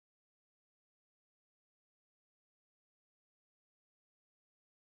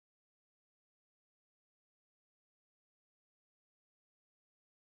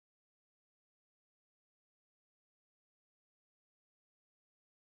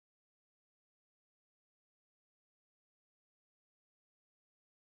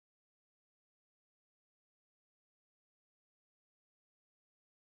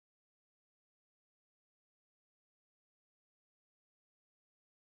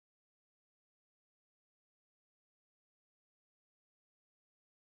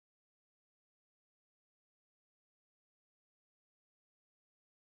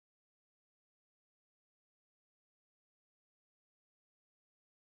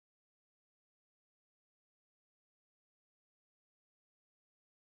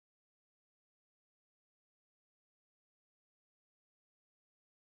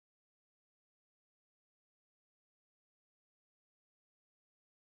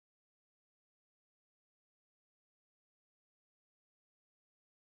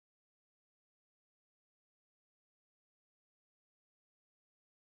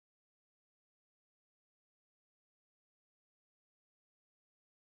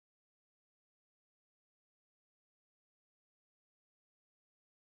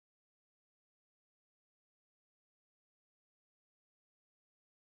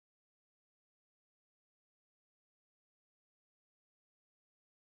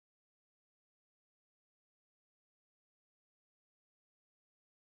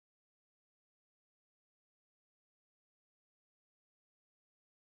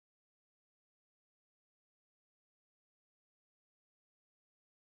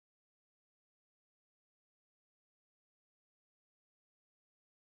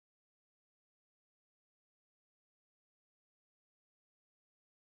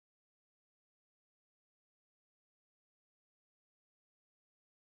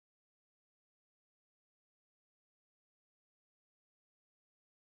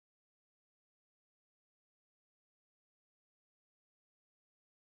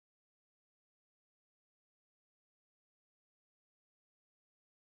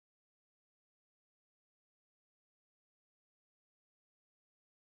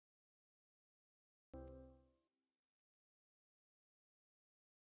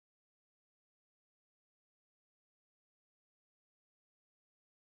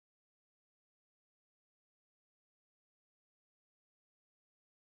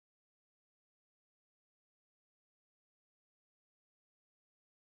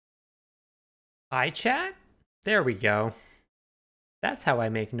Hi, chat? There we go. That's how I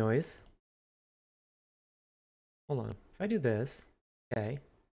make noise. Hold on. If I do this, okay.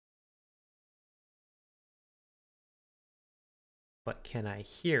 But can I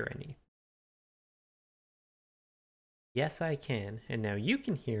hear any? Yes, I can. And now you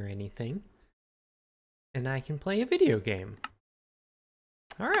can hear anything. And I can play a video game.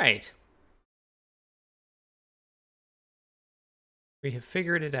 All right. We have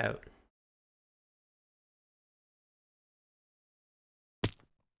figured it out.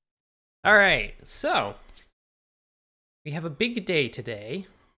 All right, so we have a big day today.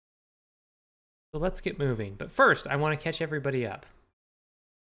 So let's get moving. But first, I want to catch everybody up.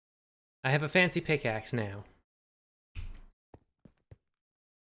 I have a fancy pickaxe now.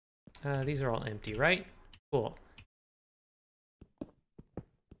 These are all empty, right? Cool.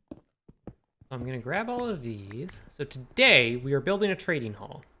 I'm gonna grab all of these. So today, we are building a trading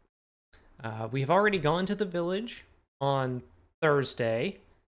hall. We have already gone to the village on Thursday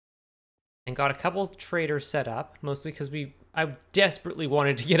and got a couple traders set up, mostly because I desperately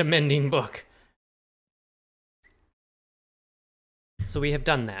wanted to get a mending book. So we have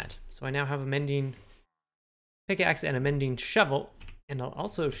done that. So I now have a mending pickaxe and a mending shovel, and I'll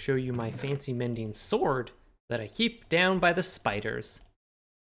also show you my fancy mending sword that I keep down by the spiders.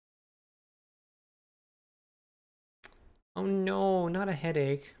 Oh no, not a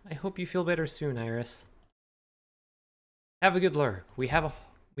headache. I hope you feel better soon, Iris. Have a good lurk. We have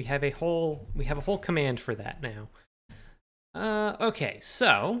a whole command for that now. Okay,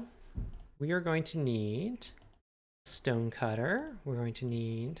 so we are going to need stone cutter. We're going to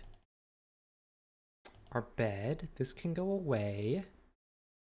need our bed. This can go away.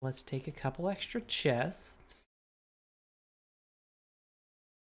 Let's take a couple extra chests.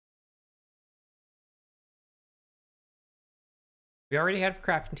 We already have a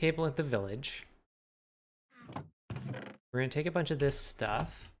crafting table at the village. We're gonna take a bunch of this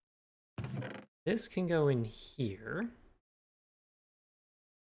stuff. This can go in here.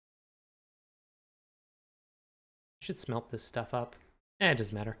 Should smelt this stuff up. It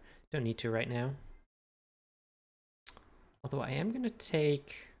doesn't matter. Don't need to right now. Although I am gonna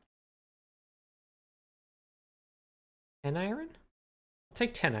take 10 iron? I'll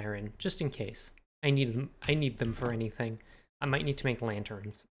take 10 iron, just in case. I need them for anything. I might need to make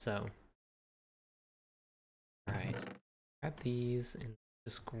lanterns, so. Alright. Grab these and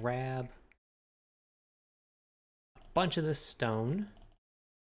just grab a bunch of this stone.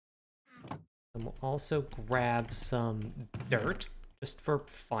 And we'll also grab some dirt, just for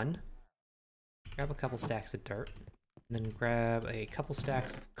fun. Grab a couple stacks of dirt. And then grab a couple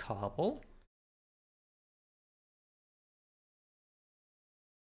stacks of cobble.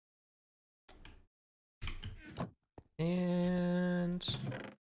 And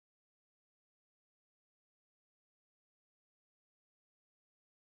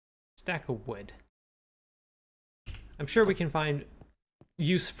stack of wood. I'm sure we can find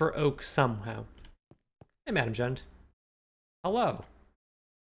use for oak somehow. Hey, Madam Jund. Hello.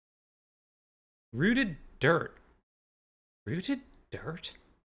 Rooted dirt. Rooted dirt?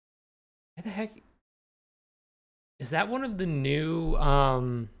 Why the heck? Is that one of the new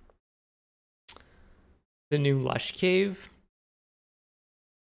Lush Cave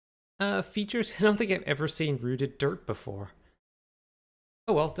features? I don't think I've ever seen rooted dirt before.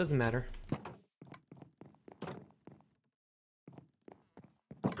 Oh well, doesn't matter.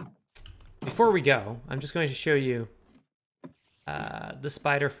 Before we go, I'm just going to show you the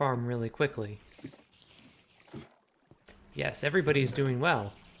spider farm really quickly. Yes, everybody's doing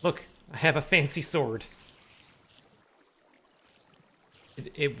well. Look, I have a fancy sword.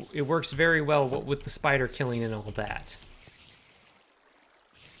 It works very well with the spider killing and all that.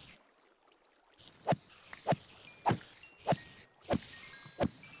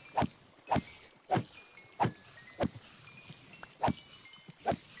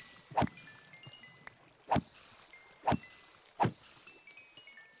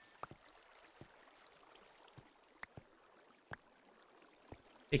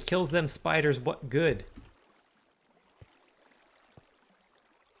 It kills them spiders, what good?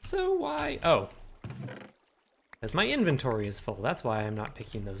 So why? Oh. Because my inventory is full, that's why I'm not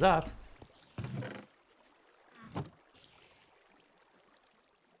picking those up.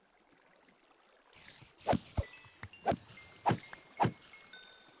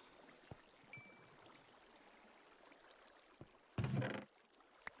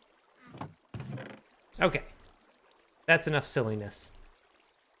 Okay. That's enough silliness.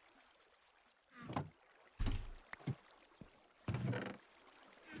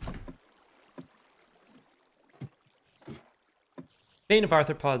 Bane of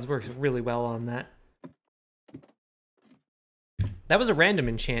Arthropods works really well on that. That was a random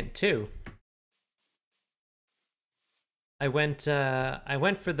enchant too. I went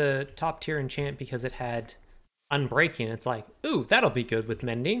for the top tier enchant because it had Unbreaking. It's like, ooh, that'll be good with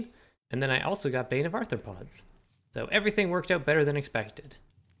mending. And then I also got Bane of Arthropods. So everything worked out better than expected.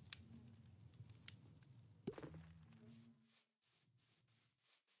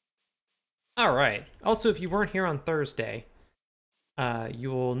 All right. Also, if you weren't here on Thursday, you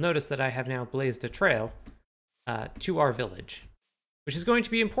will notice that I have now blazed a trail to our village, which is going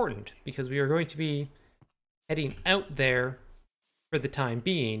to be important because we are going to be heading out there for the time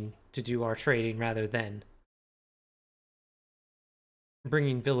being to do our trading rather than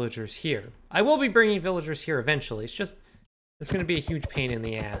bringing villagers here. I will be bringing villagers here eventually. It's going to be a huge pain in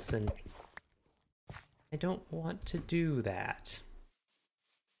the ass, and I don't want to do that.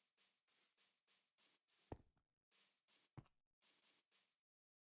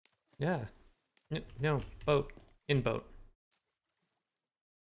 Yeah. No, boat. In boat.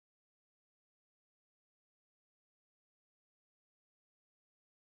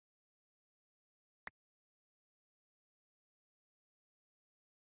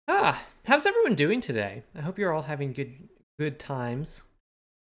 Ah, how's everyone doing today? I hope you're all having good times.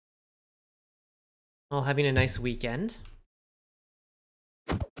 All having a nice weekend.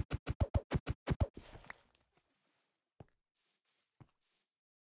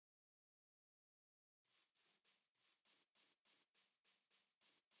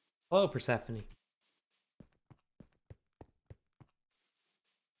 Hello, Persephone.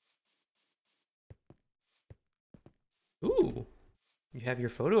 Ooh, you have your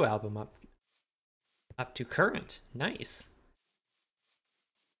photo album up to current. Nice.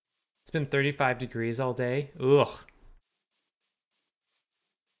 It's been 35 degrees all day. Ugh.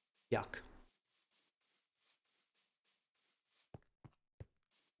 Yuck.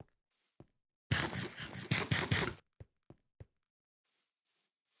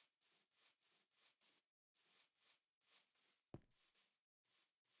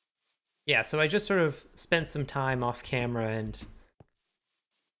 Yeah, so I just sort of spent some time off camera and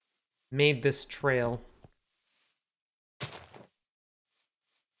made this trail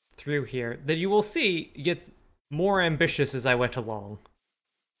through here that you will see gets more ambitious as I went along.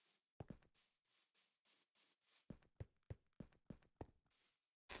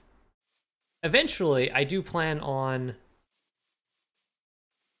 Eventually, I do plan on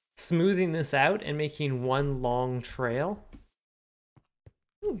smoothing this out and making one long trail.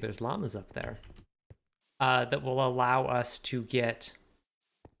 Ooh, there's llamas up there. That will allow us to get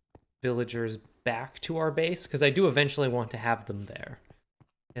villagers back to our base, because I do eventually want to have them there.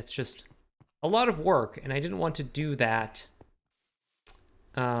 It's just a lot of work, and I didn't want to do that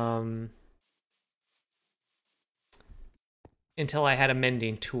until I had a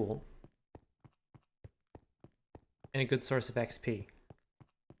mending tool and a good source of XP.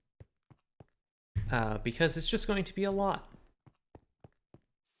 Because it's just going to be a lot.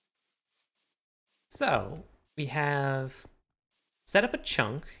 So, we have set up a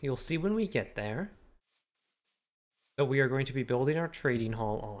chunk, you'll see when we get there, that we are going to be building our trading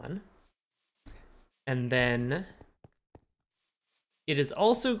hall on. And then it is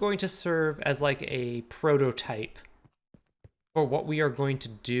also going to serve as like a prototype for what we are going to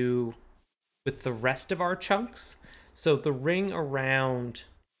do with the rest of our chunks. So the ring around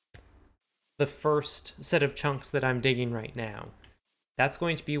the first set of chunks that I'm digging right now, that's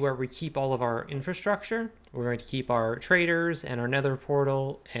going to be where we keep all of our infrastructure. We're going to keep our traders and our nether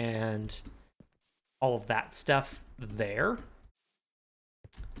portal and all of that stuff there.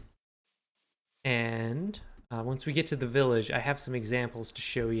 And once we get to the village, I have some examples to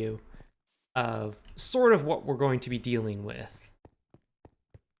show you of sort of what we're going to be dealing with.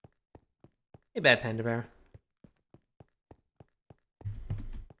 Hey, Bad Panda Bear.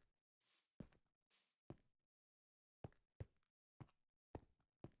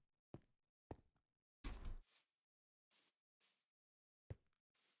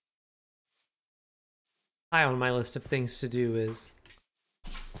 High on my list of things to do is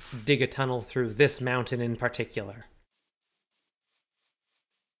dig a tunnel through this mountain in particular.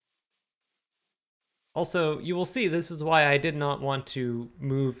 Also, you will see this is why I did not want to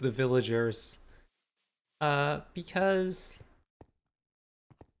move the villagers. Because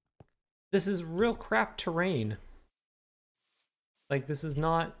this is real crap terrain. Like, this would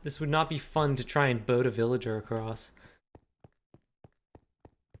not be fun to try and boat a villager across.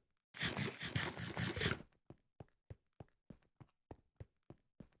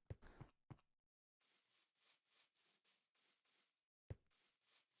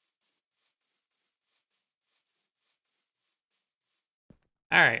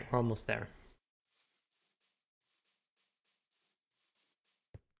 All right, we're almost there.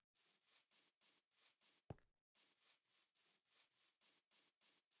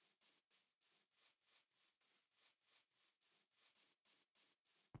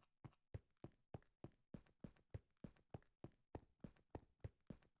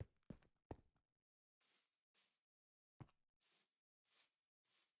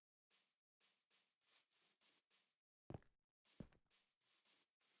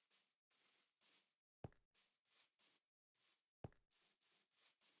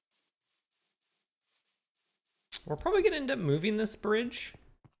 We're probably going to end up moving this bridge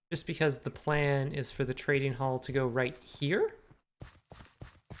just because the plan is for the trading hall to go right here.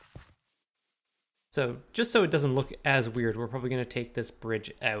 So just so it doesn't look as weird, we're probably going to take this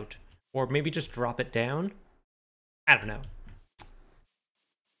bridge out or maybe just drop it down. I don't know.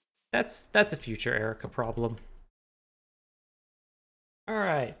 That's a future Erica problem. All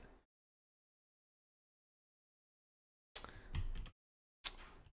right.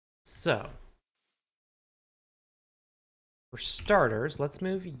 So for starters, let's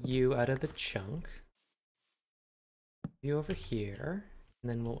move you out of the chunk. You over here, and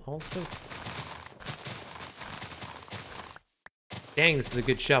then we'll also... Dang, this is a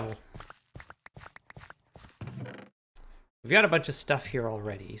good shovel. We've got a bunch of stuff here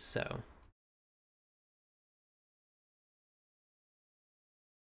already, so...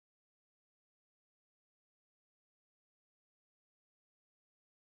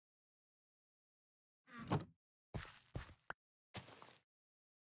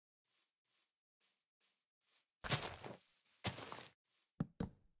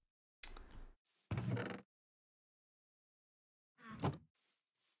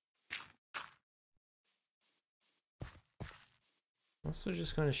 Also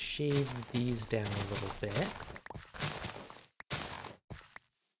just going to shave these down a little bit.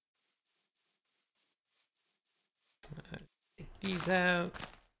 Take these out.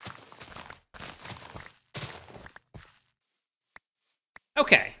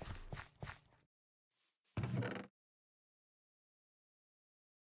 Okay.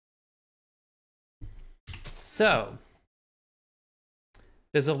 So,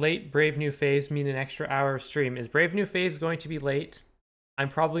 does a late Brave New Faves mean an extra hour of stream? Is Brave New Faves going to be late? I'm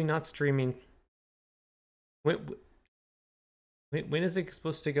probably not streaming. When is it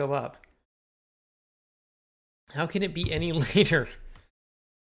supposed to go up? How can it be any later?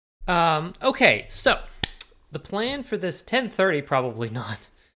 Okay, so the plan for this 10:30, probably not.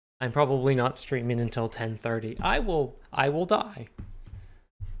 I'm probably not streaming until 10:30. I will die.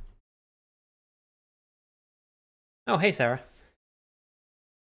 Oh, hey, Sarah.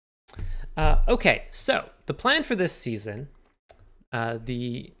 Okay, so the plan for this season,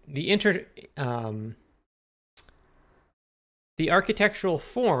 the architectural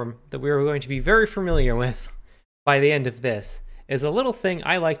form that we are going to be very familiar with by the end of this is a little thing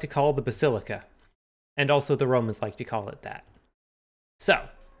I like to call the basilica, and also the Romans like to call it that. So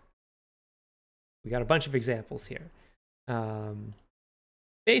we got a bunch of examples here.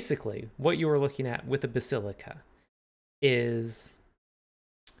 Basically, what you are looking at with a basilica is...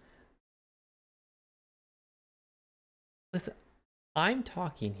 Listen, I'm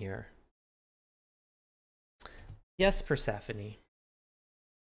talking here. Yes, Persephone.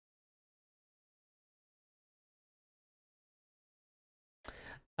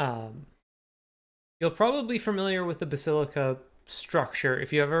 You'll probably be familiar with the basilica structure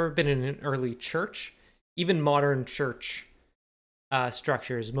if you've ever been in an early church. Even modern church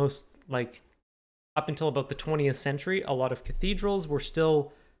structures, most like up until about the 20th century, a lot of cathedrals were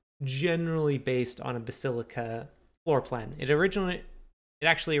still generally based on a basilica floor plan. It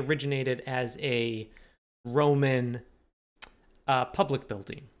actually originated as a Roman public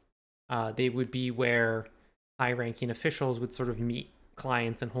building. They would be where high-ranking officials would sort of meet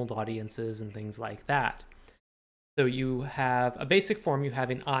clients and hold audiences and things like that. So you have a basic form. You have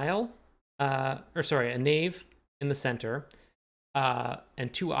an aisle, a nave in the center,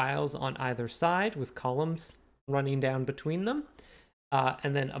 and two aisles on either side with columns running down between them.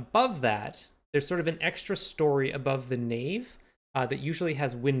 And then above that, there's sort of an extra story above the nave that usually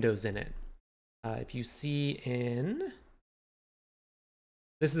has windows in it. If you see in...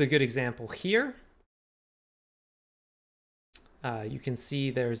 This is a good example here. You can see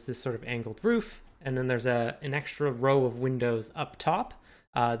there's this sort of angled roof, and then there's an extra row of windows up top.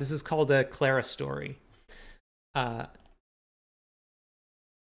 This is called a clerestory. And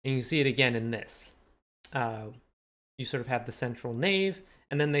you see it again in this. You sort of have the central nave,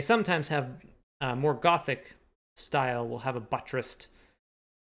 and then they sometimes have more Gothic style, will have a buttressed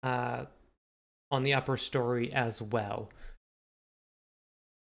on the upper story as well.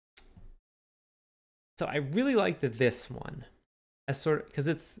 So I really like this one as sort of,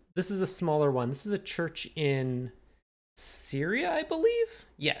 because this is a smaller one. This is a church in Syria, I believe.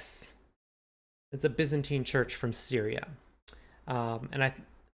 Yes, it's a Byzantine church from Syria, and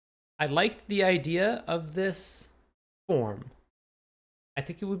I liked the idea of this form. I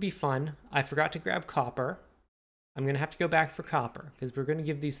think it would be fun. I forgot to grab copper. I'm gonna have to go back for copper because we're gonna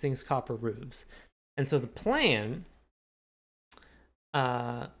give these things copper roofs. And so the plan,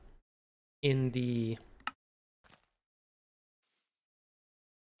 in the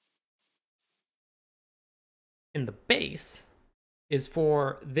base is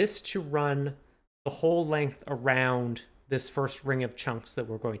for this to run the whole length around this first ring of chunks that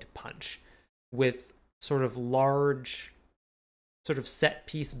we're going to punch, with sort of large sort of set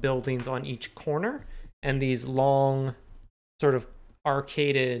piece buildings on each corner and these long sort of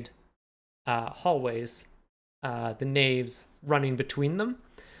arcaded hallways, the naves running between them.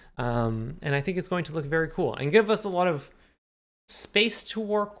 And I think it's going to look very cool and give us a lot of space to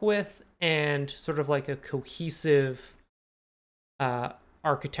work with and sort of like a cohesive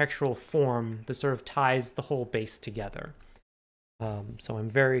architectural form that sort of ties the whole base together. So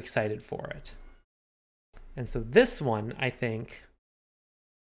I'm very excited for it. And so this one, I think,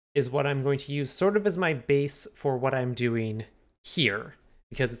 is what I'm going to use sort of as my base for what I'm doing here,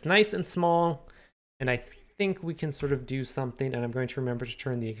 because it's nice and small, and I think we can sort of do something, and I'm going to remember to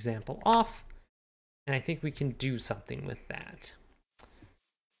turn the example off, and I think we can do something with that.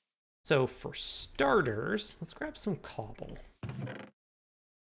 So for starters, let's grab some cobble.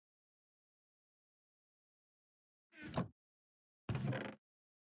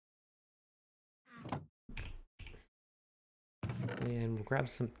 And we'll grab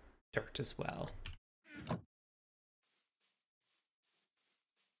some dirt as well.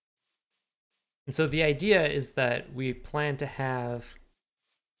 And so the idea is that we plan to have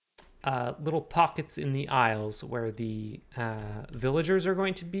little pockets in the aisles where the villagers are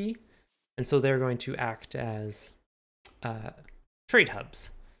going to be. And so they're going to act as trade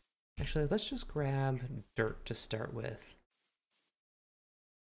hubs. Actually, let's just grab dirt to start with.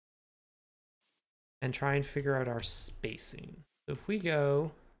 And try and figure out our spacing. So if we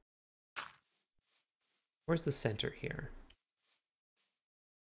go, where's the center here?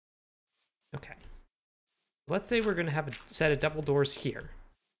 Okay. Let's say we're going to have a set of double doors here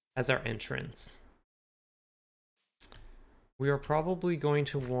as our entrance. We are probably going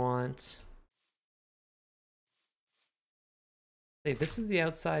to want, say this is the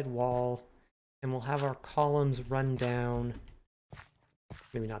outside wall, and we'll have our columns run down,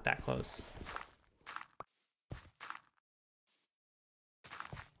 maybe not that close.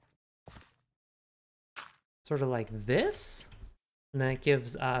 Sort of like this. And that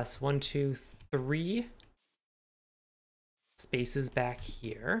gives us 1, 2, 3 spaces back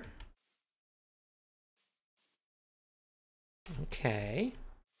here. Okay.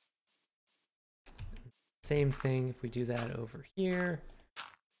 Same thing if we do that over here.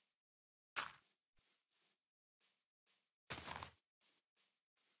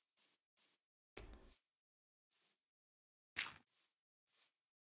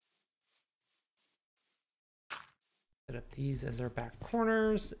 Set up these as our back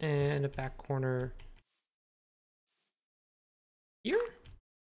corners and a back corner here.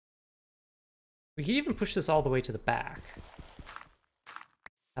 We could even push this all the way to the back.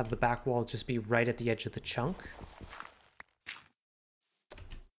 Have the back wall just be right at the edge of the chunk.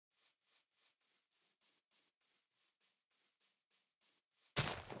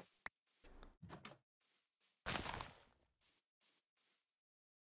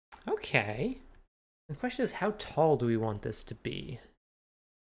 Okay. The question is, how tall do we want this to be?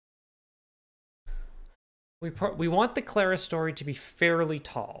 We want the clerestory to be fairly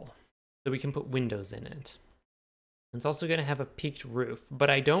tall, so we can put windows in it. It's also going to have a peaked roof, but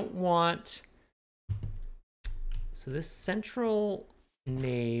I don't want... So this central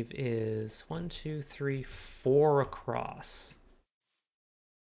nave is 1, 2, 3, 4 across.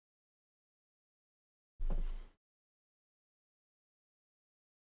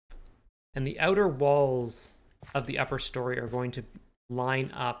 And the outer walls of the upper story are going to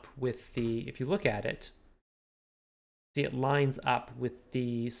line up with the, if you look at it, see it lines up with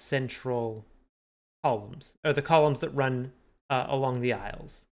the central columns, or the columns that run along the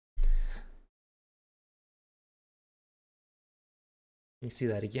aisles. You see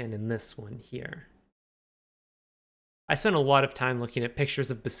that again in this one here. I spent a lot of time looking at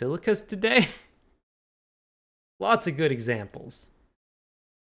pictures of basilicas today. Lots of good examples.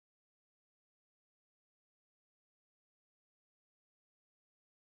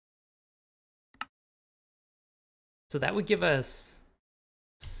 So that would give us...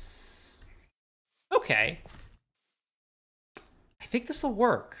 Okay, Okay. I think this will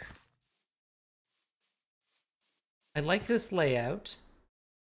work. I like this layout.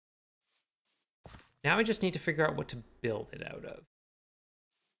 Now I just need to figure out what to build it out of.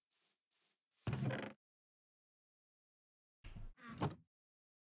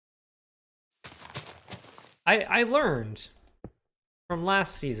 I learned from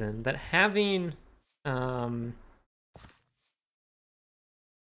last season that having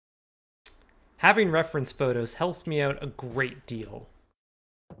having reference photos helps me out a great deal.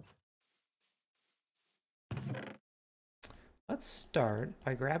 Let's start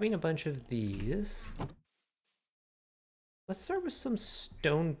by grabbing a bunch of these. Let's start with some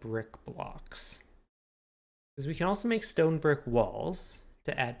stone brick blocks, because we can also make stone brick walls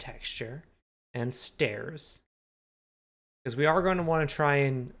to add texture, and stairs, because we are going to want to try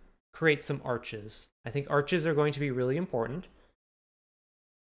and create some arches. I think arches are going to be really important.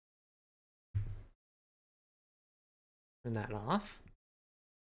 Turn that off.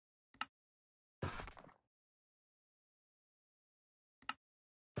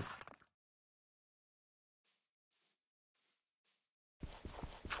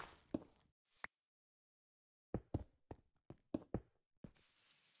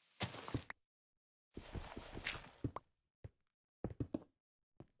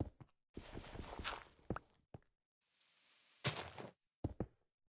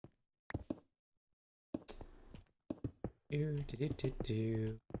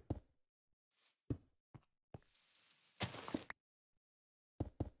 Do.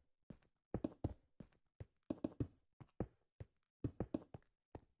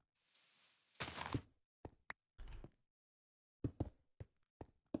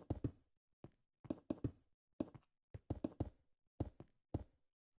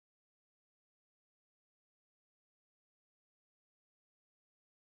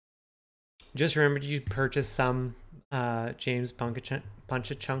 Just remembered you purchased some James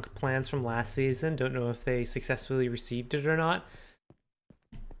Punch-a-Chunk plans from last season. Don't know if they successfully received it or not.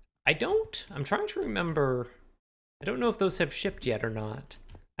 I'm trying to remember. I don't know if those have shipped yet or not.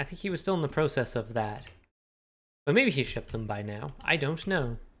 I think he was still in the process of that. But maybe he shipped them by now. I don't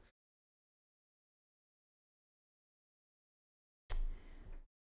know.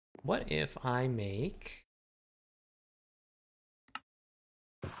 What if I make...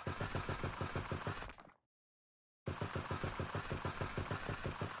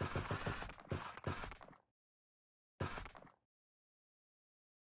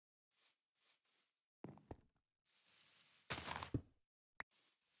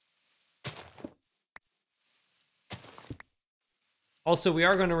 Also, we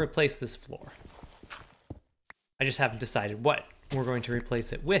are going to replace this floor. I just haven't decided what we're going to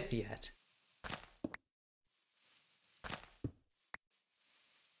replace it with yet.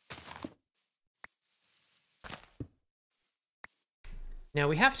 Now,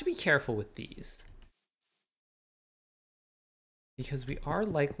 we have to be careful with these, because we are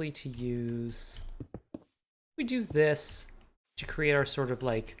likely to use... We do this to create our sort of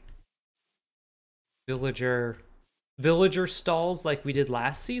like villager stalls like we did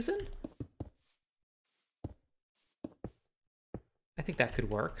last season. I think that could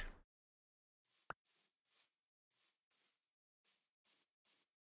work.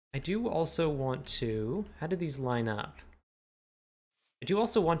 I do also want to... How do these line up? I do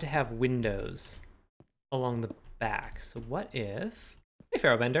also want to have windows along the back. So what if... Hey,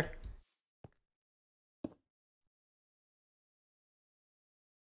 Pharaohbender.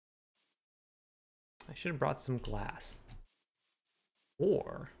 I should have brought some glass.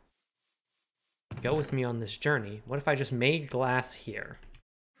 Or... Go with me on this journey. What if I just made glass here?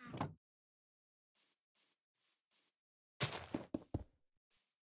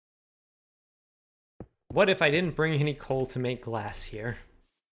 What if I didn't bring any coal to make glass here?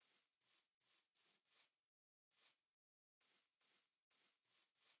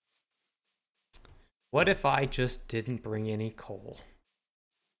 What if I just didn't bring any coal?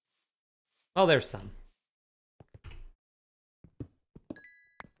 Well, there's some.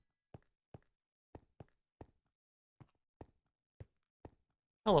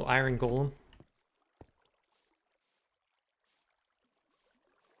 Hello, Iron Golem.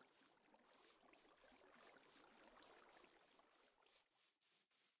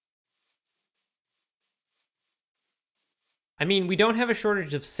 I mean, we don't have a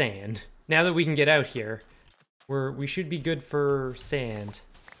shortage of sand. Now that we can get out here, we should be good for sand.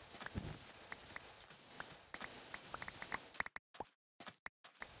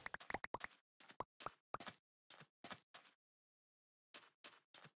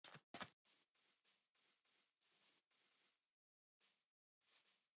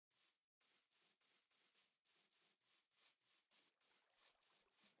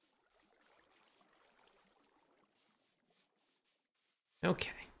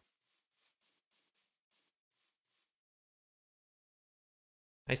 Okay.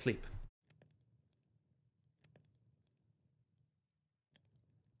 I sleep.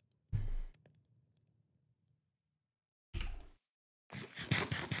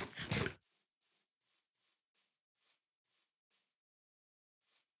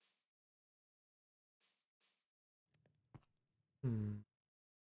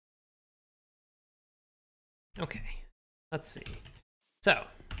 Okay. Let's see. So,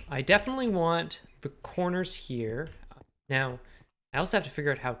 I definitely want the corners here. Now, I also have to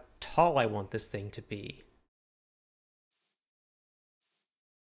figure out how tall I want this thing to be.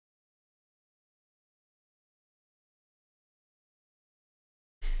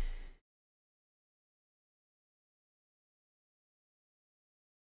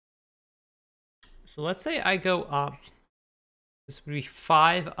 So let's say I go up. This would be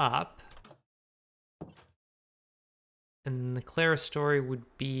 5 up. And the Clara story would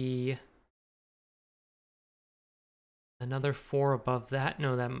be another 4 above that.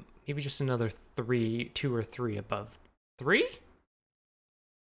 No, that maybe just another 2 or 3 above. 3?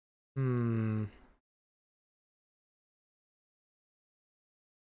 Hmm.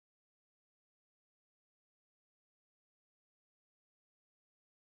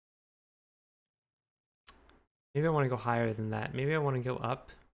 Maybe I want to go higher than that. Maybe I want to go up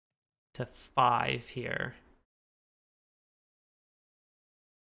to 5 here.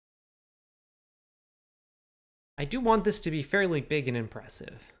 I do want this to be fairly big and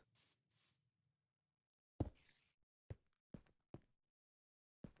impressive.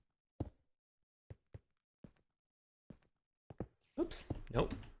 Oops.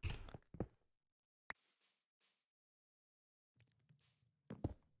 Nope.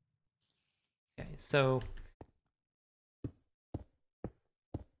 Okay, so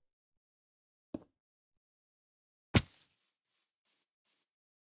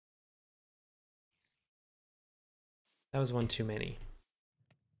that was one too many.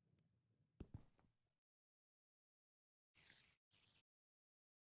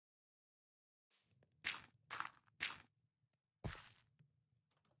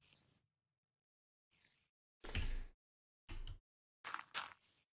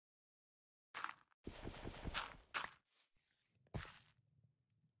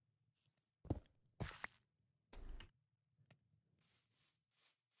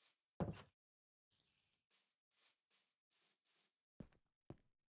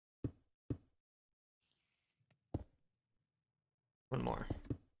 One more.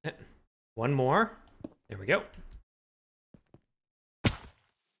 One more. There we go.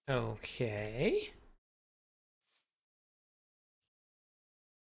 Okay.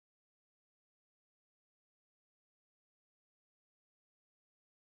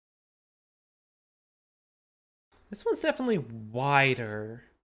 This one's definitely wider.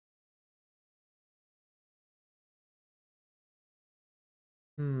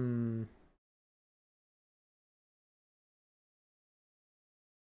 Hmm.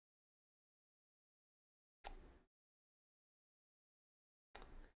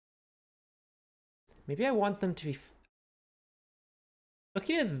 Maybe I want them to be...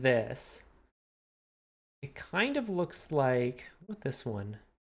 Looking at this, it kind of looks like... What this one?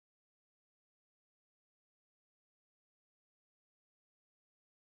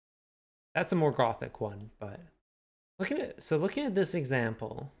 That's a more gothic one, but... looking at this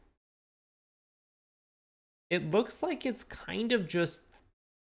example, it looks like it's kind of just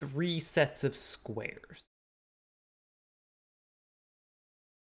 3 sets of squares.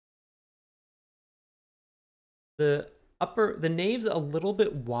 The nave's a little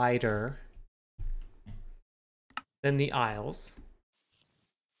bit wider than the aisles,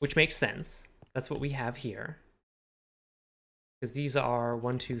 which makes sense. That's what we have here. Because these are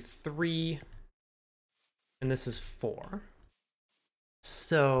 1, 2, 3, and this is 4.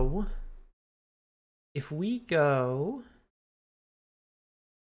 So if we go...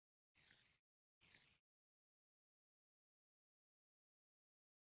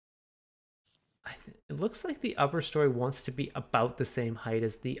 It looks like the upper story wants to be about the same height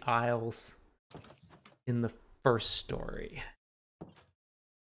as the aisles in the first story.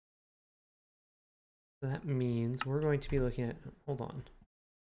 So that means we're going to be looking at... Hold on.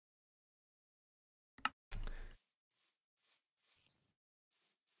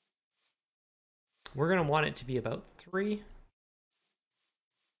 We're going to want it to be about 3.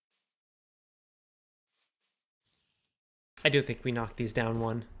 I do think we knocked these down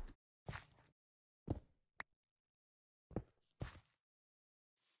 1.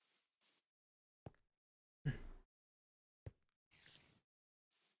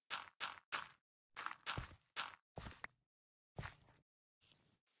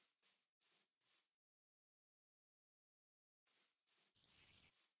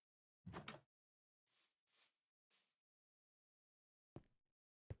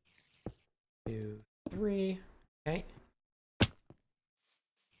 2, 3. Okay.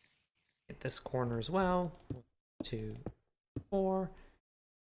 Get this corner as well. 2, 4.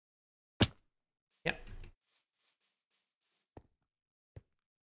 Yep.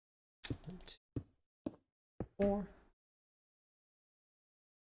 1, 2, 4.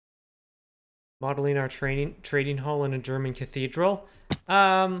 Modeling our trading hall in a German cathedral.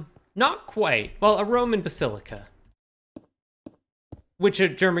 Not quite. Well, a Roman basilica, which a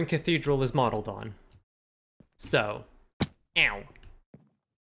German cathedral is modeled on. So, ow.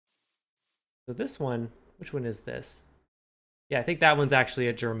 So this one, which one is this? Yeah, I think that one's actually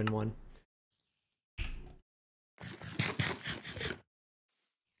a German one.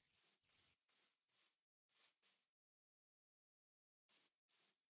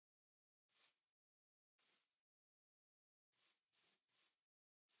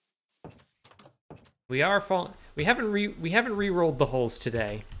 We haven't re-rolled the holes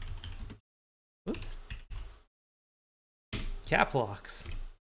today. Oops. Cap locks.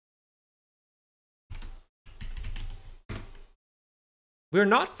 We're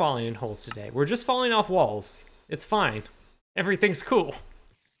not falling in holes today. We're just falling off walls. It's fine. Everything's cool.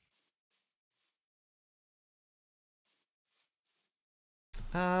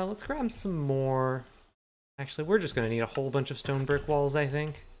 Let's grab some more. Actually, we're just gonna need a whole bunch of stone brick walls, I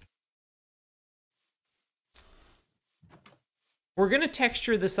think. We're gonna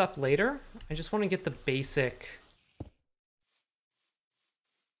texture this up later. I just want to get the basic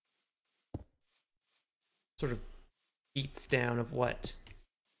sort of beats down of what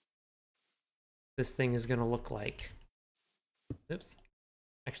this thing is gonna look like. Oops.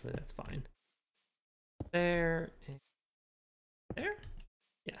 Actually, that's fine. There. And there?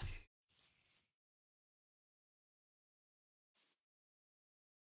 Yes.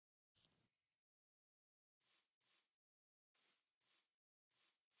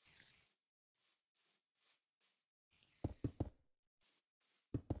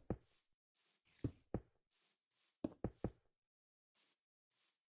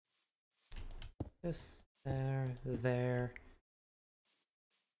 This, there.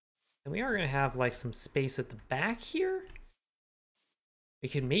 And we are going to have like some space at the back here. We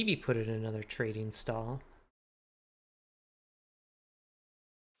could maybe put it in another trading stall.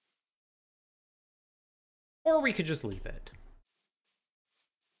 Or we could just leave it.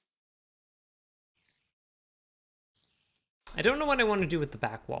 I don't know what I want to do with the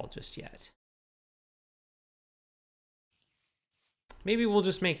back wall just yet. Maybe we'll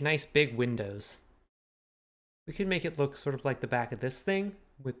just make nice big windows. We could make it look sort of like the back of this thing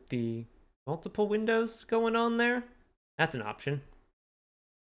with the multiple windows going on there. That's an option.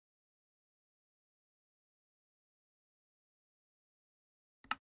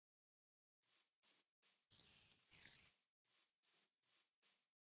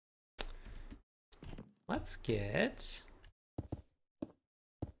 Let's get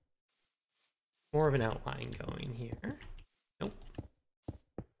more of an outline going here. Nope.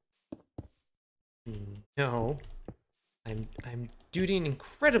 No. I'm doing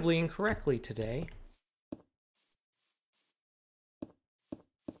incredibly incorrectly today.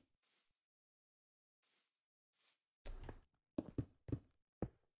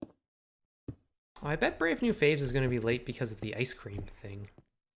 Oh, I bet Brave New Faves is going to be late because of the ice cream thing.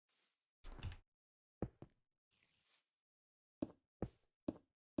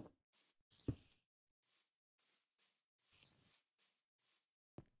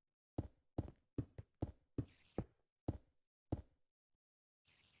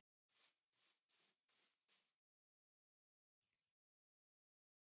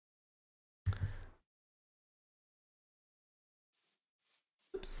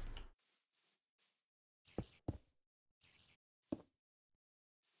 Oops.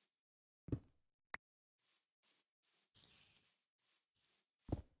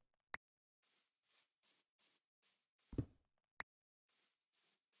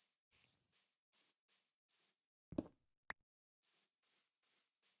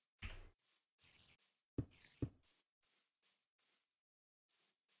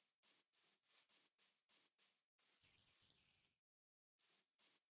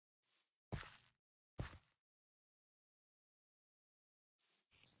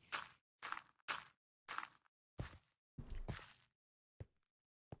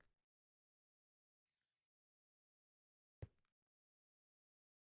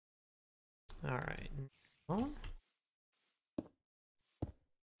 All right. Well,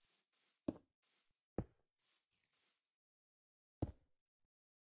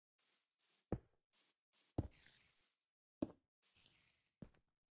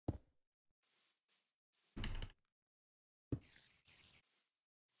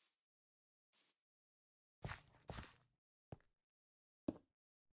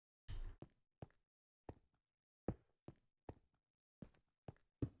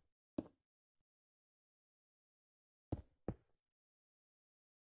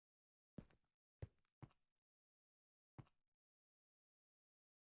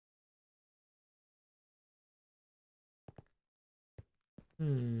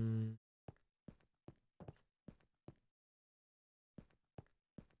 Hmm.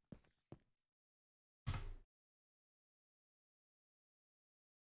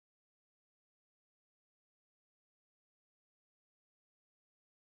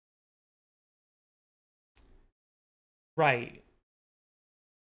 Right.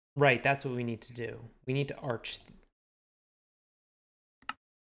 Right, that's what we need to do. We need to arch.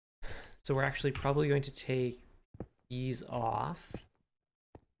 So we're actually probably going to take these off.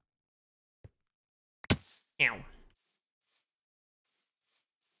 Ow.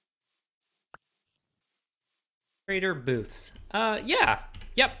 Trader booths. Yeah.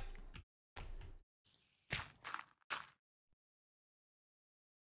 Yep.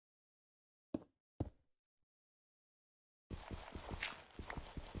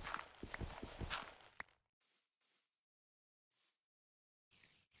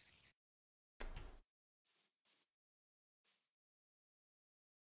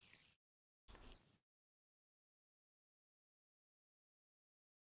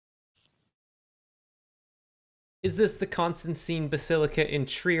 Is this the Constantine Basilica in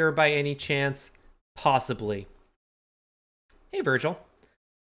Trier by any chance? Possibly. Hey, Virgil.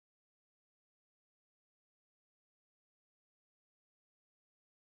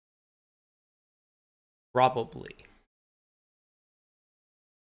 Probably.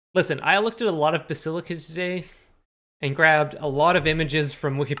 Listen, I looked at a lot of Basilica today and grabbed a lot of images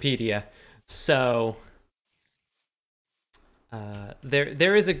from Wikipedia. So,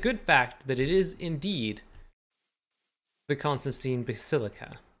 there is a good fact that it is indeed the Constantine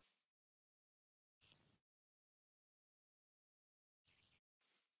Basilica.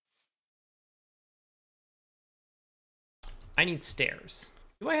 I need stairs.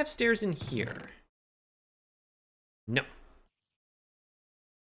 Do I have stairs in here? No.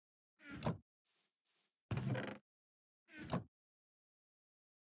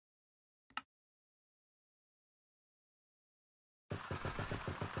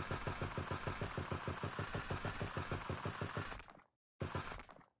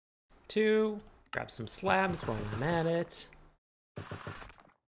 Two. Grab some slabs while I'm at it.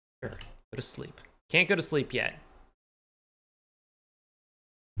 Sure. Go to sleep. Can't go to sleep yet.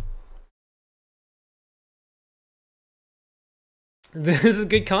 This is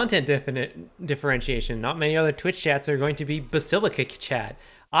good content differentiation. Not many other Twitch chats are going to be Basilica chat.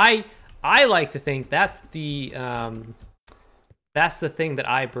 I like to think that's the thing that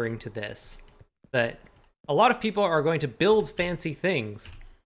I bring to this. That a lot of people are going to build fancy things.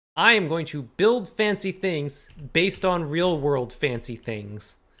 I am going to build fancy things based on real world fancy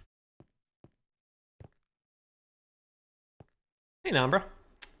things. Hey, Nambra.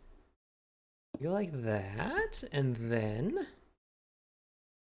 Go like that, and then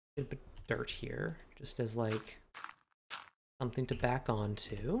a bit of dirt here, just as like something to back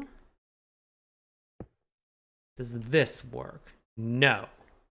onto. Does this work? No.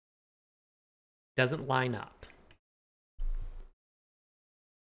 Doesn't line up.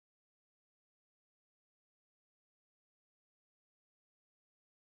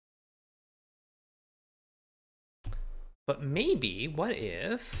 But maybe, what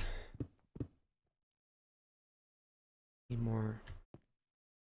if... Need more...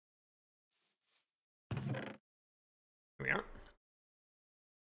 Here we are.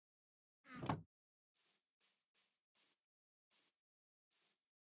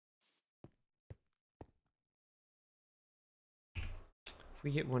 If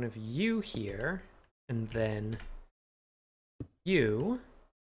we get one of you here, and then you...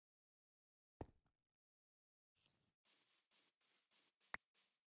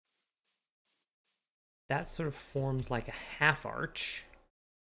 That sort of forms like a half arch.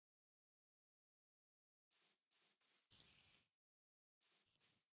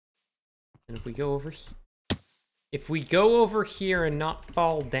 And if we go over here and not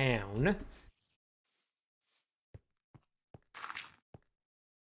fall down,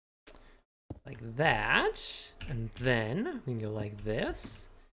 like that, and then we can go like this,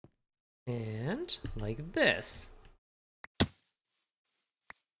 and like this.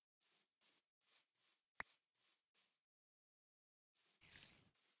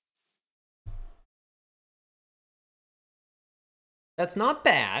 That's not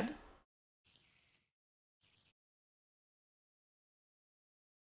bad.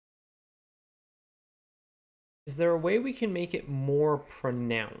 Is there a way we can make it more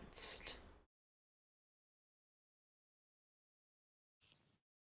pronounced?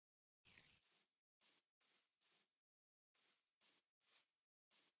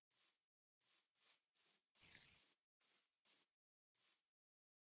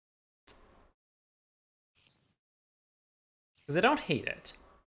 Because I don't hate it.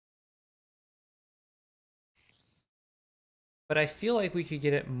 But I feel like we could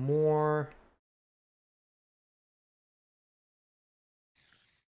get it more...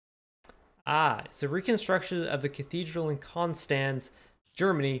 Ah, it's a reconstruction of the cathedral in Konstanz,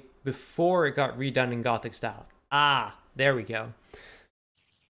 Germany, before it got redone in Gothic style. Ah, there we go.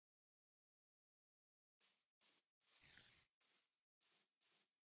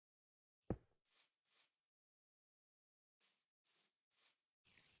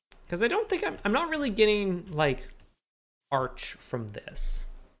 Because I don't think I'm not really getting, like, arch from this.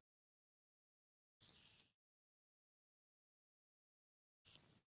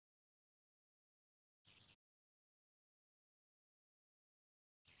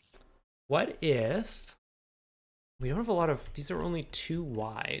 What if... We don't have a lot of... These are only 2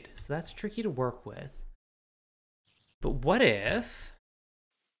 wide, so that's tricky to work with. But what if...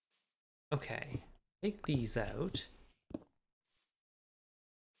 Okay, take these out.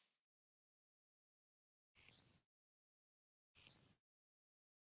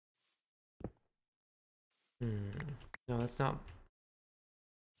 No, that's not...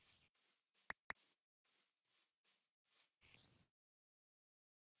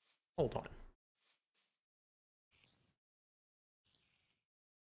 Hold on.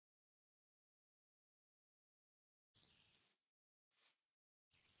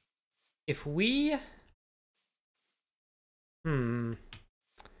 If we... Do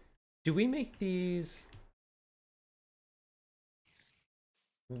we make these...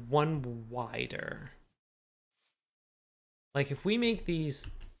 1 wider? Like, if we make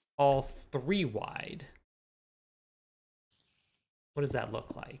these all 3 wide, what does that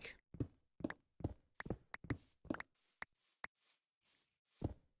look like?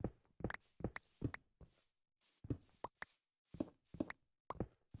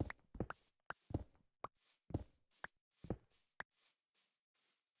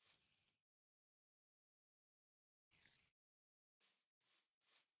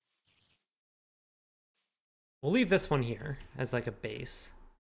 We'll leave this one here as like a base.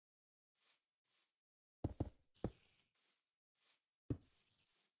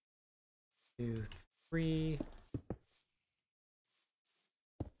 Two, 3.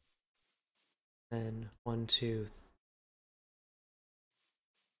 Then 1, 2.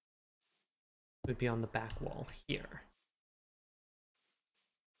 Would be on the back wall here.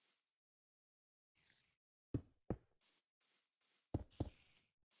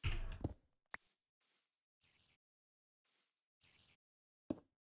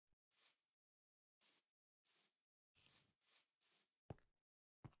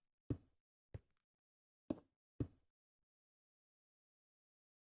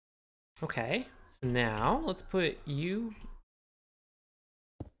 Okay, so now let's put you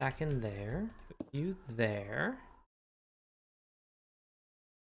back in there, put you there.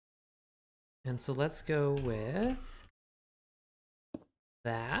 And so let's go with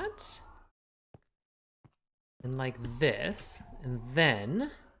that. And like this, and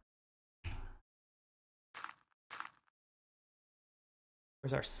then...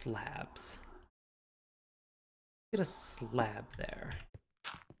 Where's our slabs? Get a slab there.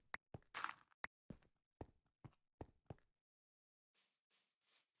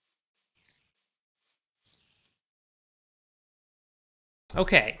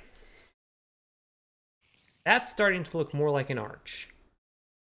 Okay. That's starting to look more like an arch.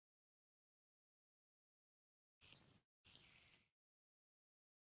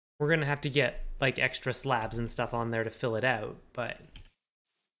 We're gonna have to get like extra slabs and stuff on there to fill it out, but...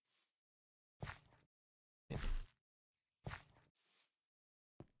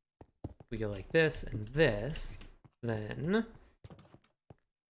 We go like this and this, then...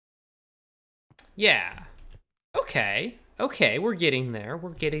 Yeah. Okay. Okay, we're getting there. We're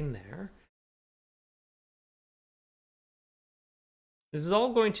getting there. This is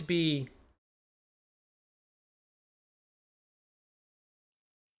all going to be...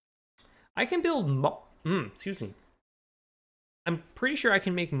 I can build excuse me. I'm pretty sure I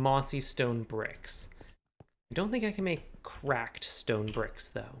can make mossy stone bricks. I don't think I can make cracked stone bricks,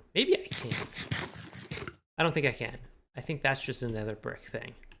 though. Maybe I can. I don't think I can. I think that's just another brick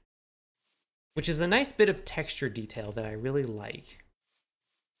thing. Which is a nice bit of texture detail that I really like.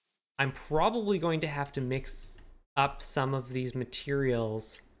 I'm probably going to have to mix up some of these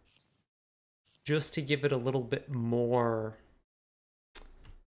materials just to give it a little bit more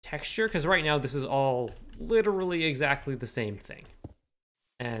texture, because right now this is all literally exactly the same thing.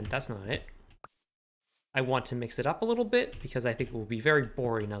 And that's not it. I want to mix it up a little bit because I think it will be very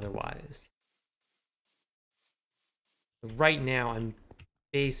boring otherwise. Right now I'm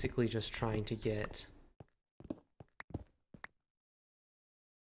basically just trying to get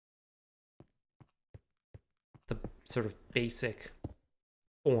sort of basic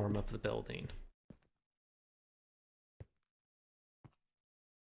form of the building.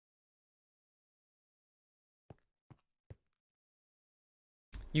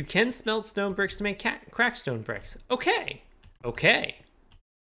 You can smelt stone bricks to make cracked stone bricks. Okay. Okay.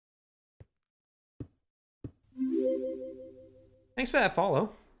 Thanks for that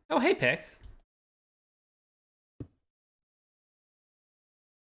follow. Oh, hey, Pix.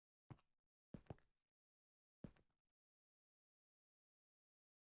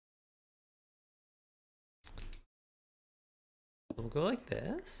 We'll go like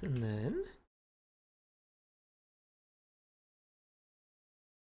this, and then...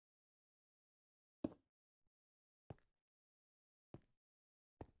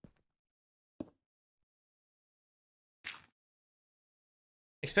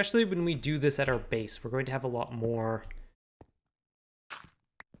 Especially when we do this at our base, we're going to have a lot more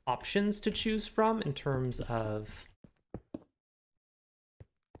options to choose from in terms of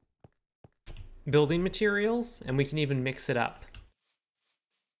building materials, and we can even mix it up.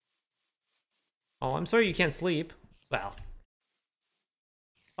 Oh, I'm sorry you can't sleep. Well,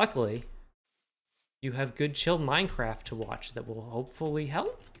 luckily, you have good chilled Minecraft to watch that will hopefully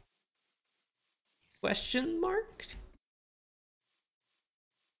help? Question mark?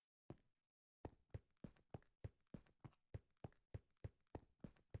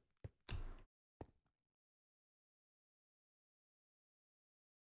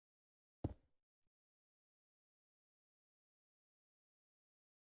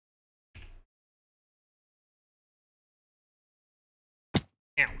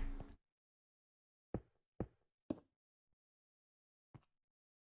 Ow.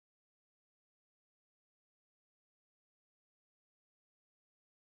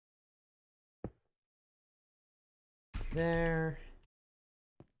 There.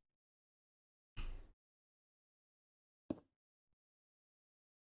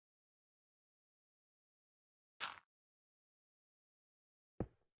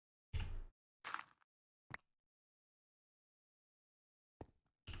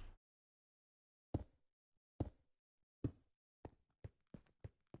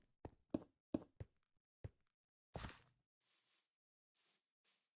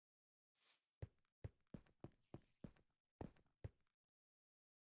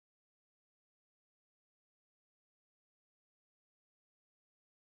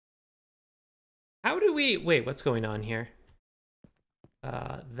 How do we... Wait, what's going on here?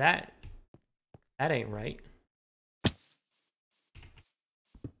 That ain't right.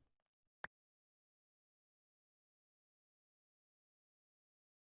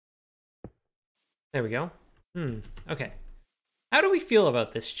 There we go. Okay. How do we feel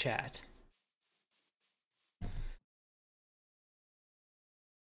about this chat?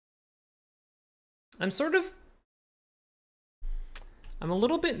 I'm a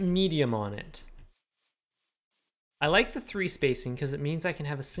little bit medium on it. I like the 3 spacing because it means I can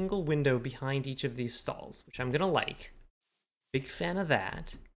have a single window behind each of these stalls, which I'm gonna like. Big fan of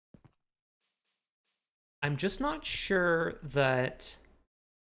that. I'm just not sure that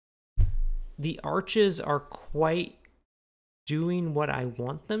the arches are quite doing what I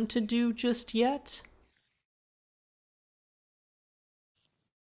want them to do just yet.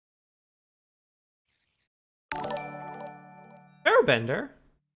 Airbender,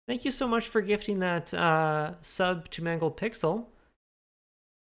 thank you so much for gifting that sub to Mangled Pixel.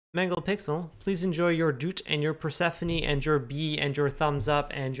 Mangled Pixel, please enjoy your Doot and your Persephone and your bee and your thumbs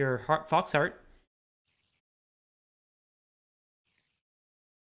up and your fox heart.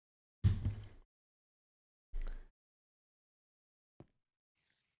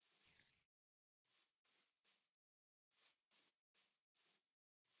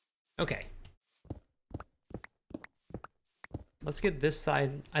 Okay. Let's get this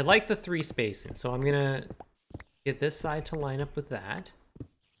side. I like the 3 spacing, so I'm gonna get this side to line up with that.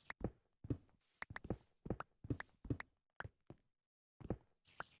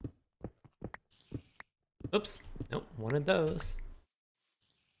 Oops. Nope, wanted those.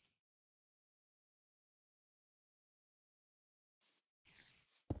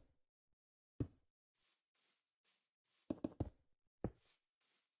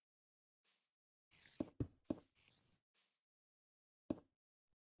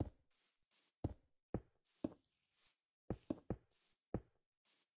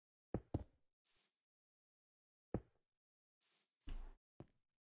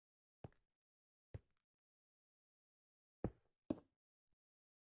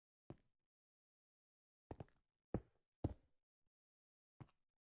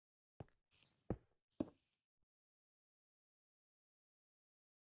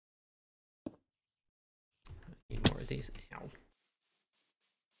 these. Ow.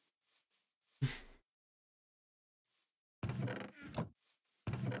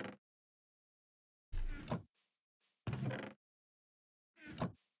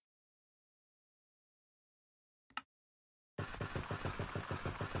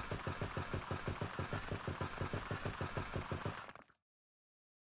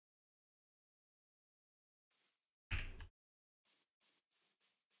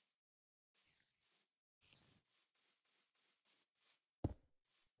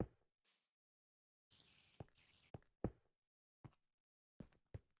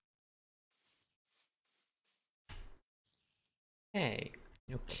 Hey,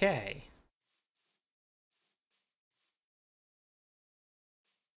 okay.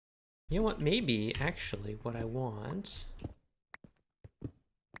 You know what? Maybe actually what I want.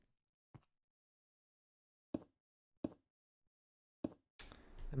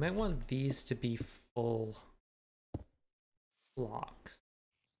 I might want these to be full blocks.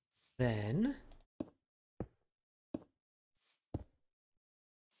 Then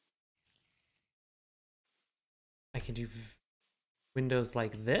I can do windows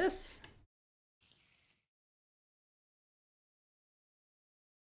like this.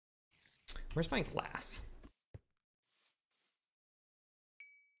 Where's my glass?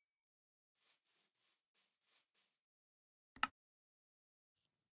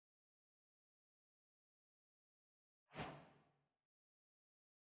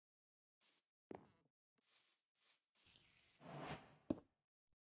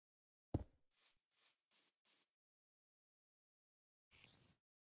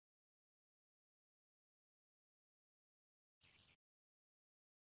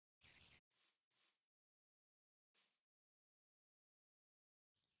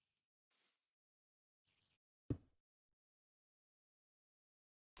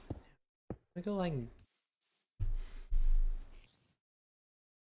 I go like,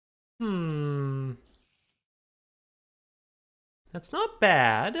 that's not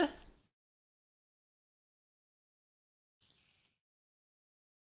bad.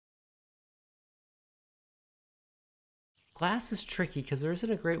 Glass is tricky because there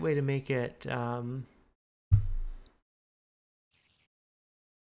isn't a great way to make it, there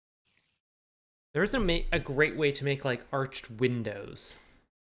isn't a great way to make like arched windows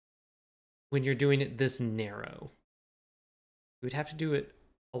when you're doing it this narrow. You would have to do it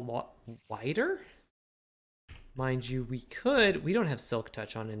a lot wider. Mind you, we don't have Silk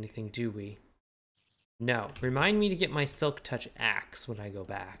Touch on anything, do we? No. Remind me to get my Silk Touch axe when I go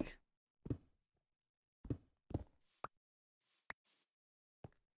back.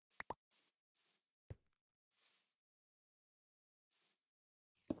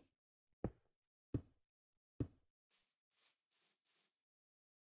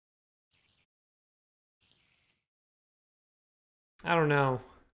 I don't know.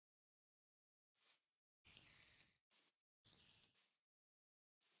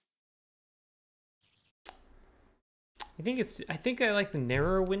 I think I like the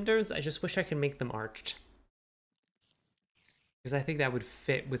narrower windows. I just wish I could make them arched. Because I think that would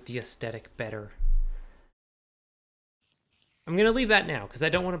fit with the aesthetic better. I'm gonna leave that now, because I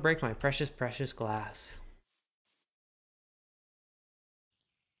don't want to break my precious, precious glass.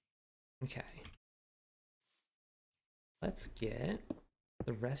 Okay. Let's get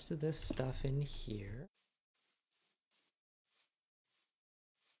the rest of this stuff in here.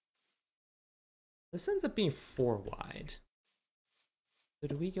 This ends up being 4 wide. So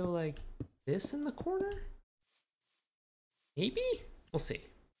do we go like this in the corner? Maybe? We'll see.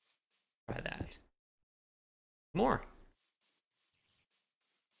 Try that. More.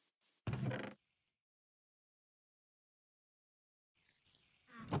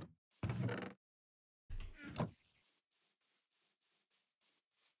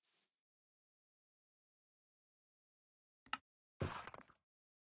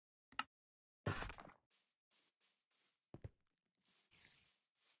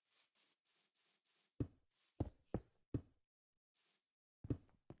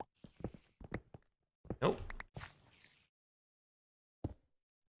 Nope.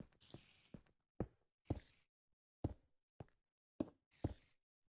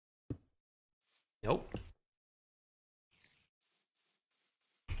 Nope.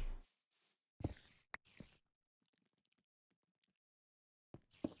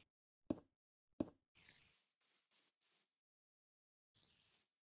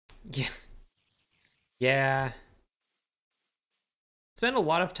 Yeah. Yeah. Spent a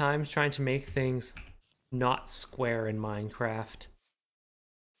lot of times trying to make things not square in Minecraft.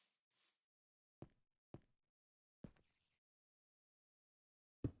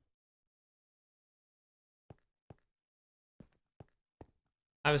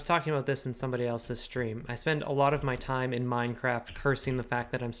 I was talking about this in somebody else's stream. I spend a lot of my time in Minecraft cursing the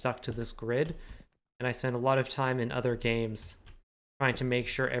fact that I'm stuck to this grid, and I spend a lot of time in other games trying to make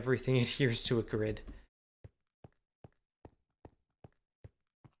sure everything adheres to a grid.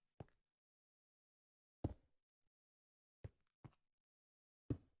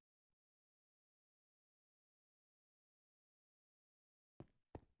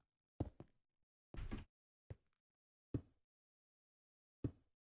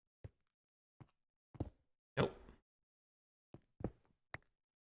 Nope.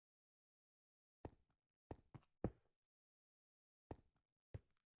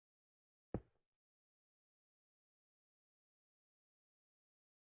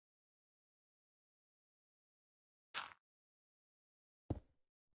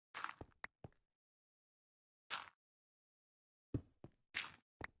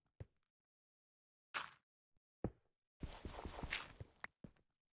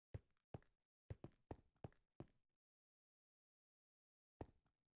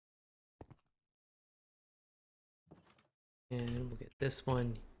 And we'll get this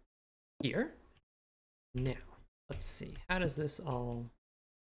one here. Now, let's see. How does this all...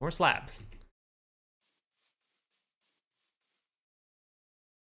 More slabs.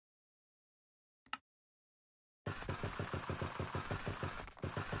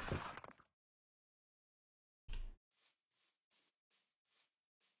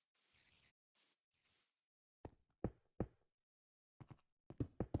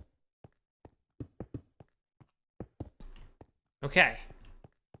 Okay.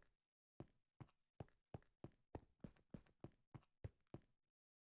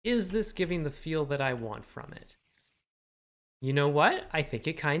 Is this giving the feel that I want from it? You know what? I think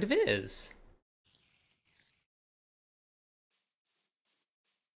it kind of is.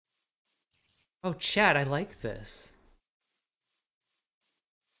 Oh, Chad, I like this.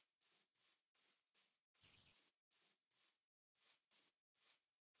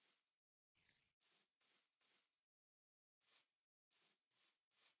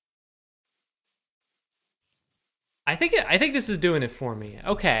 I think this is doing it for me.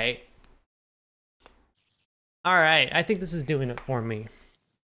 Okay. All right, I think this is doing it for me.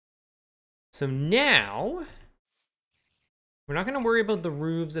 So now we're not going to worry about the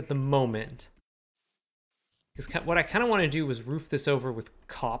roofs at the moment. Because what I kind of want to do is roof this over with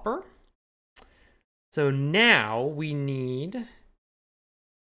copper. So now we need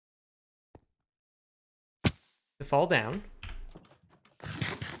to fall down.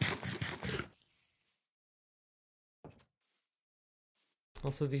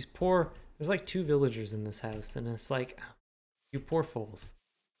 Also, these poor... There's like 2 villagers in this house, and it's like, you poor fools.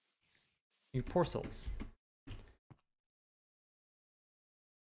 You poor souls.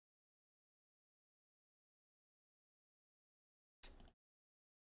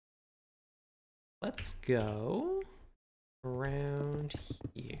 Let's go around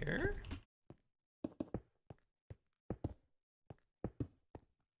here.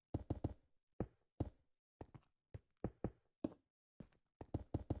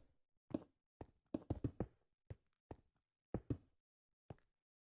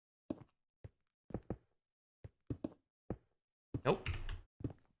 Nope.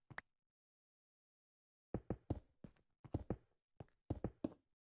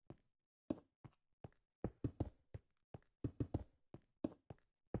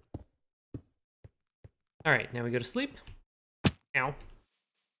 All right, now we go to sleep. Ow.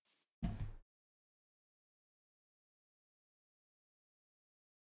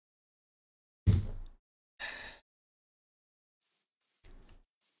 How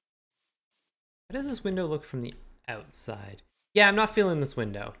does this window look from the outside? Yeah, I'm not feeling this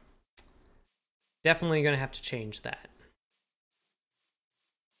window. Definitely gonna have to change that.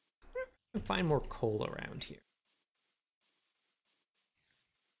 Find more coal around here.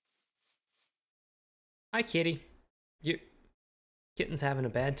 Hi, kitty. Kitten's having a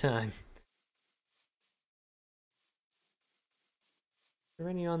bad time. Are there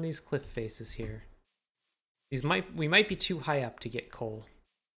any on these cliff faces here? We might be too high up to get coal.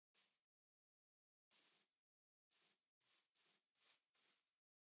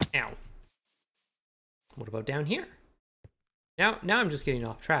 Ow. What about down here? Now I'm just getting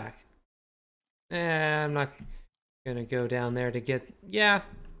off track. I'm not gonna go down there to get... Yeah.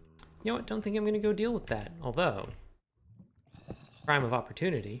 You know what? Don't think I'm gonna go deal with that. Although, crime of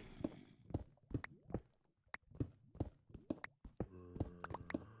opportunity.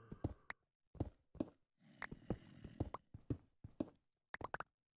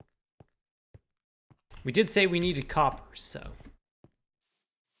 We did say we needed copper, so...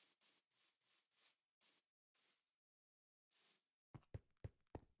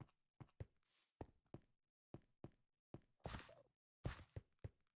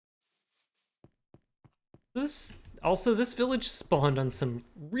 This village spawned on some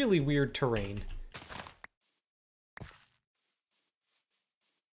really weird terrain.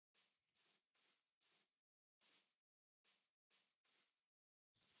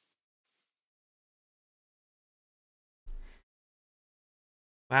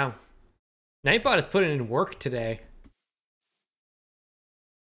 Wow. Nightbot is putting in work today.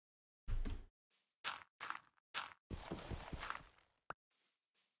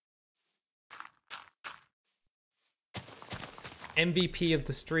 MVP of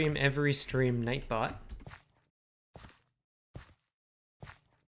the stream, every stream, Nightbot.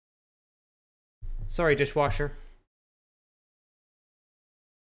 Sorry, dishwasher.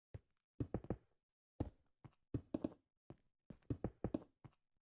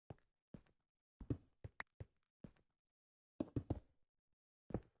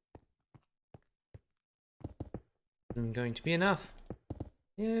 Isn't going to be enough.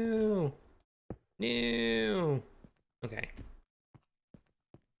 No. No. Okay.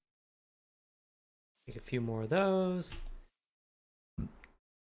 Make a few more of those.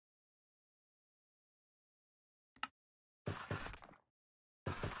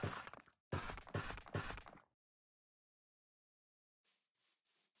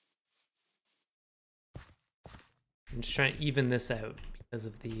 I'm just trying to even this out because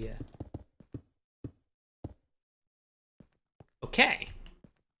of the... Okay.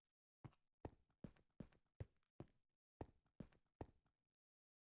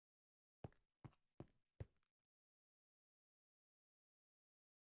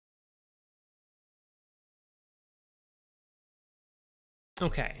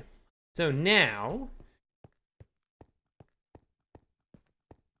 Okay. So now...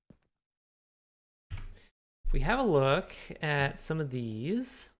 if we have a look at some of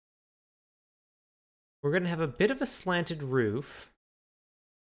these, we're going to have a bit of a slanted roof,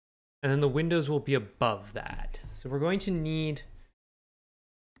 and then the windows will be above that. So we're going to need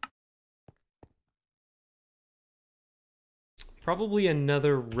probably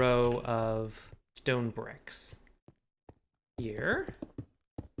another row of stone bricks here.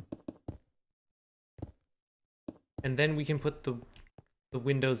 And then we can put the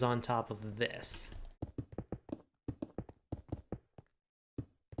windows on top of this.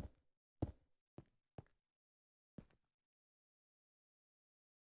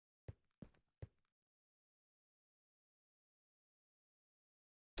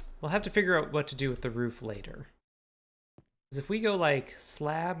 We'll have to figure out what to do with the roof later. Because if we go like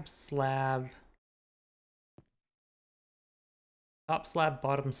slab, slab, top slab,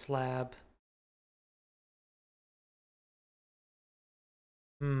 bottom slab.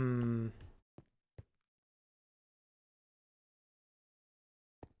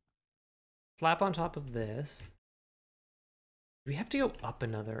 Slab on top of this. Do we have to go up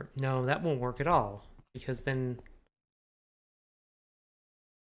another? No, that won't work at all. Because then...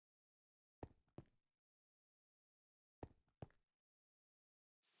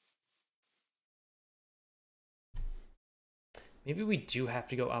 maybe we do have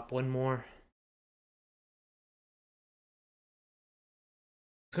to go up one more.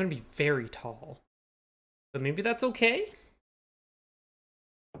 It's going to be very tall. But maybe that's okay?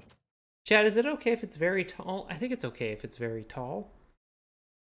 Chad, is it okay if it's very tall? I think it's okay if it's very tall.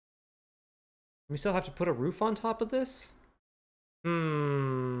 We still have to put a roof on top of this?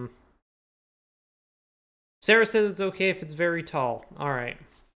 Sarah says it's okay if it's very tall. Alright.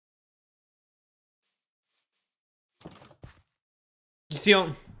 You see,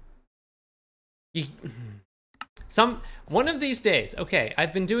 one of these days. Okay,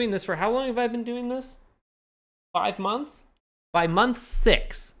 I've been doing this for how long have I been doing this? 5 months? By month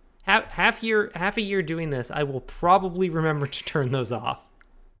 6, half a year doing this, I will probably remember to turn those off.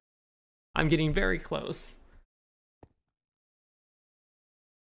 I'm getting very close.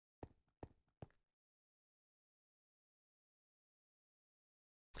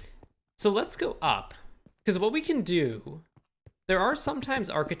 So let's go up, because what we can do, there are sometimes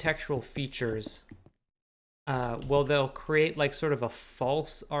architectural features. Well, they'll create like sort of a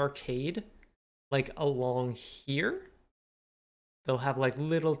false arcade, like along here. They'll have like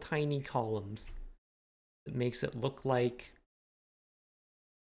little tiny columns that makes it look like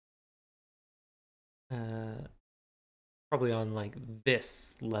probably on like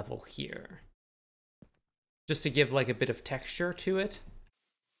this level here, just to give like a bit of texture to it.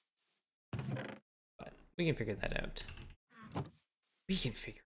 But we can figure that out.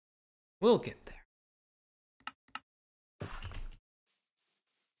 We'll get there.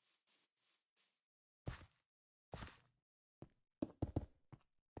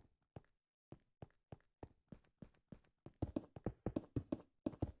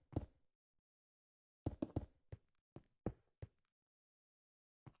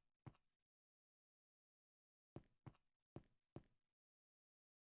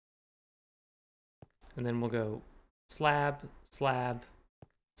 and then we'll go slab, slab,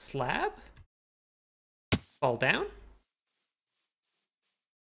 slab. Fall down.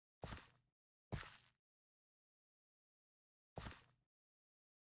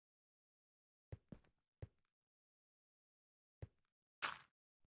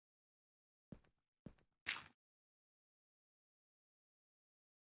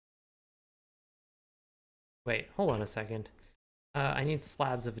 Wait, hold on a second. I need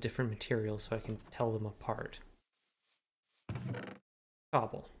slabs of a different material so I can tell them apart.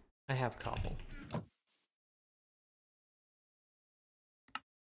 Cobble. I have cobble.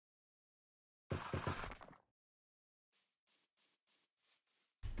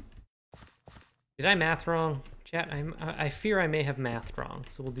 Did I math wrong? Chat, I fear I may have mathed wrong.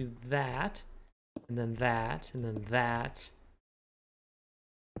 So we'll do that, and then that, and then that,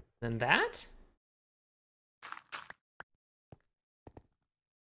 then that?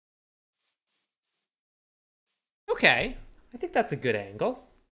 Okay, I think that's a good angle.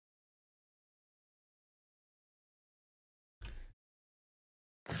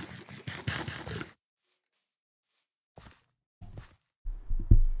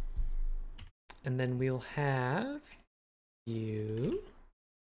 And then we'll have you.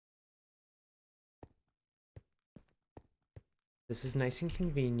 This is nice and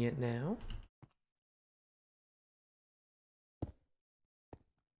convenient now.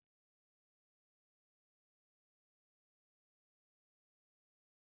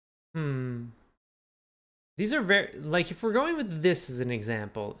 These are very, like, if we're going with this as an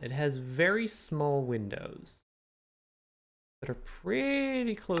example, it has very small windows that are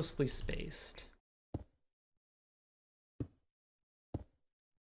pretty closely spaced.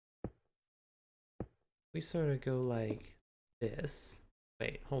 We sort of go like this.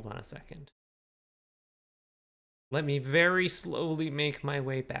 Wait, hold on a second. Let me very slowly make my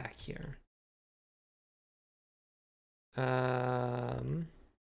way back here.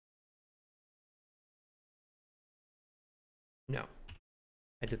 No,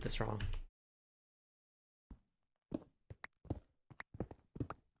 I did this wrong.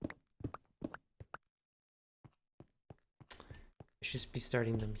 I should be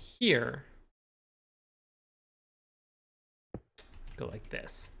starting them here. Go like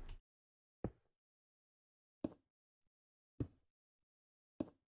this.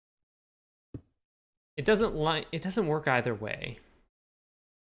 It doesn't work either way.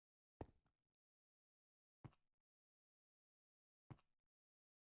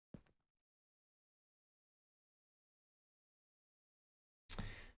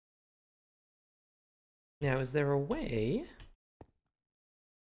 Now, is there a way?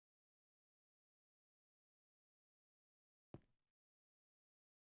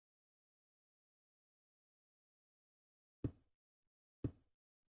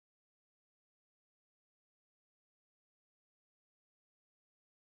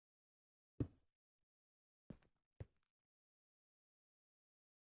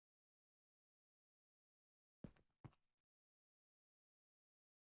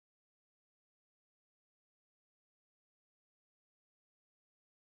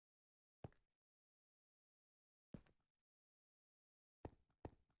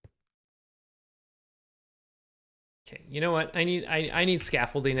 Okay, you know what? I need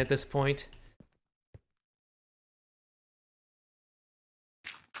scaffolding at this point.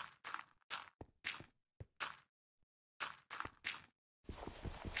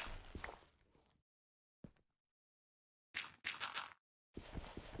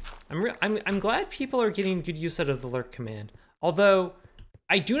 I'm glad people are getting good use out of the lurk command. Although,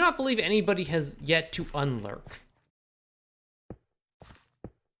 I do not believe anybody has yet to unlurk.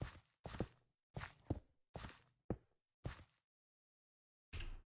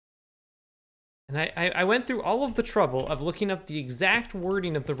 And I went through all of the trouble of looking up the exact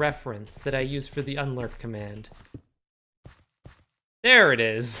wording of the reference that I used for the unlurk command. There it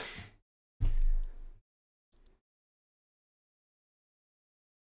is.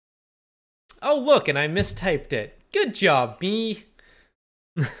 Oh, look, and I mistyped it. Good job, me.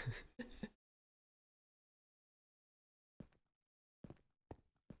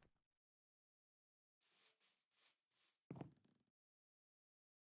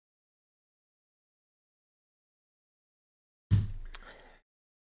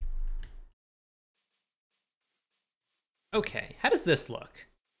 Okay, how does this look?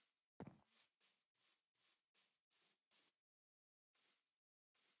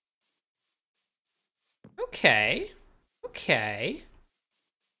 Okay. Okay.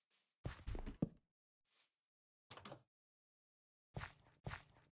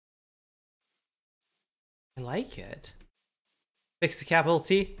 I like it. Fix the capital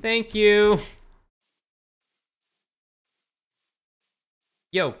T. Thank you.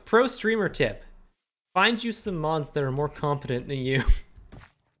 Yo, pro streamer tip. Find you some mods that are more competent than you.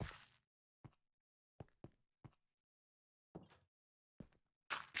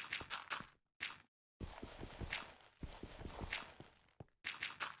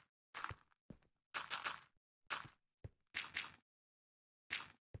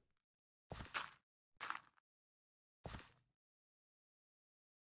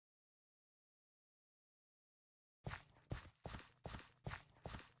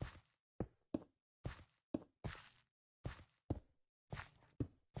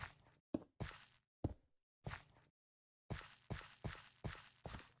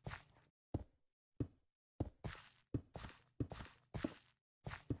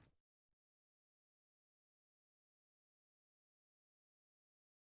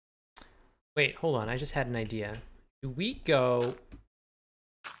 Wait, hold on. I just had an idea. Do we go...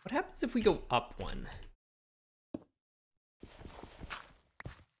 What happens if we go up one?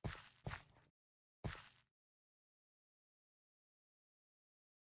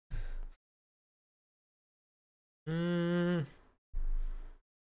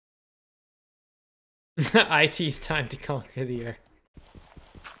 IT's time to conquer the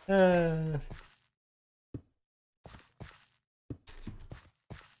earth.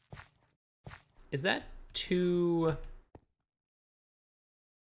 Is that too...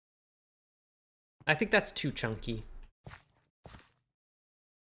 I think that's too chunky.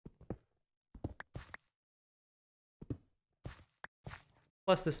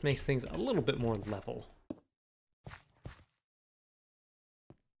 Plus, this makes things a little bit more level.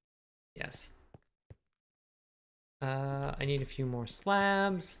 Yes. I need a few more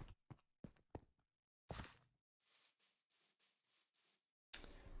slabs.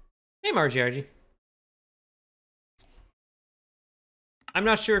 Hey, Margie. I'm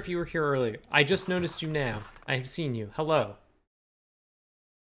not sure if you were here earlier. I just noticed you now. I have seen you. Hello.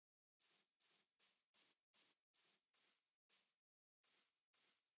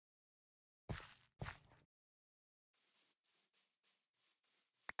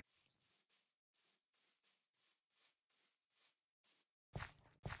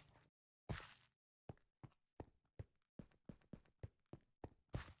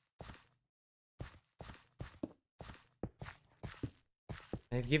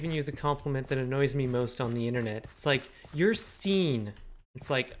 I've given you the compliment that annoys me most on the internet. It's like, you're seen. It's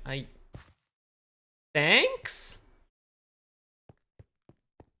like, Thanks?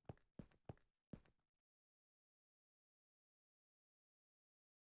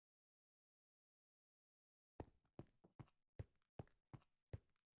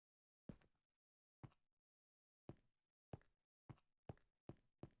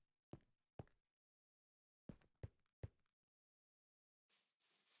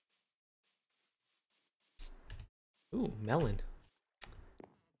 Ooh, melon.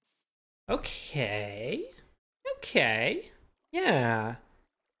 Okay. Okay. Yeah.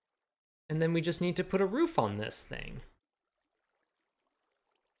 And then we just need to put a roof on this thing.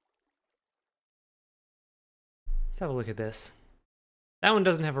 Let's have a look at this. That one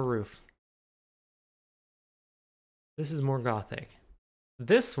doesn't have a roof. This is more gothic.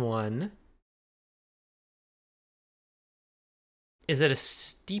 This one is at a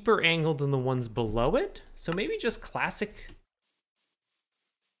steeper angle than the ones below it. So maybe just classic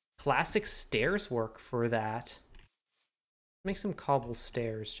stairs work for that. Make some cobble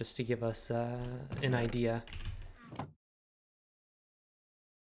stairs just to give us an idea.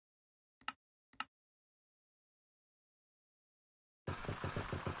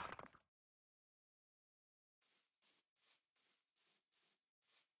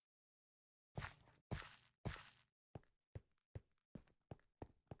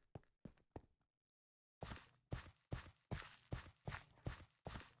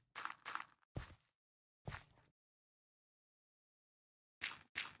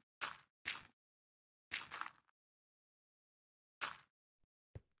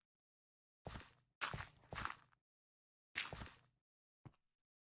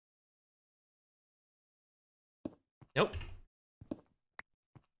 Nope.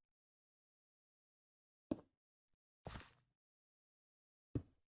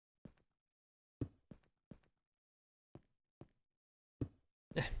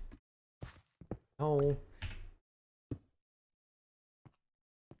 No.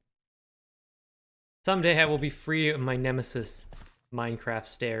 Someday I will be free of my nemesis, Minecraft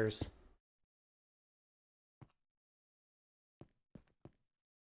stairs.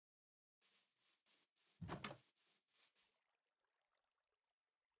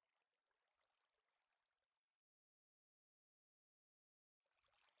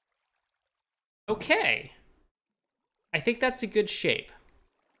 Okay. I think that's a good shape.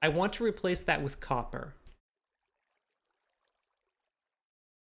 I want to replace that with copper.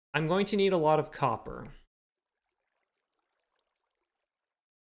 I'm going to need a lot of copper.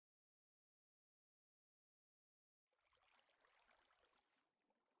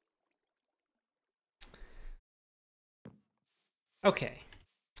 Okay.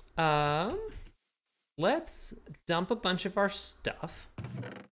 Let's dump a bunch of our stuff.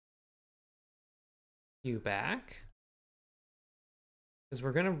 You back. Because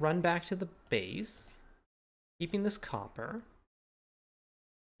we're gonna run back to the base. Keeping this copper.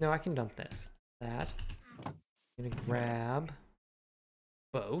 No, I can dump this. That. I'm gonna grab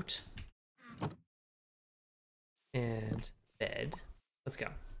boat. And bed. Let's go.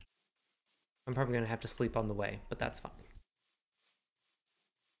 I'm probably gonna have to sleep on the way, but that's fine.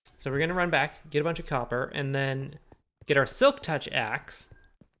 So we're gonna run back, get a bunch of copper, and then get our Silk Touch axe.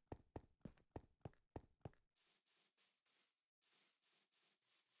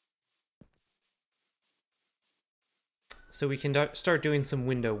 So we can start doing some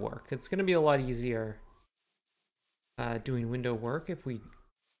window work. It's gonna be a lot easier doing window work if we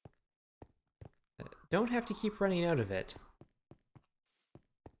don't have to keep running out of it.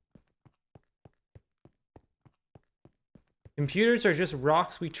 Computers are just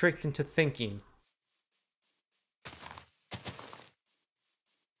rocks we tricked into thinking.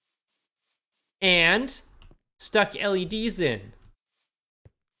 And stuck LEDs in.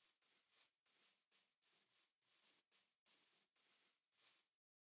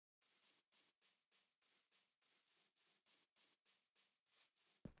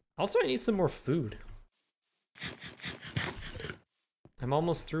 Also, I need some more food. I'm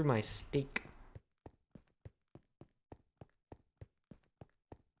almost through my steak.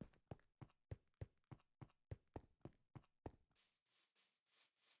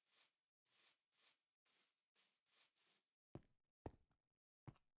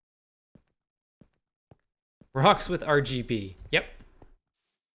 Rocks with RGB. Yep.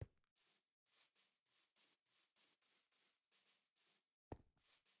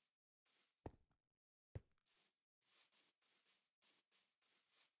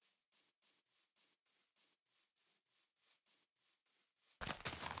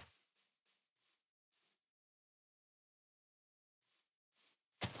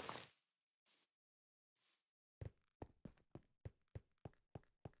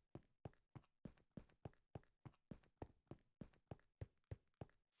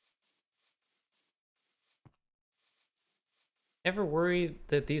 Ever worry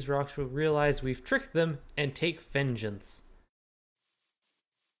that these rocks will realize we've tricked them and take vengeance?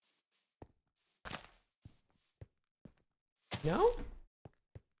 No?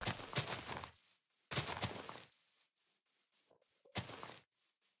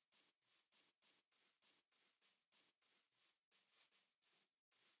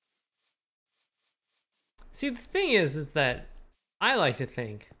 See, the thing is that I like to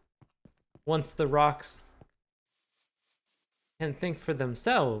think once the rocks can think for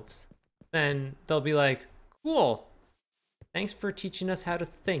themselves, then they'll be like, cool, thanks for teaching us how to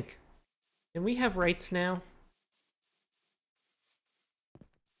think. Can we have rights now?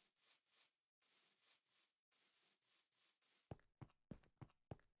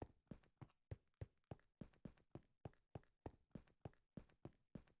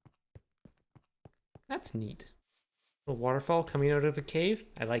 That's neat. A waterfall coming out of a cave.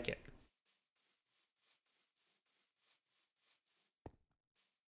 I like it.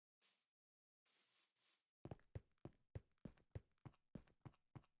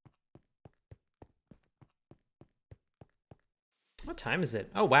 What time is it?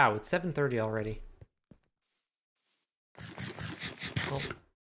 Oh wow, it's 7:30 already. Well,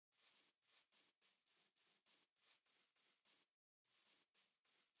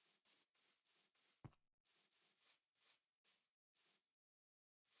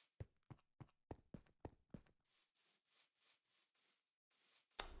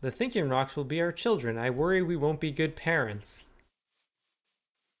 the thinking rocks will be our children. I worry we won't be good parents.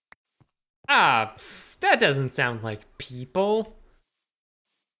 Ah, pff, that doesn't sound like people.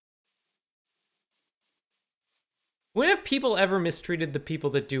 When have people ever mistreated the people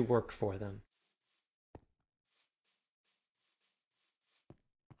that do work for them?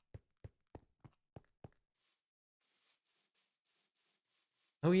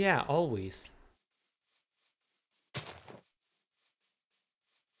 Oh yeah, always.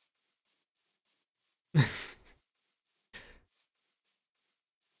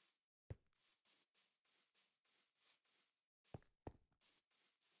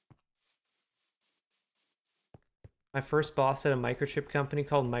 My first boss at a microchip company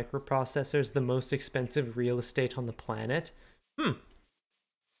called Microprocessors the most expensive real estate on the planet.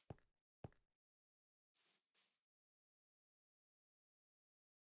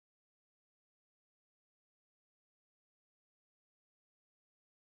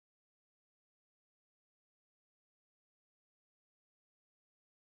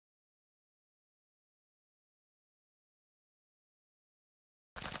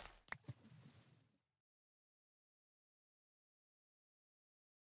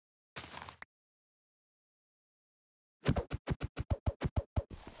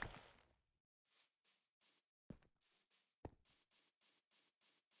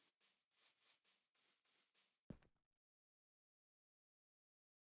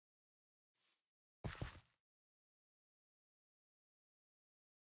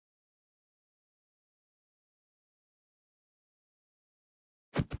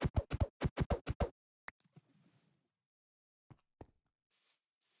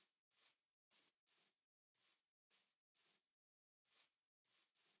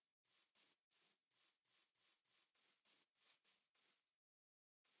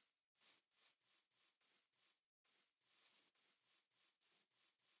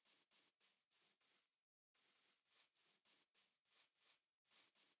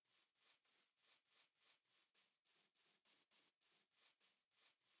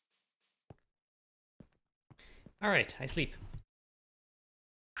 All right, I sleep.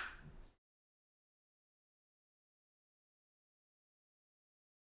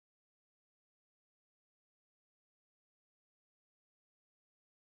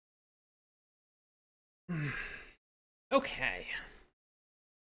 Okay.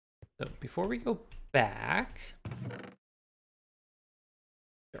 So before we go back,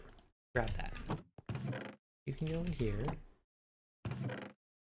 sure, grab that. You can go in here.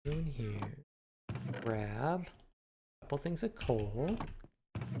 Go in here. Grab a couple things of coal.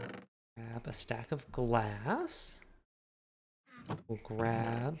 Grab a stack of glass. We'll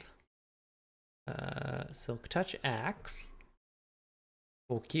grab Silk Touch axe.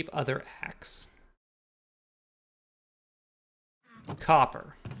 We'll keep other axe.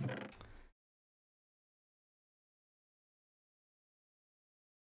 Copper.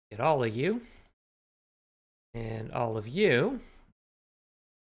 Get all of you. And all of you.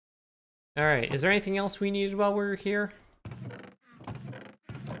 Alright, is there anything else we needed while we were here?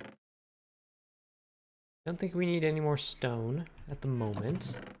 Don't think we need any more stone at the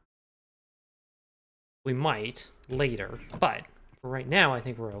moment. We might later, but for right now, I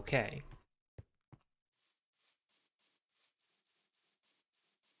think we're okay.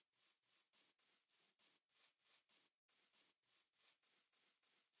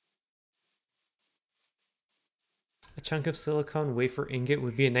 A chunk of silicone wafer ingot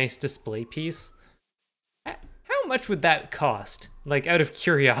would be a nice display piece. How much would that cost? Like, out of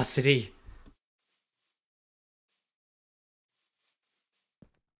curiosity.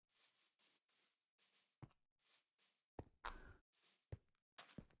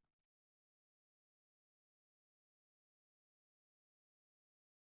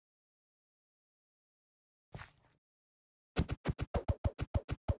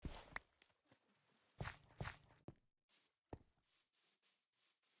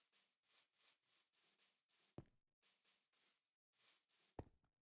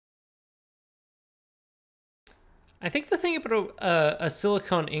 I think the thing about a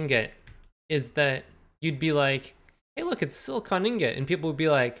silicone ingot is that you'd be like, hey, look, it's a silicone ingot. And people would be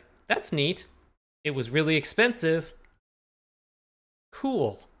like, that's neat. It was really expensive.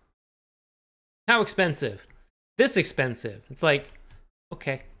 Cool. How expensive? This expensive. It's like,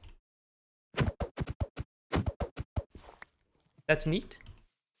 okay. That's neat.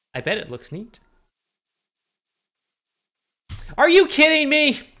 I bet it looks neat. Are you kidding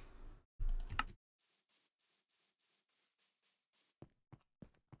me?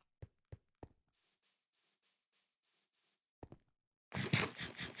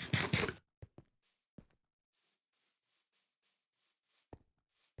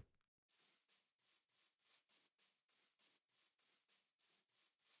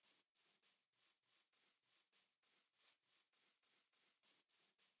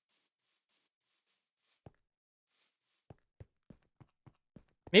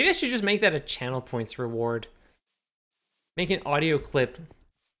 Maybe I should just make that a channel points reward. Make an audio clip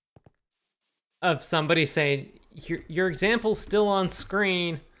of somebody saying, your example's still on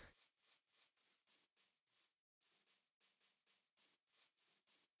screen.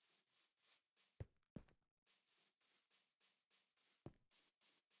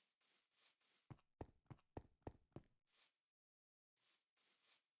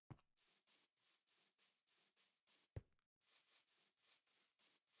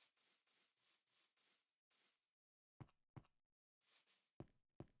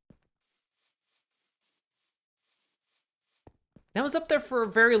 That was up there for a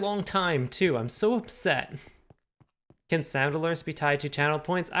very long time, too. I'm so upset. Can sound alerts be tied to channel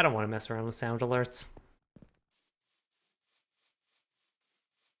points? I don't want to mess around with sound alerts.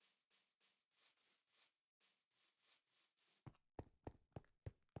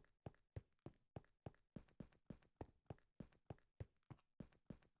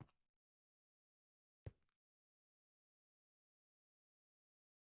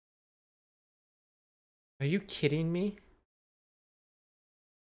 Are you kidding me?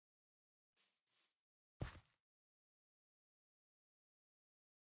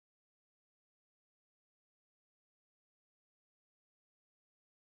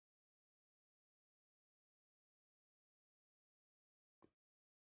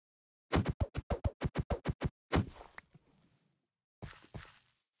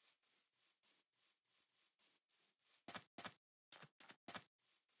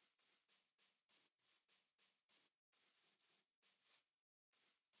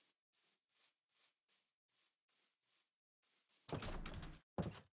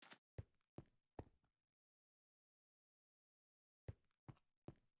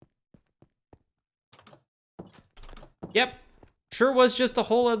 Yep. Sure was just a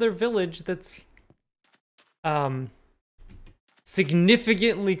whole other village that's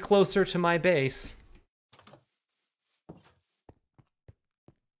significantly closer to my base.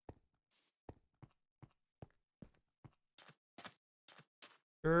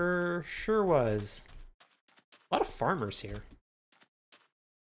 Sure was. A lot of farmers here.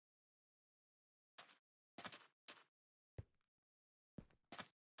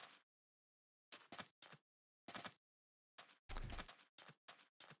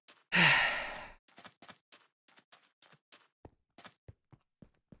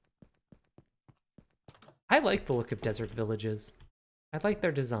 I like the look of desert villages. I like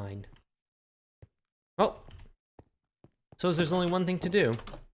their design. Oh. So there's only one thing to do.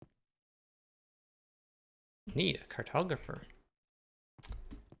 Need a cartographer.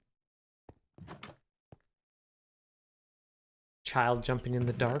 Child jumping in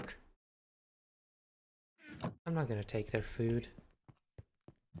the dark. I'm not gonna take their food.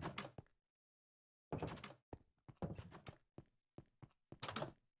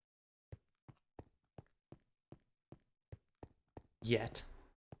 Yet.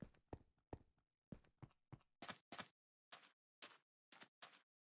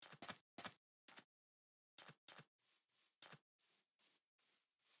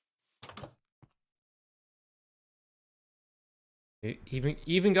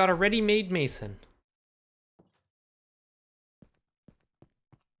 Even got a ready-made mason.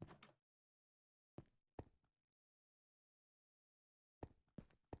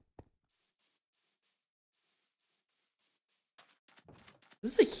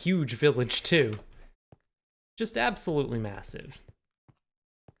 This is a huge village too. Just absolutely massive.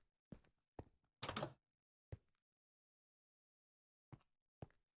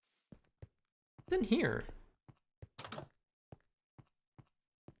 What's in here?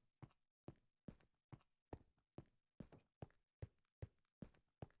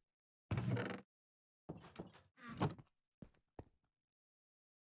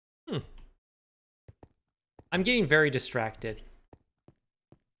 I'm getting very distracted.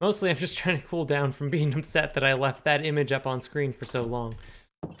 Mostly I'm just trying to cool down from being upset that I left that image up on screen for so long.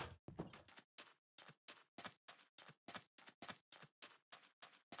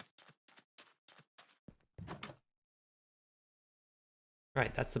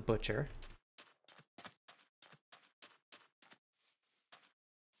 Right, that's the butcher.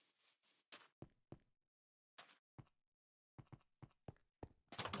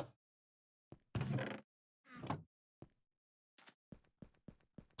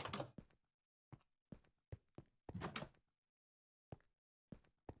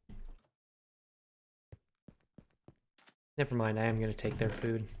 Never mind, I am going to take their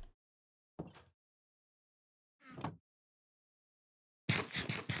food.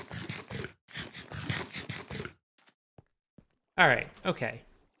 Alright, okay.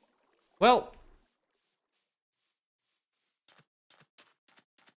 Well...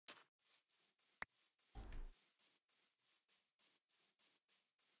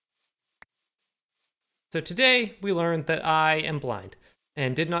 So today, we learned that I am blind,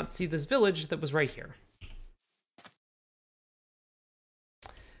 and did not see this village that was right here.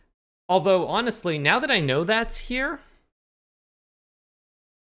 Although, honestly, now that I know that's here,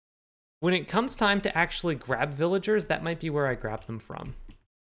 when it comes time to actually grab villagers, that might be where I grab them from.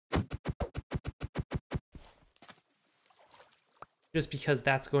 Just because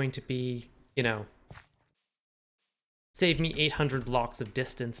that's going to be, you know, save me 800 blocks of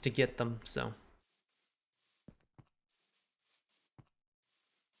distance to get them, so...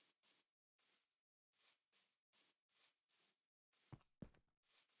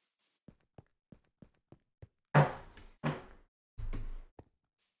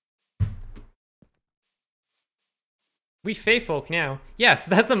 We Fey folk now. Yes,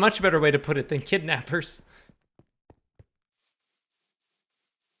 that's a much better way to put it than kidnappers.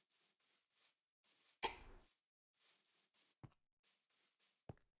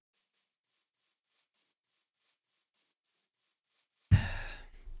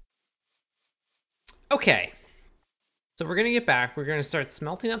 Okay. So we're gonna get back. We're gonna start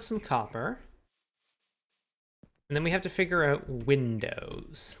smelting up some copper. And then we have to figure out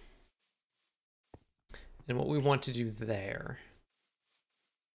windows. And what we want to do there.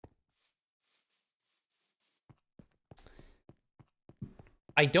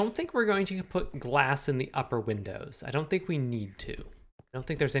 I don't think we're going to put glass in the upper windows. I don't think we need to. I don't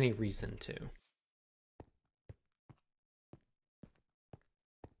think there's any reason to.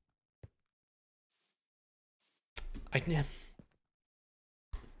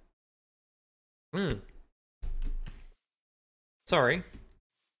 Sorry.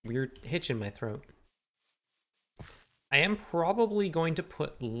 Weird hitch in my throat. I am probably going to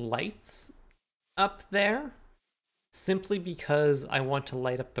put lights up there simply because I want to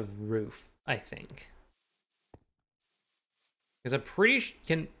light up the roof, I think. Because I'm pretty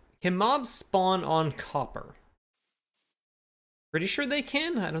can mobs spawn on copper? Pretty sure they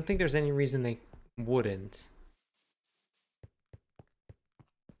can. I don't think there's any reason they wouldn't.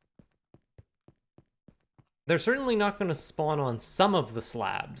 They're certainly not going to spawn on some of the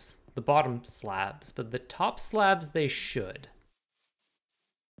slabs, the bottom slabs, but the top slabs they should.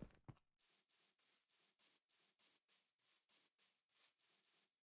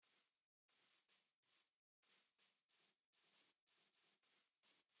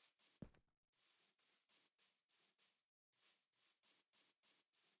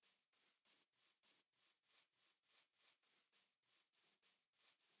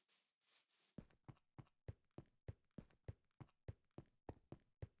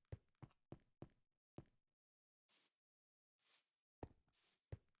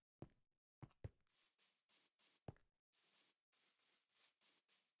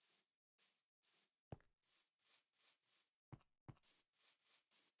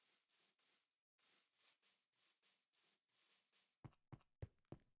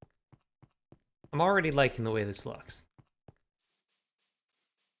 I'm already liking the way this looks.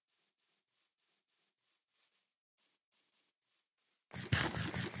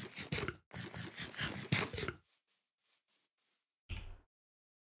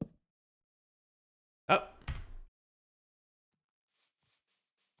 Oh.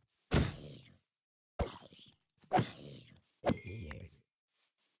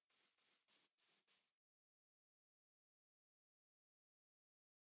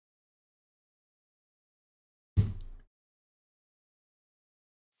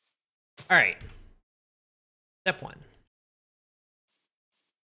 All right. Step 1.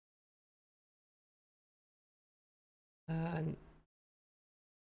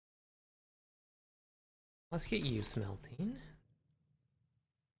 Let's get you smelting.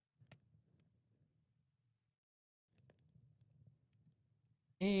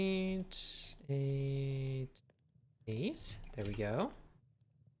 8, 8, 8. There we go.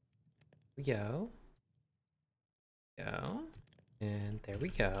 We go. Go. And there we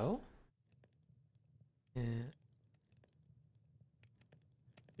go. And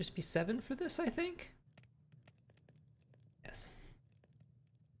just be 7 for this, I think. Yes.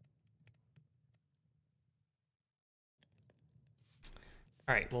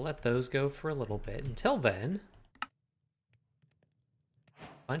 All right, we'll let those go for a little bit. Until then, a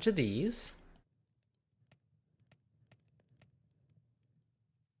bunch of these.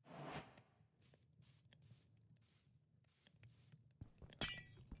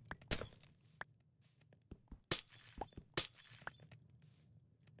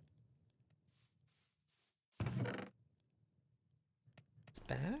 It's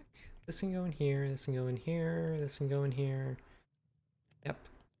back. This can go in here, this can go in here, this can go in here. Yep,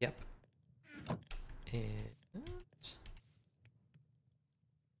 yep. And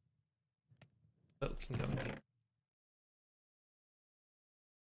boat can go in here.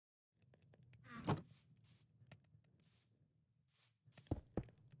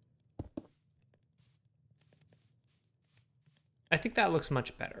 I think that looks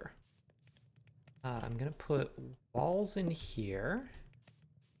much better. I'm gonna put walls in here.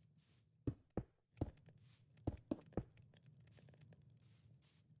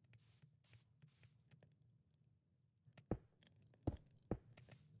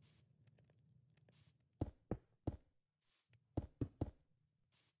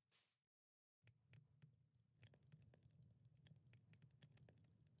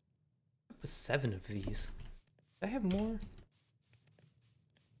 With 7 of these. Do I have more?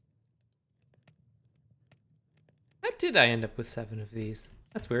 How did I end up with 7 of these?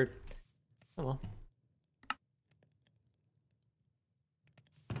 That's weird. Oh well.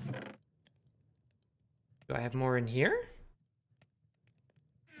 Do I have more in here?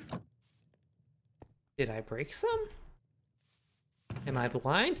 Did I break some? Am I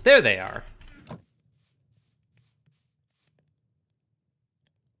blind? There they are.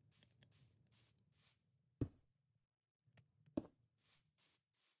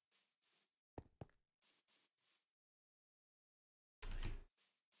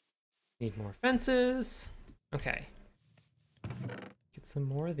 Need more fences. Okay. Get some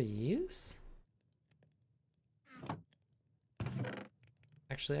more of these.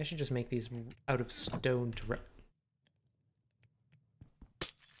 Actually, I should just make these out of stone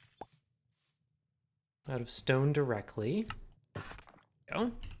directly.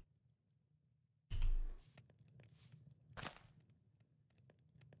 Go.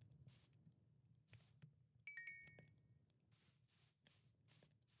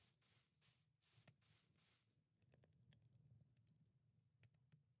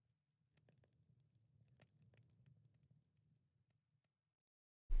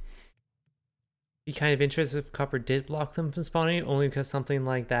 Be kind of interested if copper did block them from spawning, only because something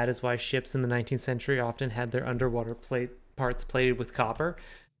like that is why ships in the 19th century often had their underwater parts plated with copper.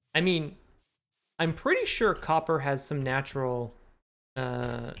 I mean, I'm pretty sure copper has some natural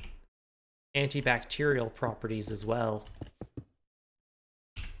uh, antibacterial properties as well.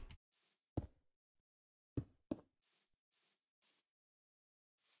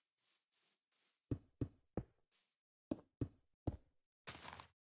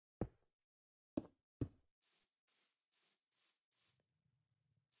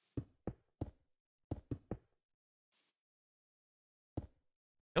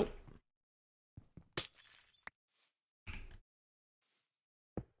 Nope.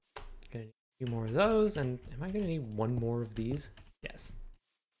 Gonna need a few more of those, and am I gonna need one more of these? Yes.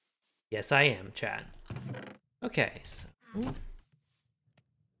 Yes, I am, chat. Okay, so...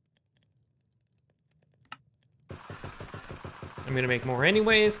 I'm gonna make more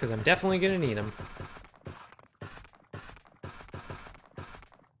anyways, because I'm definitely gonna need them.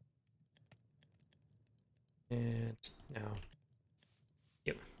 And now...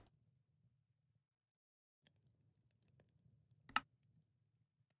 Yep.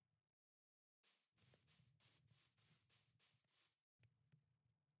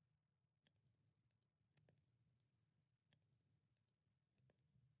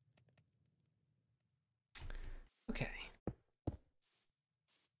 Okay.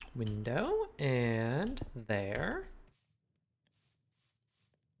 Window, and there.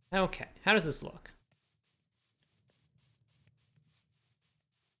 Okay, how does this look?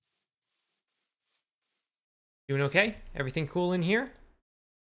 Doing okay? Everything cool in here?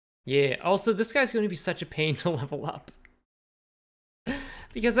 Yeah, also this guy's going to be such a pain to level up.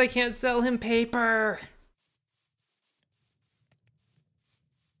 Because I can't sell him paper!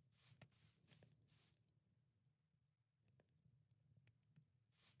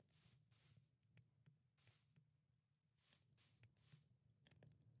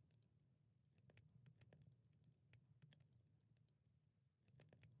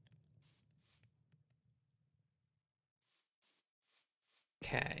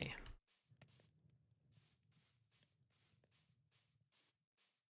 Okay.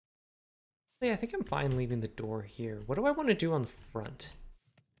 Yeah, I think I'm fine leaving the door here. What do I want to do on the front?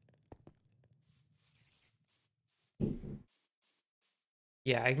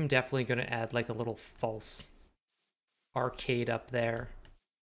 Yeah, I'm definitely going to add like a little false arcade up there.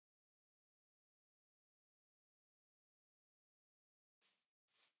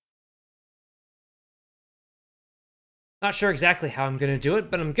 Not sure exactly how I'm going to do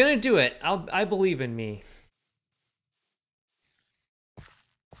it, but I'm going to do it. I believe in me.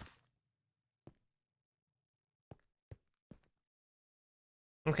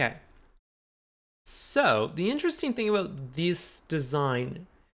 Okay. So, the interesting thing about this design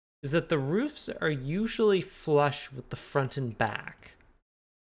is that the roofs are usually flush with the front and back.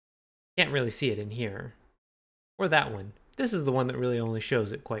 Can't really see it in here. Or that one. This is the one that really only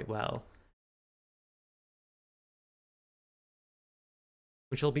shows it quite well.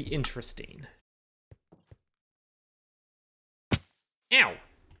 Which will be interesting. Ow!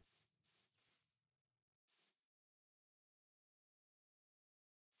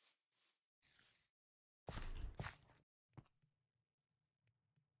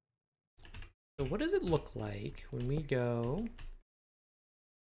 So what does it look like when we go...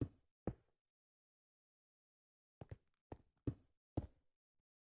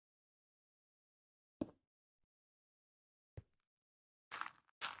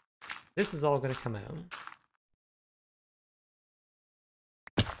 This is all going to come out.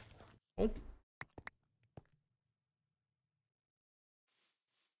 Oh.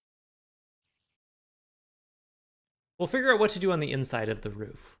 We'll figure out what to do on the inside of the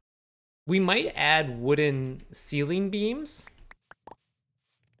roof. We might add wooden ceiling beams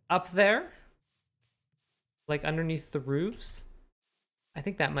up there, like underneath the roofs. I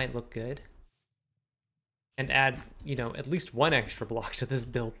think that might look good. And add, you know, at least one extra block to this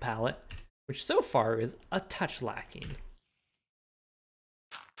build palette, which so far is a touch lacking.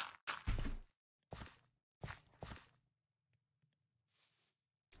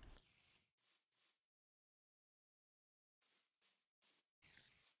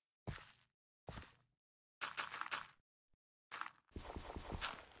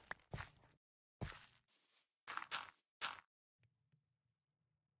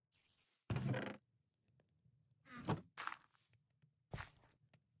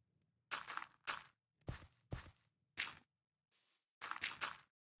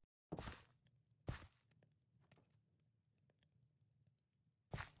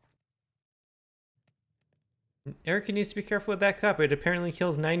 Erica needs to be careful with that cup. It apparently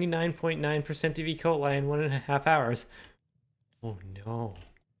kills 99.9% of E. coli in 1.5 hours. Oh no.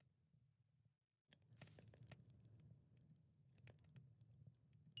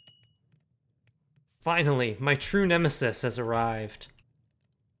 Finally, my true nemesis has arrived.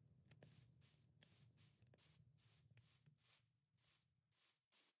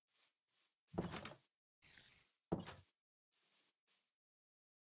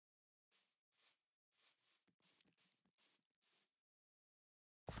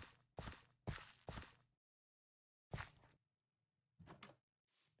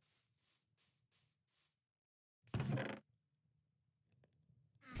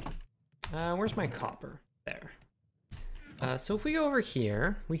 Where's my copper? There. So if we go over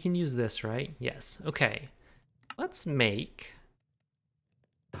here, we can use this, right? Yes. Okay. Let's make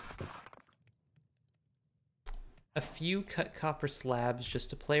a few cut copper slabs just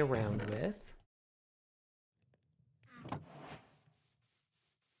to play around with.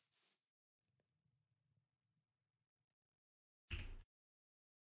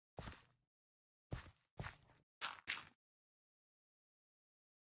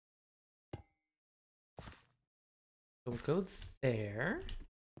 So we'll go there.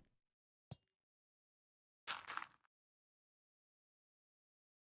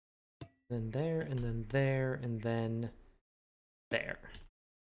 Then there, and then there, and then there.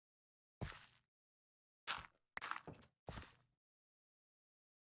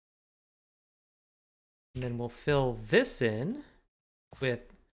 And then we'll fill this in with...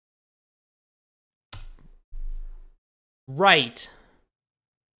 Right.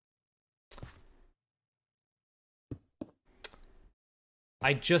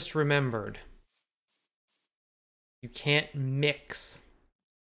 I just remembered. You can't mix.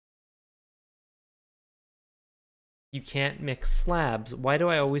 You can't mix slabs. Why do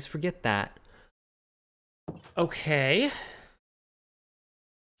I always forget that? Okay.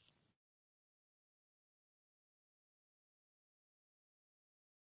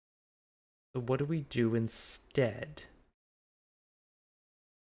 So what do we do instead?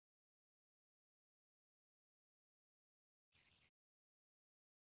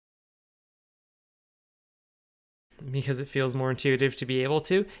 Because it feels more intuitive to be able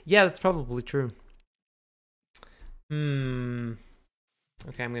to? Yeah, that's probably true.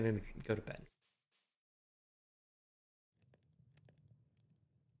 Okay, I'm gonna go to bed.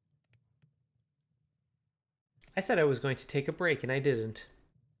 I said I was going to take a break and I didn't.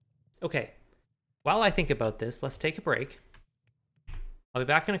 Okay, while I think about this, let's take a break. I'll be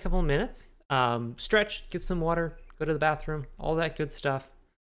back in a couple of minutes. Stretch, get some water, go to the bathroom, all that good stuff.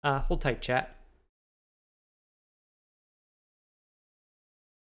 Hold tight, chat.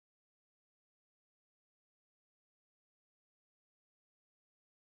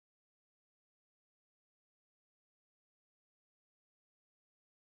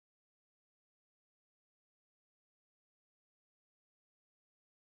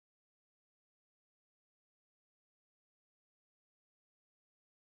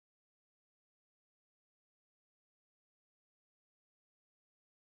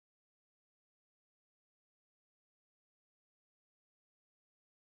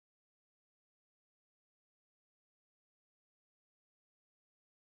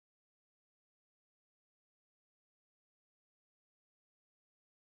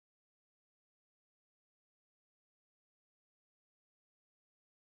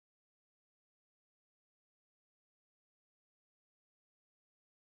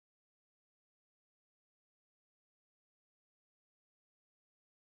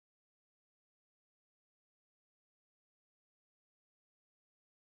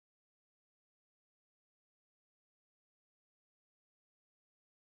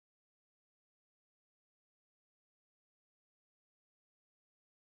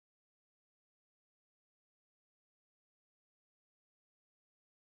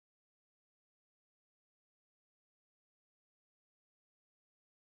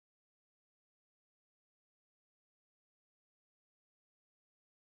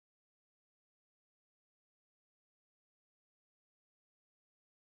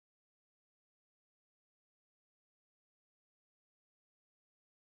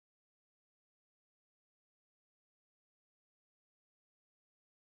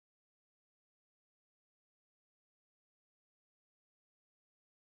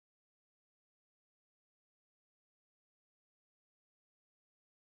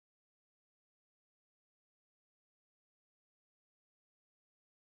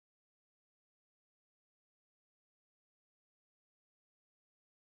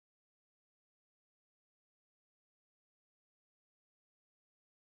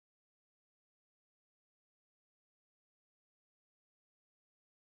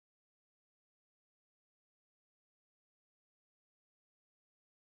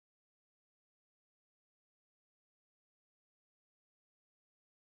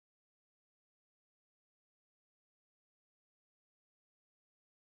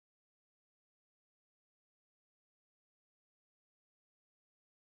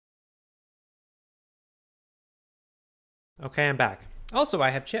 Okay, I'm back. Also, I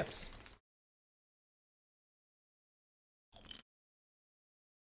have chips.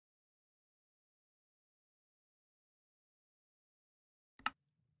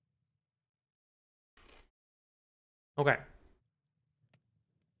 Okay.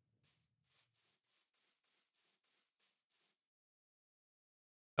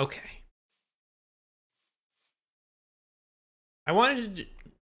 Okay.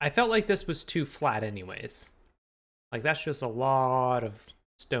 I felt like this was too flat anyways. Like, that's just a lot of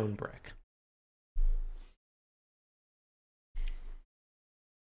stone brick.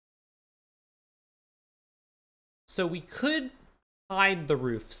 So we could hide the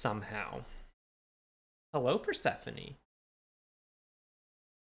roof somehow. Hello, Persephone.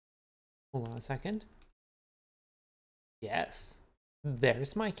 Hold on a second. Yes.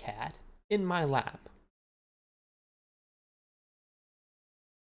 There's my cat in my lap.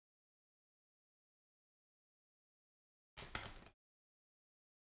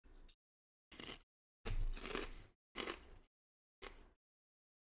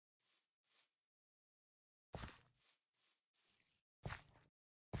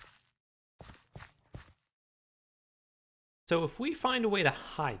 So if we find a way to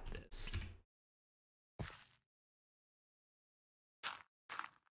hide this,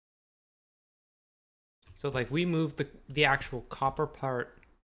 so like we move the actual copper part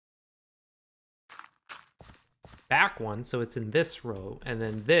back one, so it's in this row, and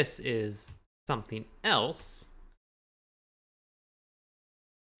then this is something else.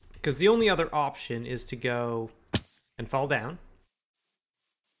 Because the only other option is to go and fall down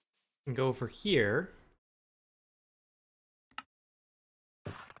and go over here.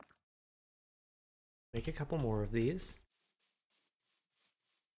 Make a couple more of these.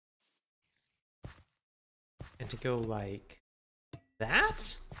 And to go like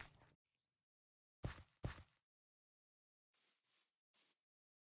that?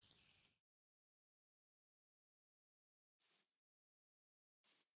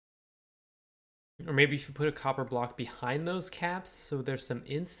 Or maybe if you put a copper block behind those caps so there's some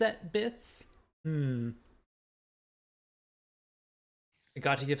inset bits? I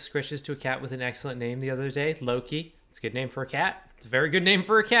got to give Scritches to a cat with an excellent name the other day. Loki. It's a good name for a cat. It's a very good name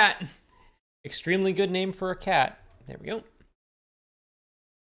for a cat. Extremely good name for a cat. There we go.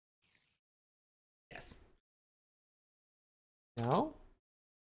 Yes. No?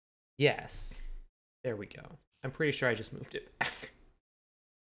 Yes. There we go. I'm pretty sure I just moved it back.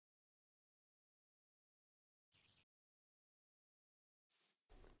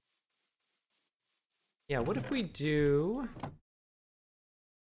 Yeah, what if we do...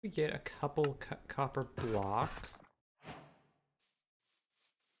 We get a couple copper blocks.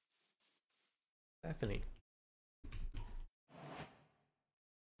 Stephanie.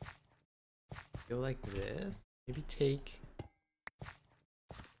 Go like this. Maybe take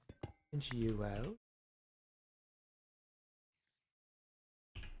you out.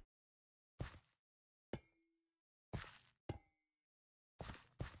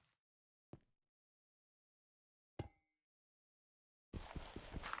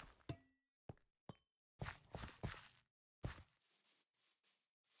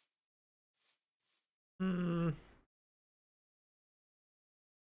 Hmm.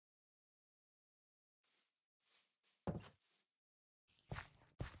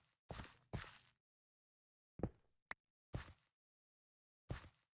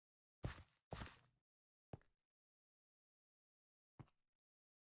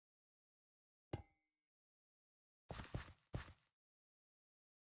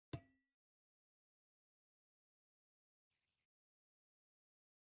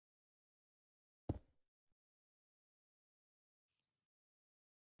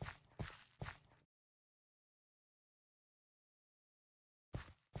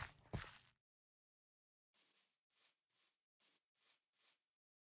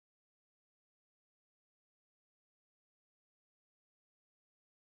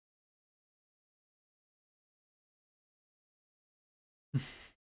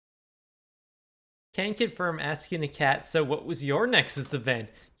 Can confirm asking a cat, so what was your Nexus event?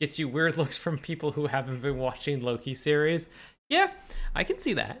 Gets you weird looks from people who haven't been watching Loki series. Yeah, I can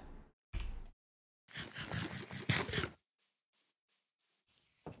see that.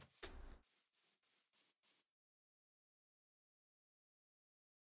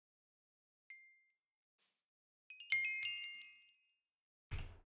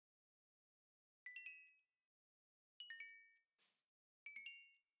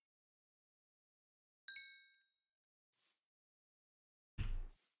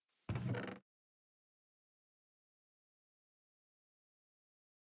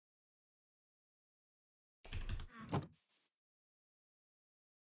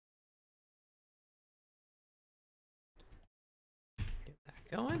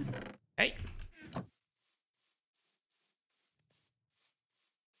 going. Hey.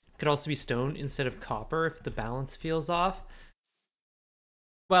 Could also be stone instead of copper if the balance feels off.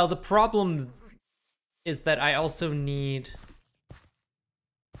 Well, the problem is that I also need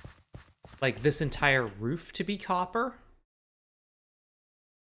like this entire roof to be copper.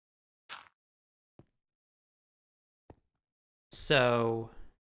 So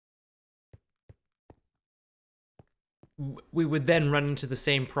we would then run into the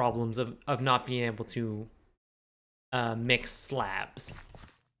same problems of not being able to mix slabs.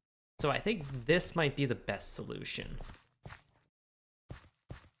 So I think this might be the best solution.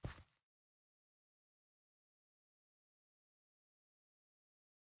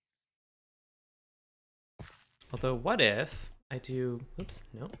 Although, what if I do... Oops,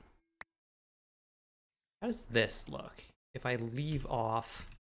 no. How does this look? If I leave off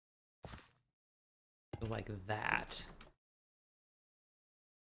like that.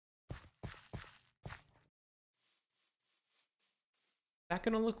 Is that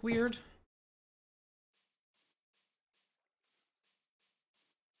gonna look weird?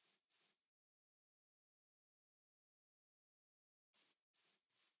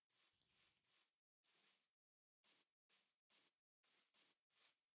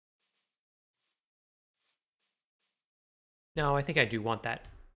 No, I think I do want that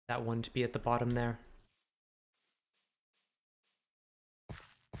one to be at the bottom there.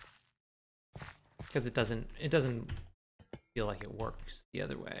 Because it doesn't feel like it works the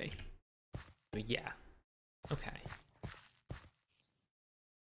other way. But yeah. Okay.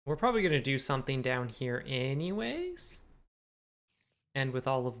 We're probably gonna do something down here anyways. And with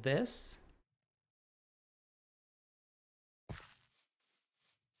all of this.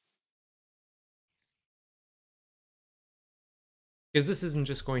 Because this isn't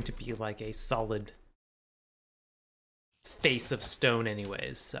just going to be like a solid face of stone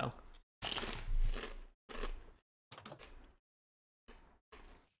anyways, so.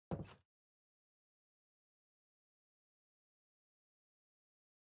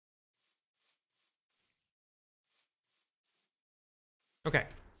 Okay,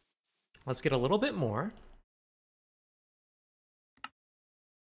 let's get a little bit more.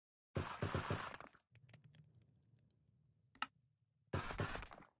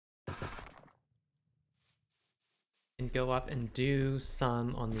 And go up and do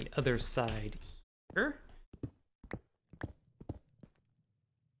some on the other side here.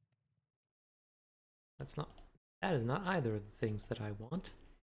 That is not either of the things that I want.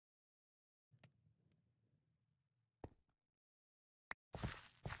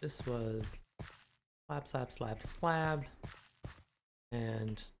 This was slab, slab, slab, slab,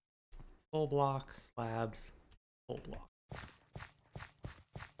 and full block, slabs, full block.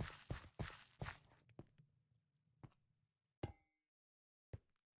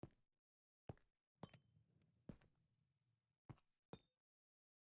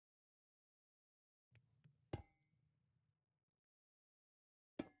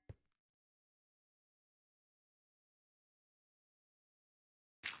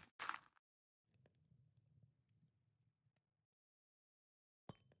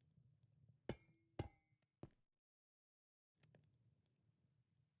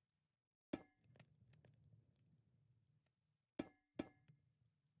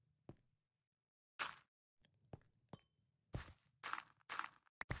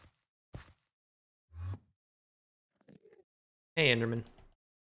 Hey, Enderman.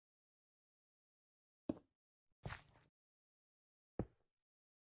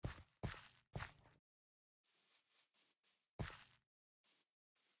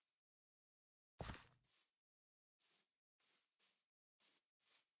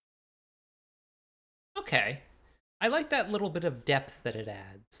 Okay. I like that little bit of depth that it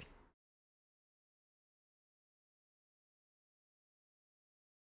adds.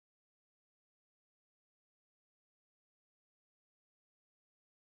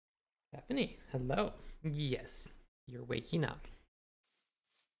 Stephanie, hello. Yes, you're waking up.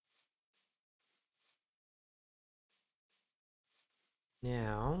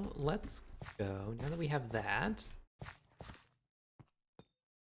 Now, let's go. Now that we have that.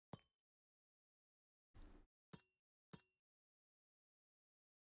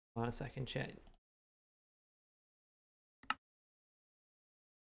 Hold on a second, chat.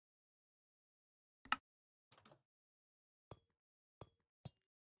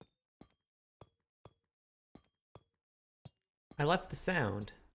 I love the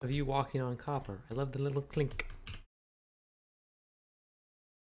sound of you walking on copper. I love the little clink.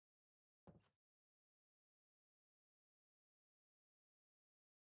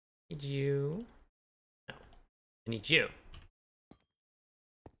 Need you. No. I need you.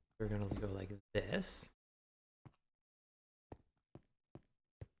 We're gonna go like this.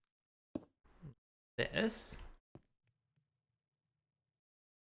 This.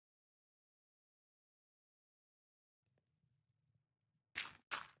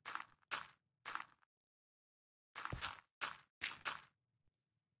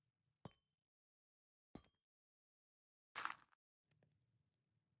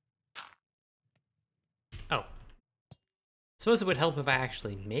 Oh. Suppose it would help if I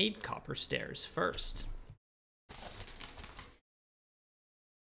actually made copper stairs first.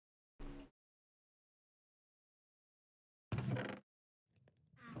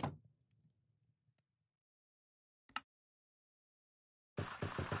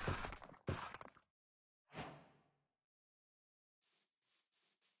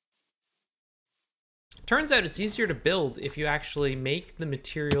 Turns out it's easier to build if you actually make the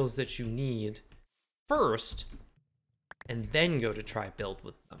materials that you need first, and then go to try build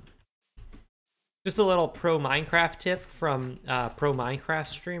with them. Just a little pro Minecraft tip from pro Minecraft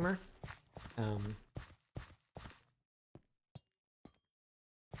streamer.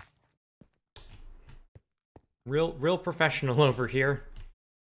 Real professional over here.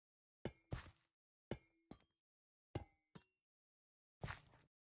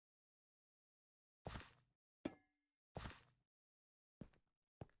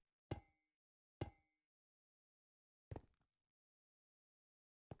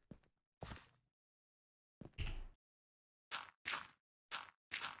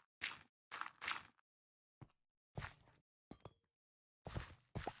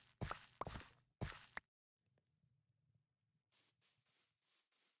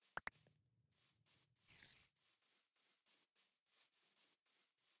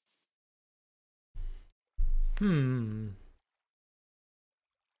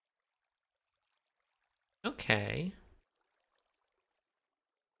 Okay.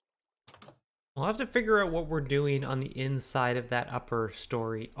 We'll have to figure out what we're doing on the inside of that upper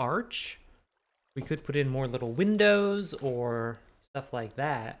story arch. We could put in more little windows or stuff like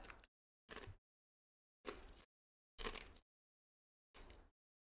that.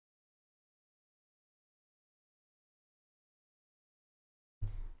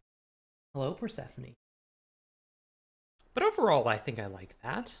 Hello, Persephone. But overall, I think I like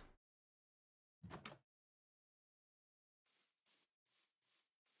that.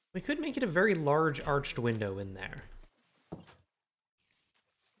 We could make it a very large arched window in there.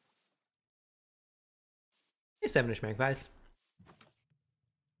 Hey, Sevenish Magpies.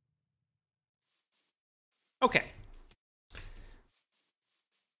 Okay.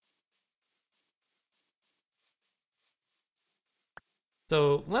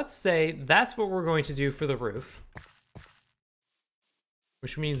 So let's say that's what we're going to do for the roof.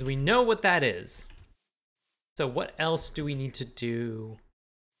 Which means we know what that is. So what else do we need to do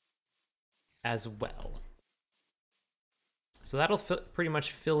as well? So that'll pretty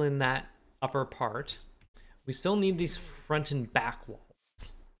much fill in that upper part. We still need these front and back walls.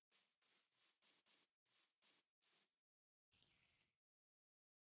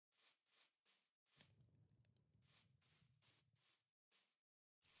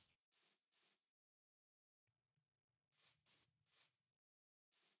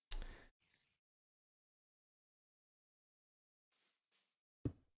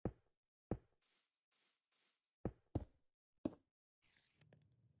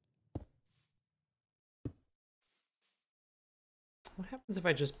 What happens if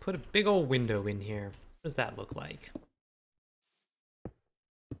I just put a big old window in here? What does that look like?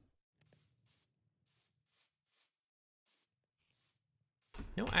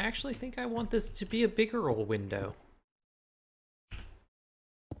 No, I actually think I want this to be a bigger old window.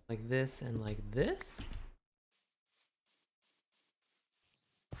 Like this and like this?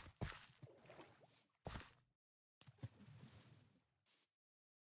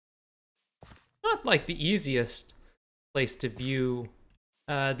 Not like the easiest place to view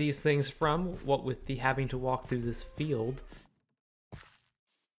these things from, what with the having to walk through this field.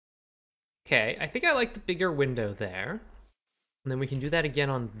 Okay, I think I like the bigger window there. And then we can do that again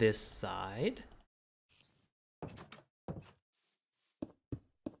on this side.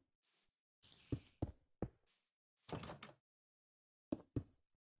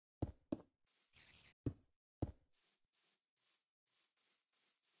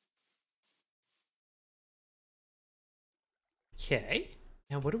 Okay,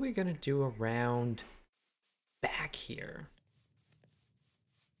 now what are we gonna do around back here?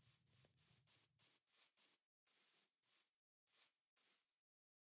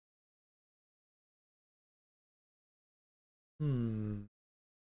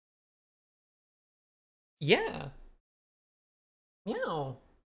 Yeah. Meow.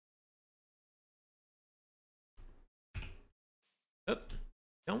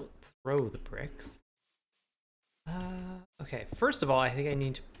 throw the bricks. Okay, first of all, I think I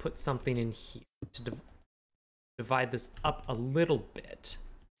need to put something in here to divide this up a little bit.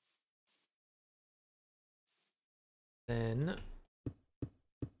 Then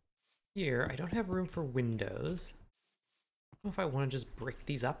here, I don't have room for windows. I don't know if I want to just brick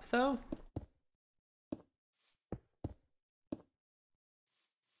these up though.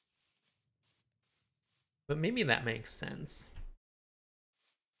 But maybe that makes sense.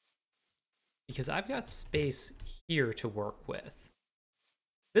 Because I've got space here to work with.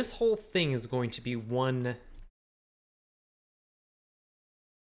 This whole thing is going to be one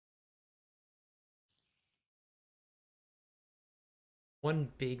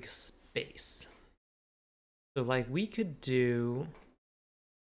big space. So like we could do,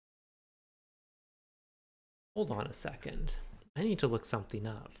 hold on a second. I need to look something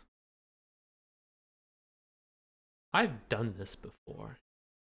up. I've done this before.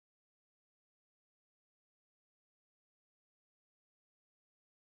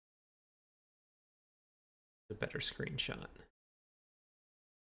 A better screenshot.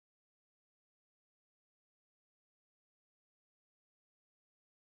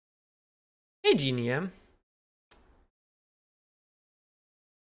 Hey, GNM.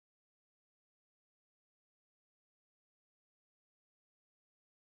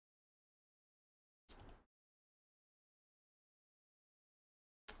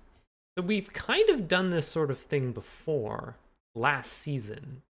 So we've kind of done this sort of thing before, last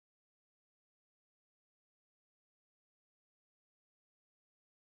season.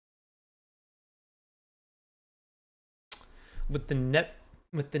 With the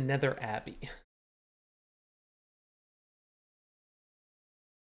Nether Abbey.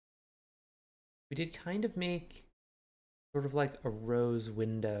 We did kind of make sort of like a rose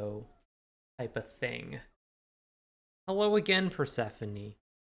window type of thing. Hello again, Persephone.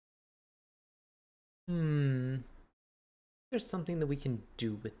 There's something that we can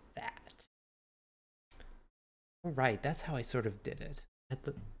do with that. All right, that's how I sort of did it. At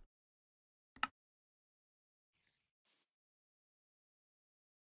the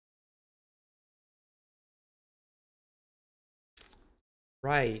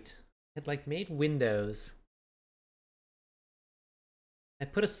right. I'd like made windows. I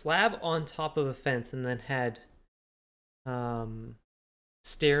put a slab on top of a fence and then had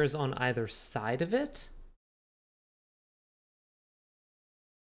stairs on either side of it.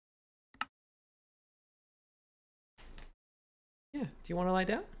 Yeah, do you want to lie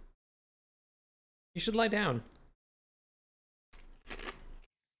down? You should lie down.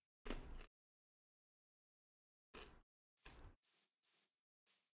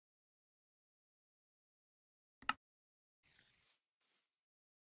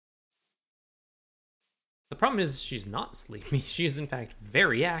 The problem is she's not sleepy. She is in fact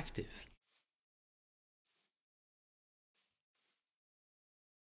very active.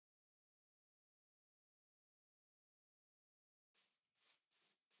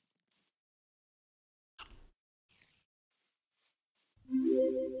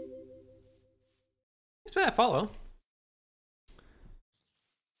 Thanks for that follow.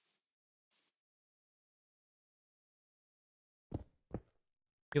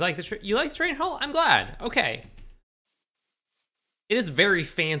 You like the train hall? I'm glad. Okay. It is very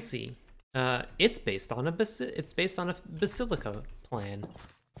fancy. It's based on a basilica plan.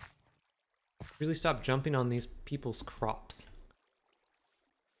 Really stop jumping on these people's crops.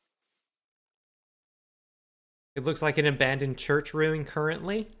 It looks like an abandoned church ruin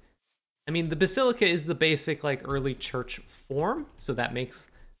currently. I mean, the basilica is the basic like early church form, so that makes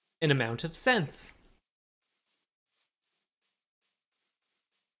an amount of sense.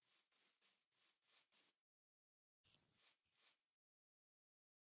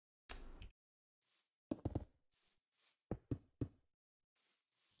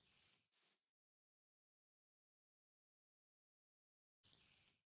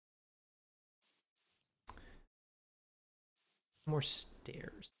 More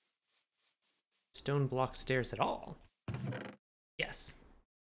stairs. Stone block stairs at all. Yes.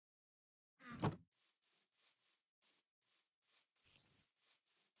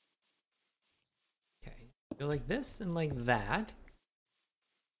 Okay. Go like this and like that.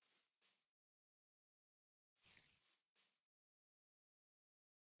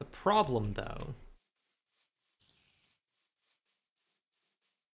 The problem, though,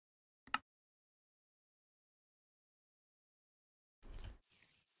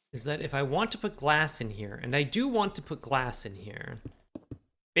 is that if I want to put glass in here, and I do want to put glass in here,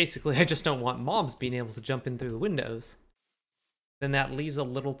 basically I just don't want mobs being able to jump in through the windows, then that leaves a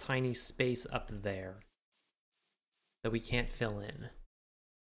little tiny space up there that we can't fill in.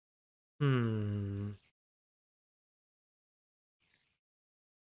 Hmm.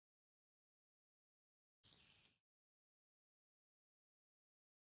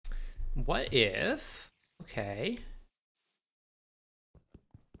 What if... Okay.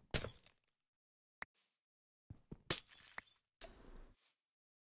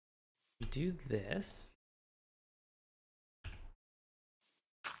 We do this.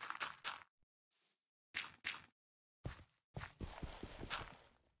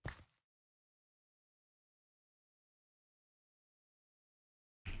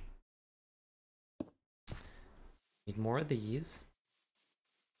 Need more of these.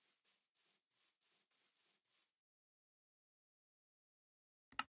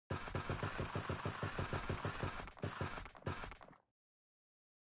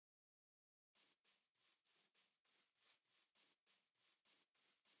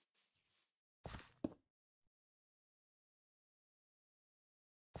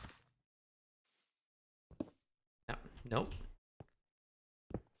 No, nope.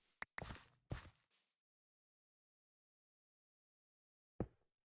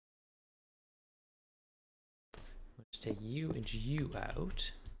 Let's take you and you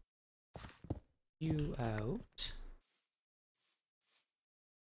out. You out.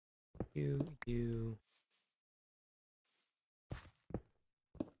 You.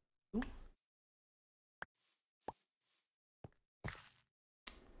 Ooh.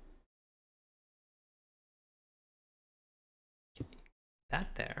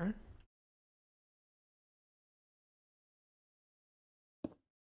 That there.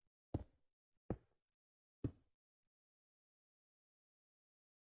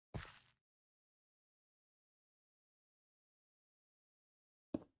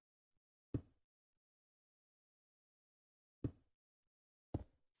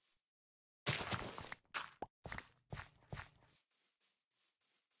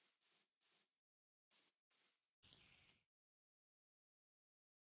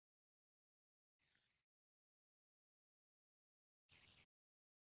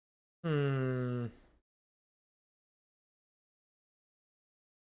 Hmm.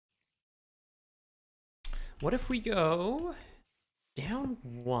 What if we go down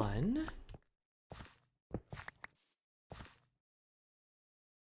one?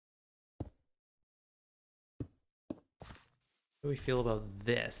 How do we feel about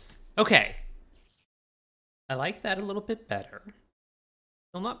this? Okay. I like that a little bit better.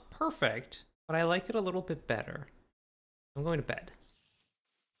 Still not perfect, but I like it a little bit better. I'm going to bed.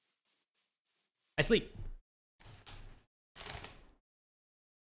 I sleep.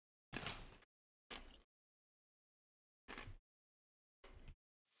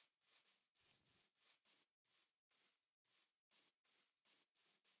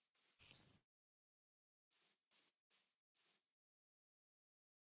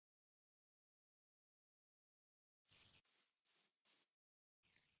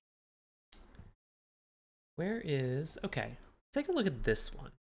 Where is... Okay. Let's take a look at this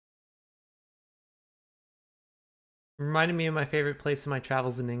one. Reminded me of my favorite place in my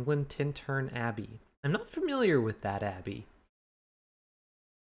travels in England, Tintern Abbey. I'm not familiar with that abbey.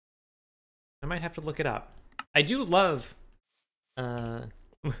 I might have to look it up. I do love...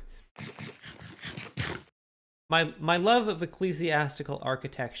 My love of ecclesiastical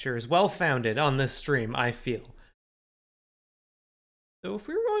architecture is well-founded on this stream, I feel. So if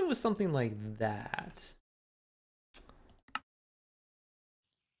we were going with something like that...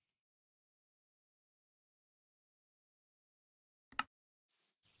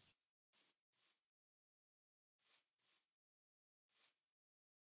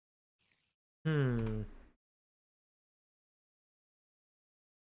 Hmm...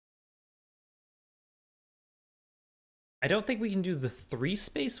 I don't think we can do the 3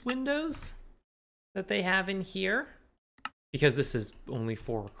 space windows that they have in here, because this is only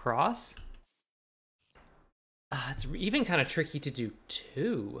 4 across. It's even kind of tricky to do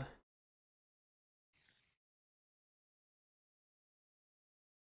 2.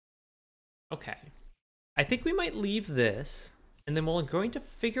 Okay. I think we might leave this, and then we're going to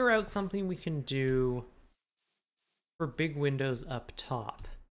figure out something we can do for big windows up top.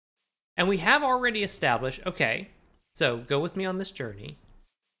 And we have already established, okay, so go with me on this journey.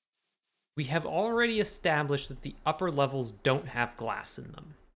 We have already established that the upper levels don't have glass in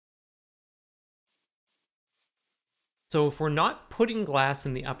them. So if we're not putting glass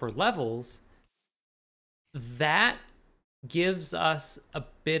in the upper levels, that gives us a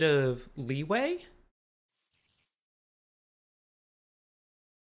bit of leeway.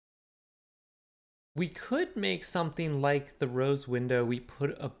 We could make something like the rose window we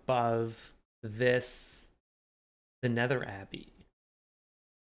put above this, the Nether Abbey.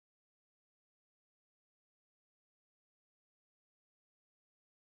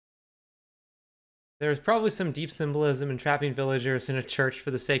 There's probably some deep symbolism in trapping villagers in a church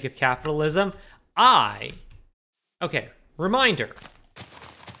for the sake of capitalism. Okay, reminder.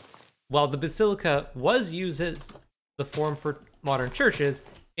 While the basilica was used as the form for modern churches,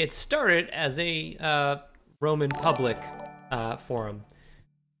 it started as a Roman public forum.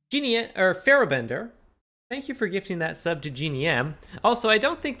 Farabender, thank you for gifting that sub to Genie M. Also, I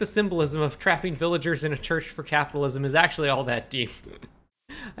don't think the symbolism of trapping villagers in a church for capitalism is actually all that deep.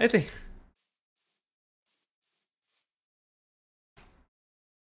 I think...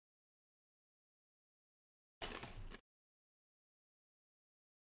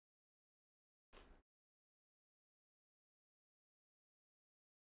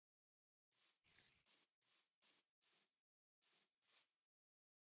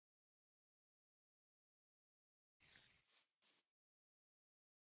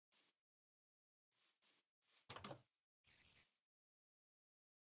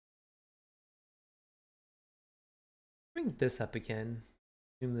 Bring this up again.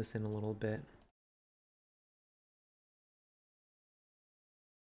 Zoom this in a little bit.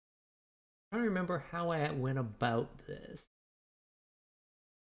 I don't remember how I went about this.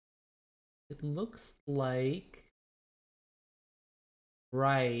 It looks like...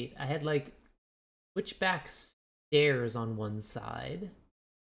 Right, I had like switchback stairs on one side.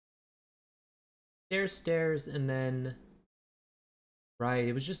 Stairs, and then... Right,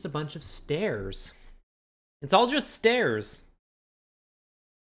 it was just a bunch of stairs. It's all just stairs.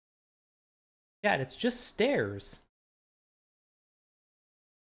 Yeah, it's just stairs.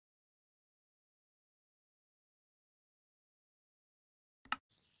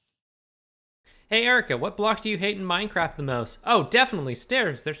 Hey Erica, what block do you hate in Minecraft the most? Oh, definitely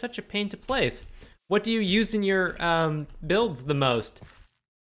stairs. They're such a pain to place. What do you use in your builds the most?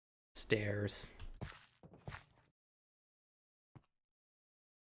 Stairs.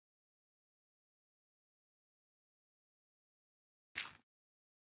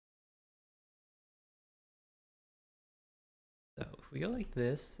 So if we go like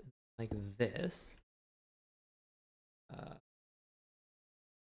this, like this,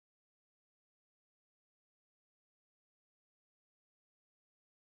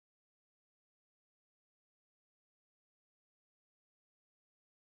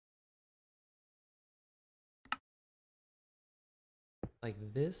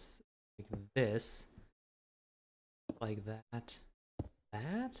 like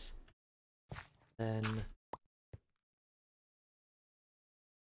that, then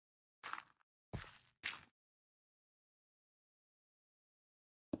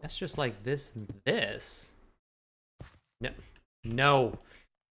that's just like this and this. No.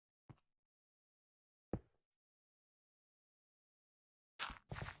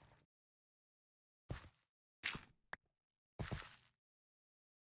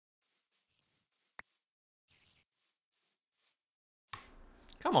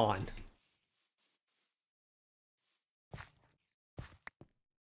 Come on.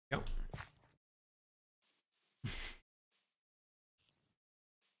 Go.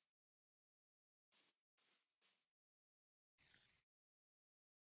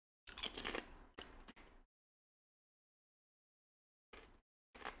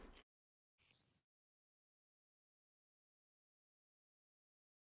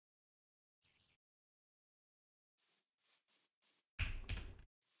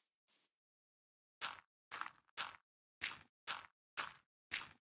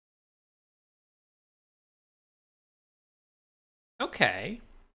 Okay.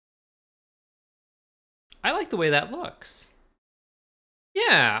 I like the way that looks.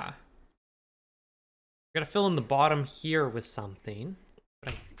 Yeah. Gotta fill in the bottom here with something.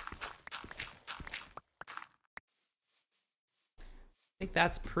 But I think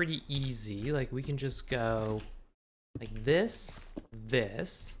that's pretty easy. Like, we can just go like this.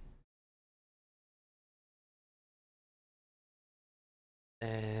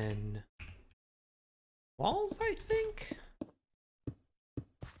 Then walls, I think.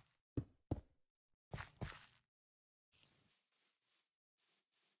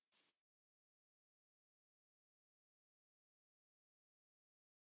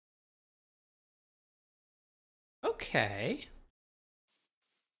 Okay.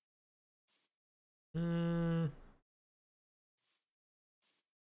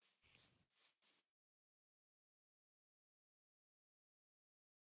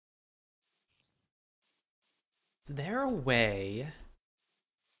 Is there a way?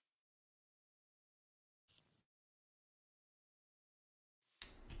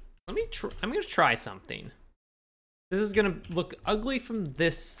 I'm gonna try something. This is gonna look ugly from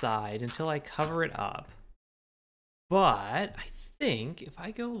this side until I cover it up. But I think if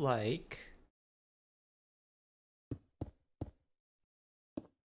I go like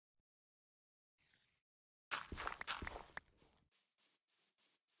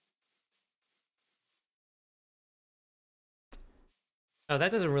Oh, that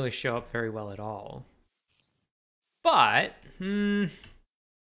doesn't really show up very well at all. But, I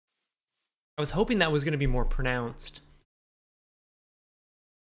was hoping that was going to be more pronounced.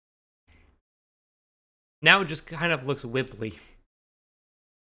 Now it just kind of looks wibbly.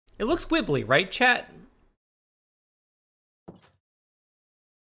 It looks wibbly, right, chat?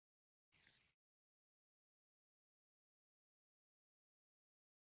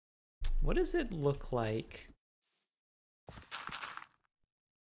 What does it look like?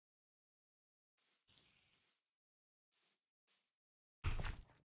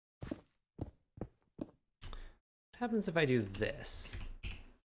 What happens if I do this?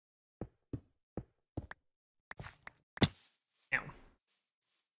 Ow.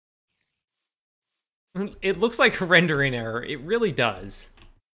 It looks like a rendering error. It really does.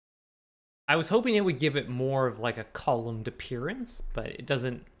 I was hoping it would give it more of like a columned appearance, but it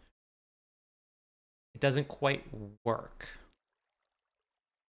doesn't quite work.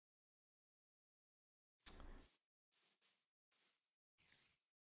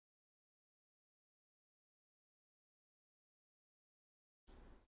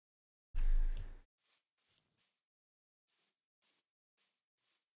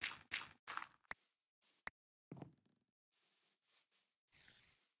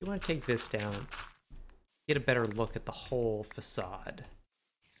 You want to take this down, get a better look at the whole facade.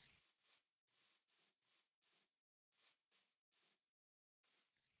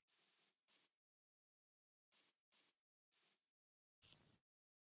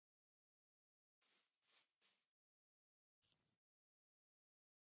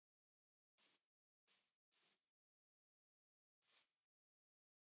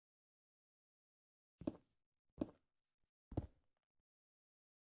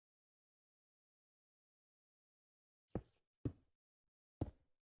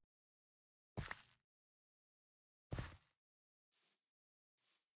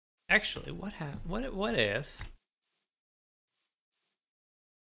 Actually, what if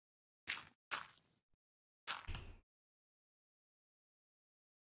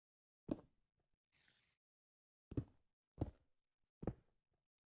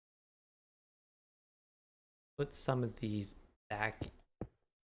put some of these back?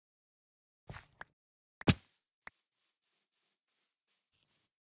 How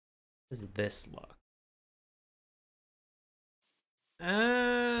does this look?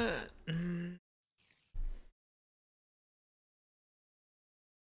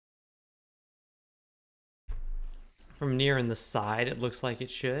 From near in the side, it looks like it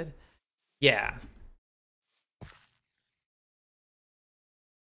should. Yeah.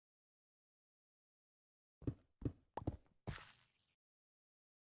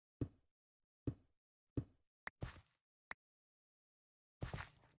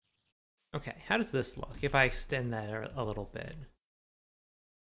 Okay, how does this look if I extend that a little bit?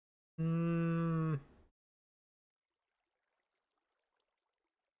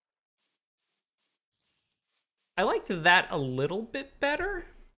 I like that a little bit better.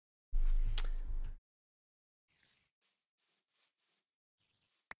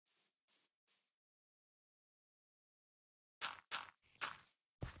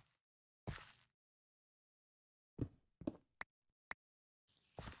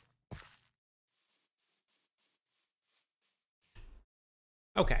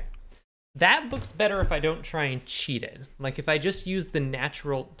 Okay. That looks better if I don't try and cheat it. Like if I just use the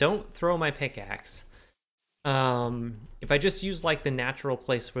natural, don't throw my pickaxe. If I just use like the natural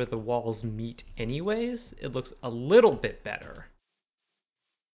place where the walls meet anyways, it looks a little bit better.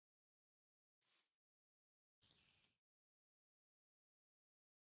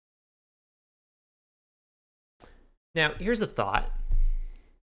 Now, here's a thought.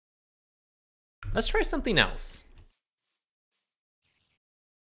 Let's try something else.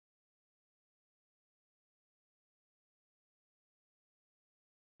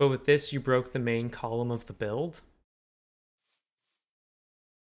 But with this, you broke the main column of the build.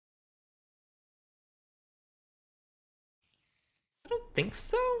 I don't think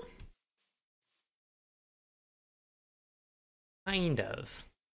so. Kind of.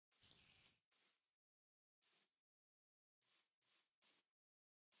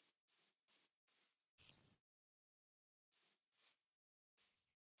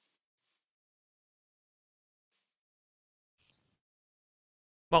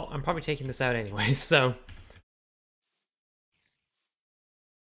 Well, I'm probably taking this out anyway, so...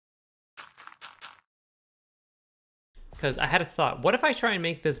 Because I had a thought. What if I try and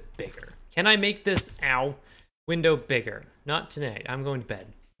make this bigger? Can I make this, window bigger? Not tonight. I'm going to bed.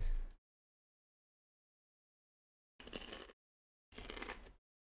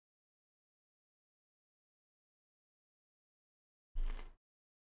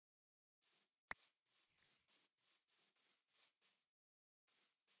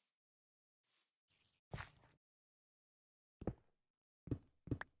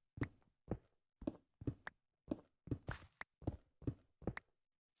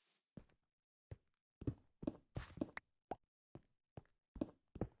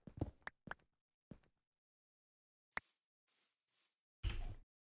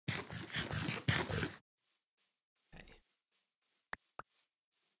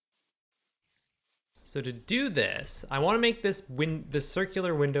 So to do this, I want to make this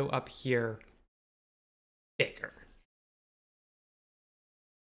circular window up here bigger.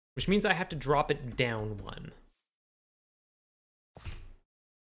 Which means I have to drop it down one.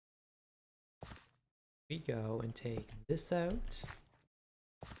 We go and take this out.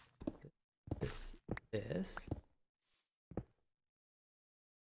 This.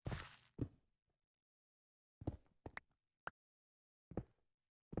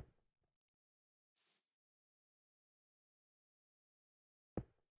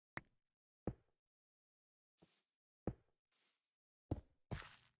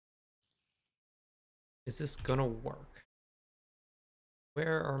 Is this gonna work?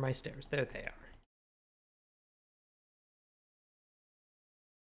 Where are my stairs? There they are.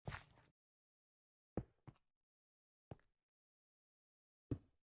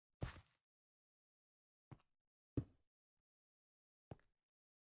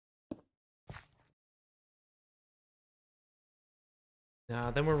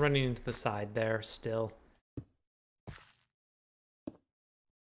 Then we're running into the side there still.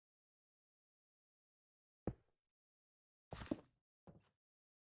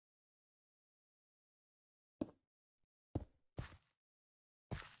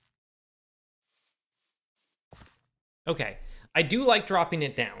 Okay, I do like dropping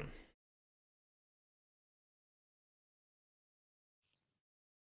it down.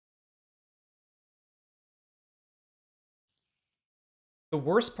 The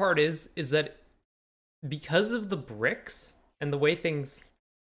worst part is that because of the bricks and the way things,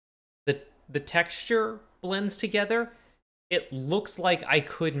 the texture blends together, it looks like I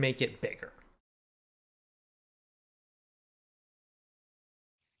could make it bigger.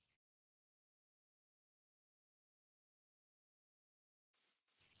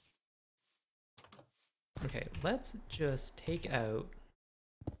 Okay, let's just take out...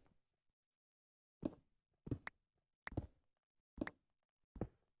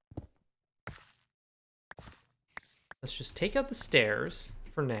 Let's just take out the stairs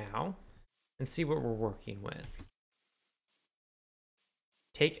for now and see what we're working with.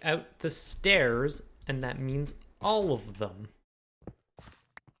 Take out the stairs, and that means all of them.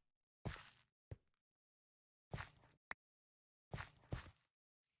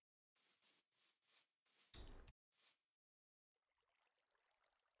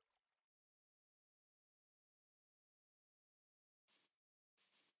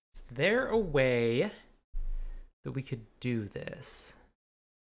 Is there a way that we could do this?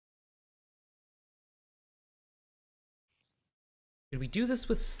 Could we do this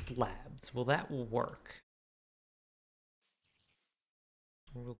with slabs? Will that work?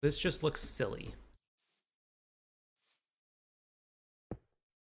 Or will this just look silly?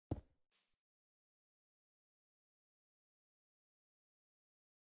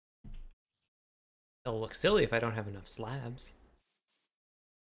 It'll look silly if I don't have enough slabs.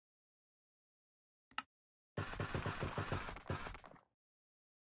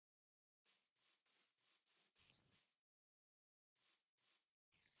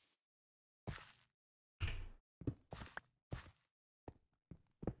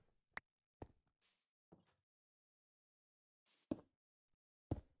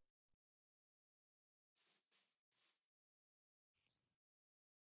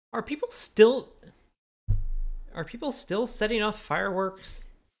 Are people still setting off fireworks?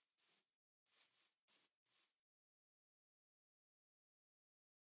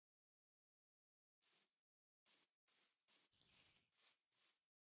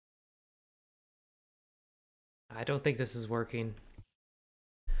 I don't think this is working.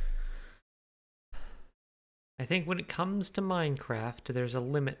 I think when it comes to Minecraft, there's a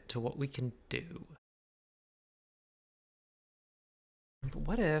limit to what we can do. But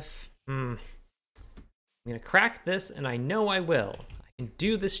what if... I'm gonna crack this, and I know I will. I can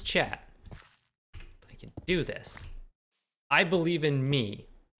do this, chat. I can do this. I believe in me.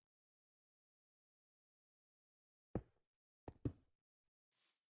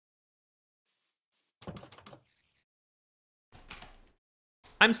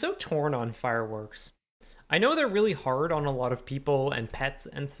 I'm so torn on fireworks. I know they're really hard on a lot of people and pets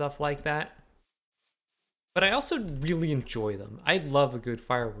and stuff like that. But I also really enjoy them. I love a good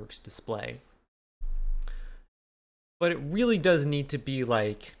fireworks display. But it really does need to be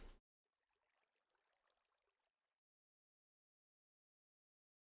like...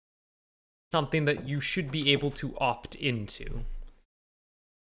 something that you should be able to opt into.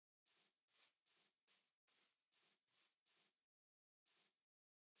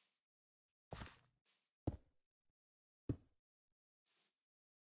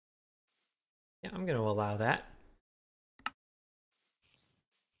 Yeah, I'm going to allow that.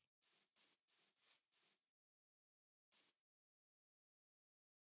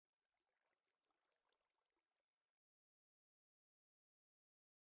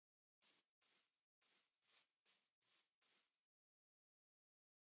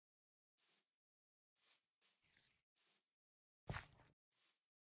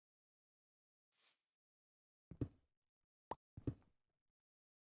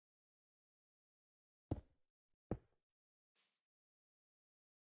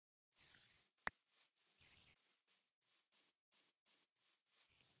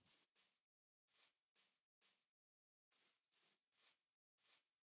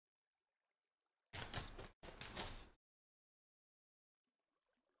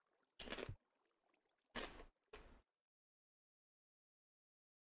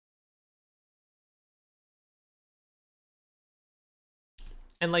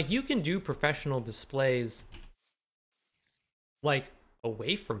 And like you can do professional displays like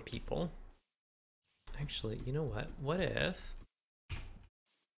away from people. Actually, you know what? What if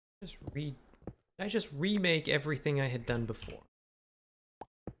I just remake everything I had done before?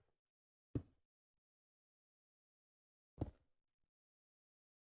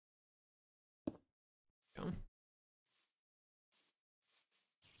 You know?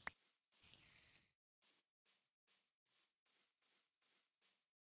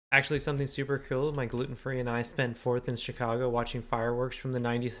 Actually, something super cool. My gluten-free and I spent 4th in Chicago watching fireworks from the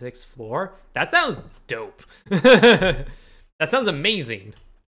 96th floor. That sounds dope. That sounds amazing.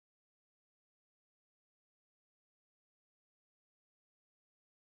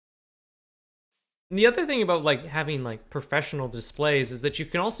 And the other thing about like having like professional displays is that you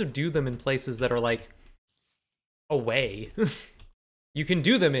can also do them in places that are like away. You can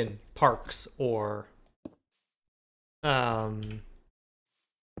do them in parks or um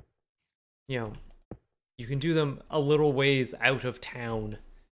you know, you can do them a little ways out of town.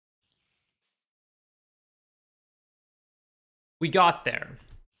 We got there.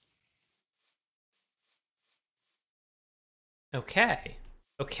 Okay.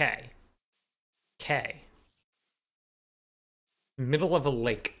 Okay. Okay. Middle of a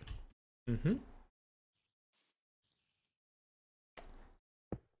lake. Mm-hmm.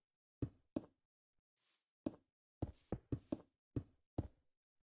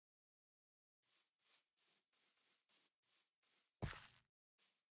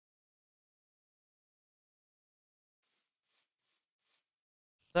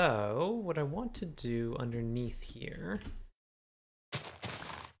 So, what I want to do underneath here, I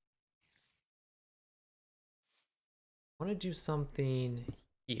want to do something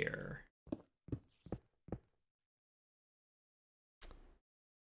here. I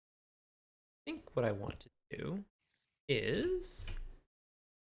think what I want to do is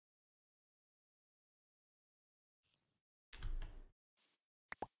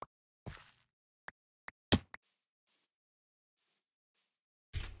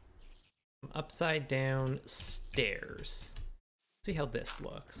upside down stairs. See how this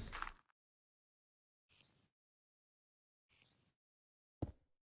looks.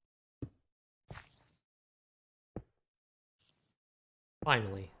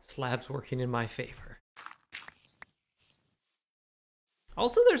 Finally, slabs working in my favor.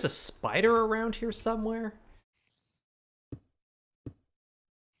 Also, there's a spider around here somewhere.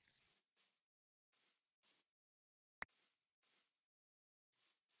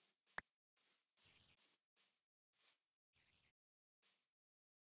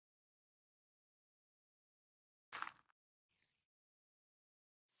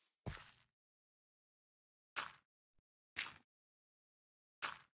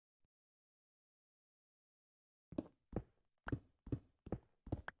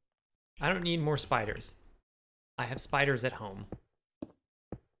 I don't need more spiders. I have spiders at home.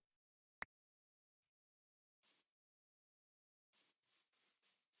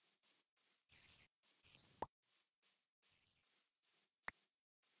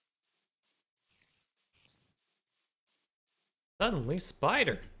 Suddenly,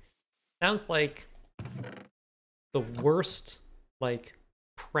 spider. Sounds like the worst, like,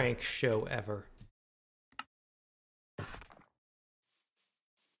 prank show ever.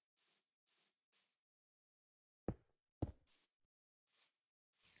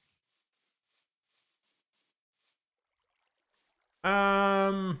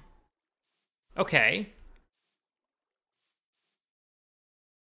 Okay.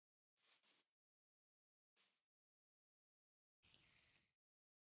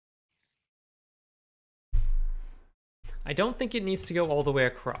 I don't think it needs to go all the way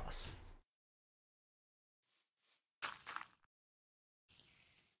across.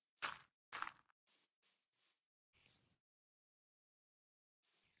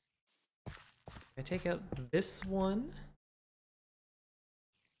 I take out this one.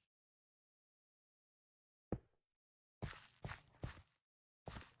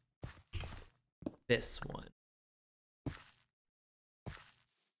 This one.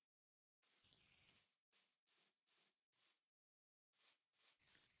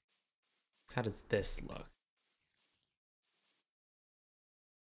 How does this look?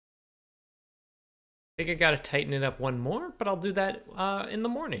 I think I gotta tighten it up one more, but I'll do that in the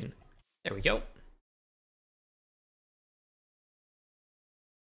morning. There we go.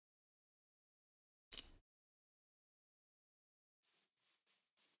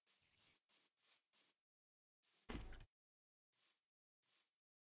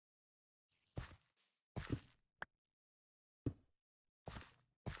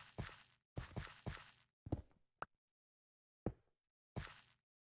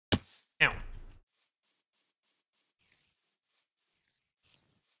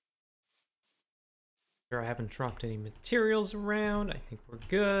 Sure, I haven't dropped any materials around. I think we're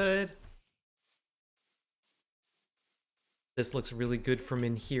good. This looks really good from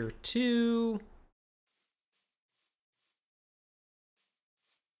in here too.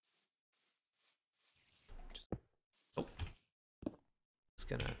 Just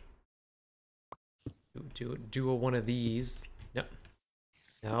gonna do one of these. No.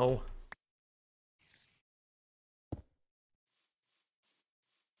 No.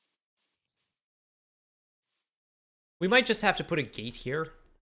 We might just have to put a gate here,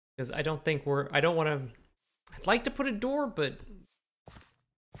 because I don't think I don't want to. I'd like to put a door, but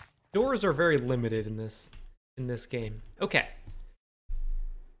doors are very limited in this game. Okay.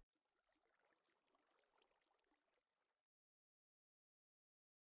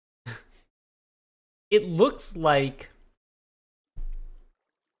 It looks like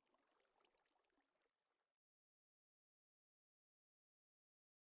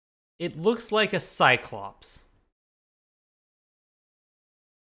a cyclops.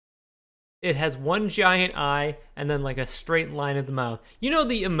 It has one giant eye and then like a straight line of the mouth. You know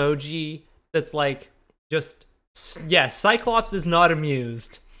the emoji that's like just, yeah, Cyclops is not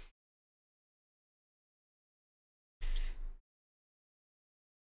amused.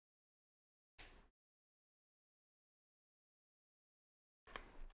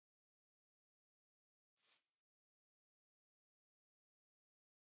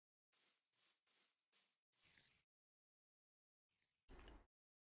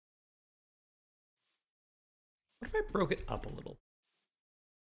 What if I broke it up a little?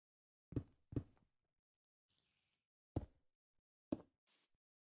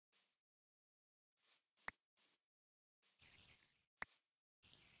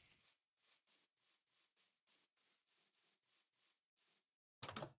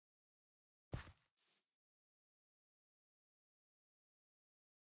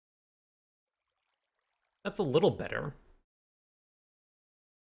 That's a little better.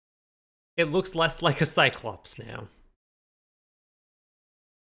 It looks less like a Cyclops now.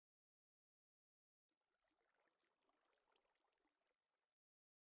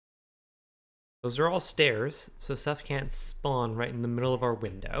 Those are all stairs, so stuff can't spawn right in the middle of our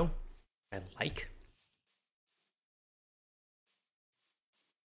window. I like.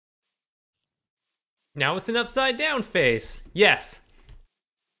 Now it's an upside down face. Yes.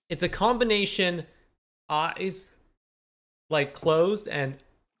 It's a combination eyes like closed and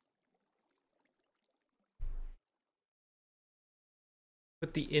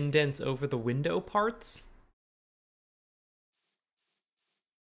put the indents over the window parts.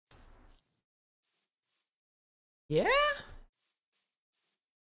 Yeah?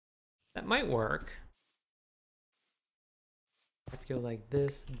 That might work. I go like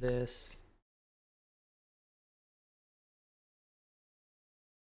this, this.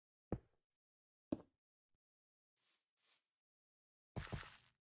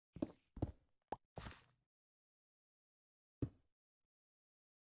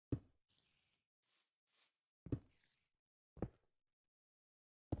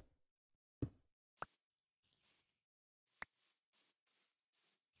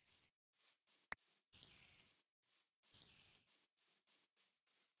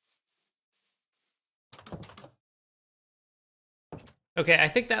 Okay, I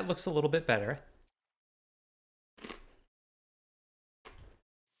think that looks a little bit better.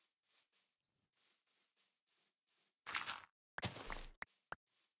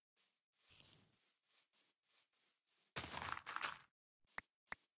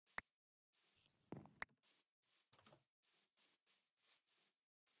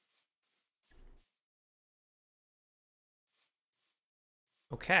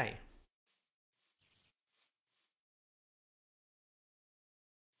 Okay.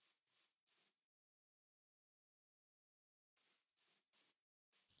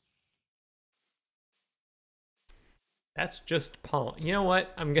 That's just Paul. You know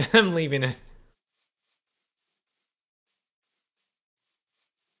what? I'm leaving it.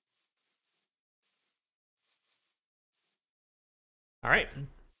 All right.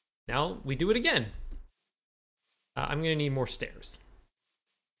 Now we do it again. I'm gonna need more stairs.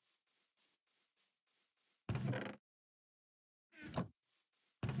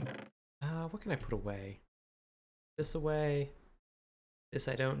 What can I put away? This away. This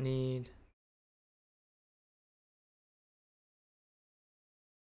I don't need.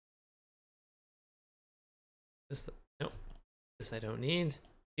 This, nope. This I don't need.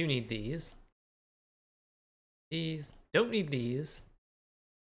 You need these. These. Don't need these.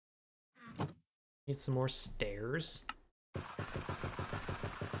 Need some more stairs.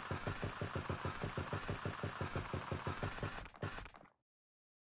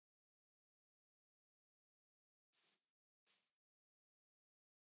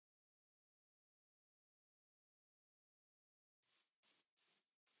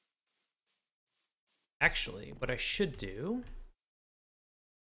 Actually, what I should do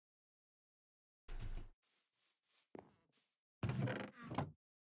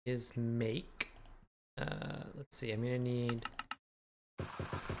is make, let's see, I'm gonna need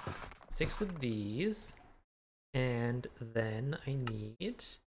 6 of these, and then I need,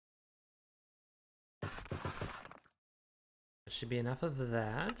 that should be enough of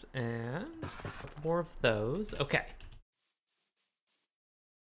that, and a couple more of those. Okay.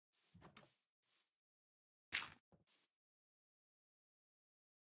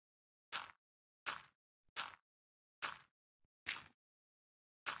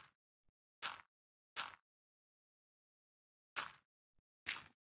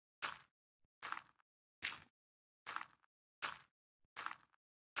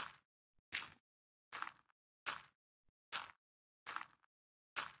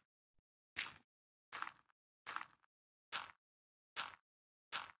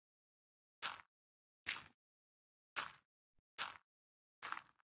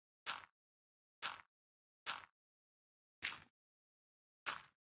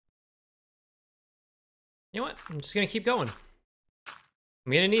 You know what? I'm just gonna keep going.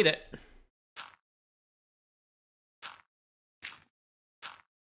 I'm gonna need it.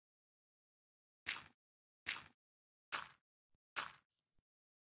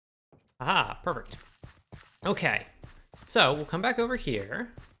 Aha, perfect. Okay, so we'll come back over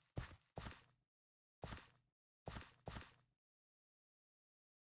here.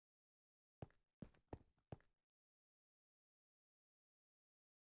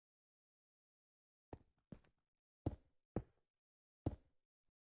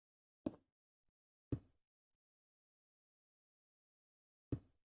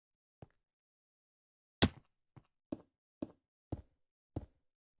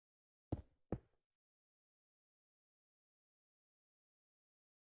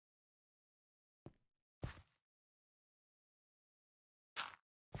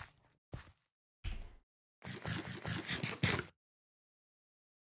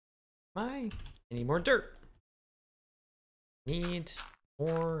 I need more dirt. Need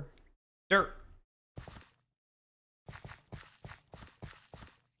more dirt.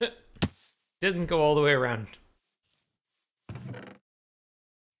 Didn't go all the way around.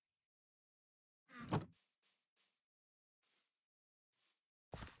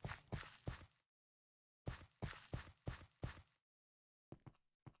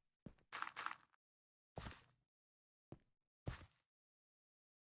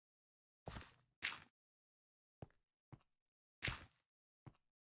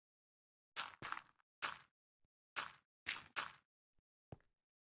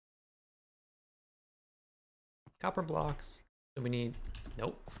 Copper blocks. So we need,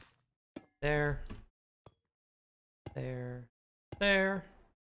 nope. There. There. There.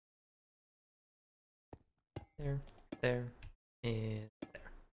 There. There. And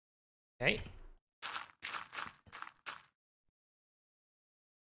there. Okay.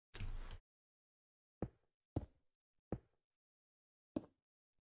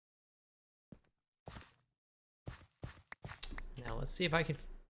 Now let's see if I can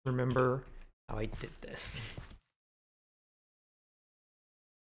remember how I did this.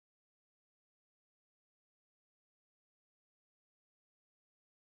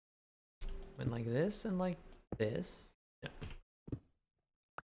 Went like this and like this. Yeah.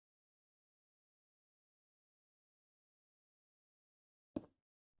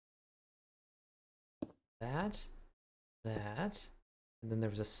 That, that, and then there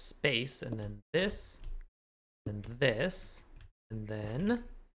was a space, and then this, and this, and then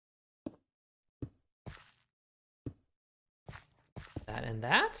that and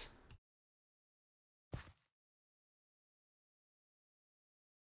that.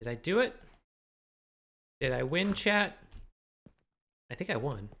 Did I do it? Did I win, chat? I think I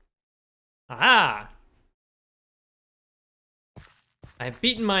won. Ah! I've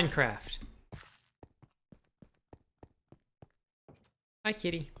beaten Minecraft. Hi,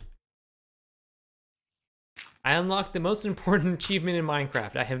 kitty. I unlocked the most important achievement in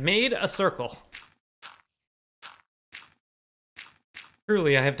Minecraft. I have made a circle.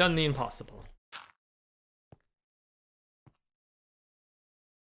 Truly, I have done the impossible.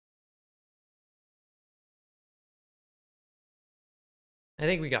 I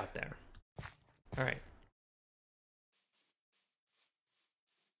think we got there. All right.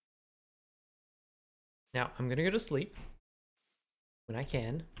 Now, I'm gonna go to sleep when I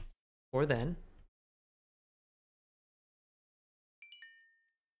can, or then.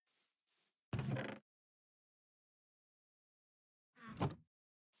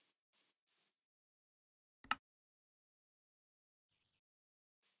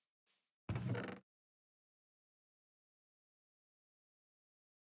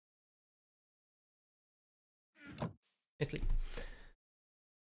 I sleep.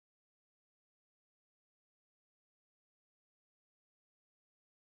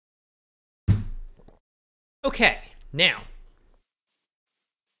 Okay, now.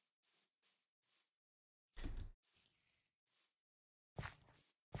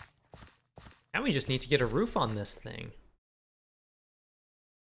 Now we just need to get a roof on this thing.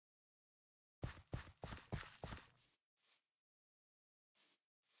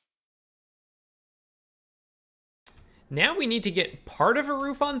 Now we need to get part of a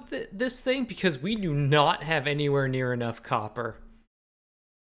roof on this thing because we do not have anywhere near enough copper.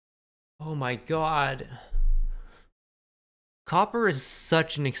 Oh my god. Copper is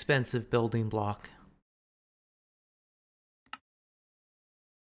such an expensive building block.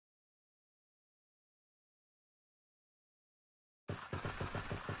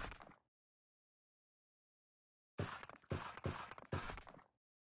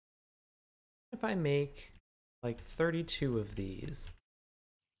 If I make like 32 of these.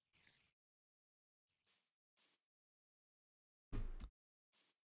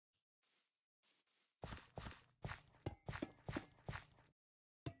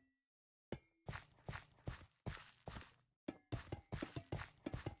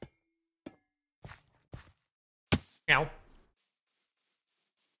 Ow.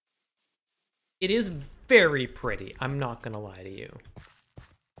 It is very pretty. I'm not gonna lie to you.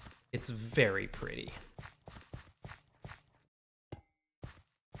 It's very pretty.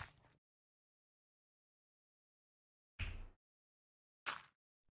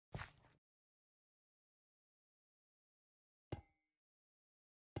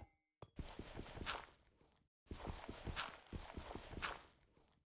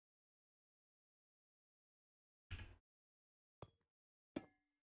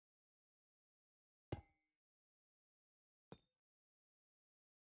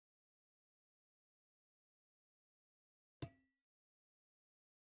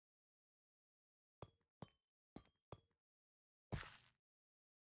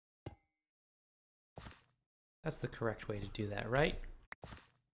 That's the correct way to do that, right?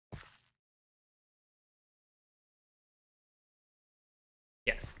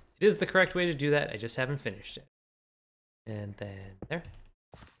 Yes, it is the correct way to do that. I just haven't finished it. And then there.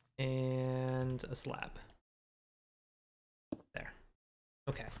 And a slab. There.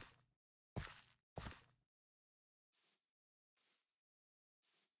 Okay.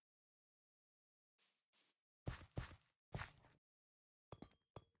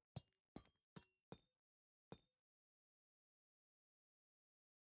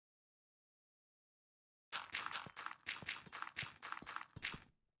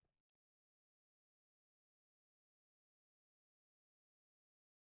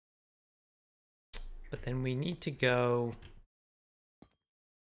 But then we need to go...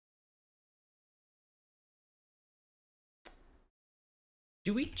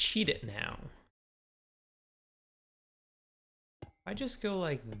 Do we cheat it now? If I just go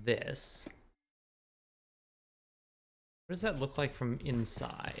like this... What does that look like from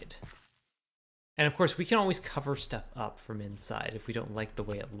inside? And of course, we can always cover stuff up from inside if we don't like the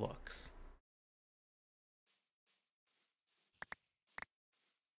way it looks.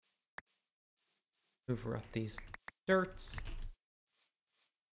 Hoover up these dirts.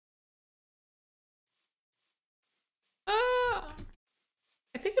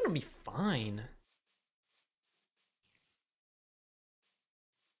 I think it'll be fine.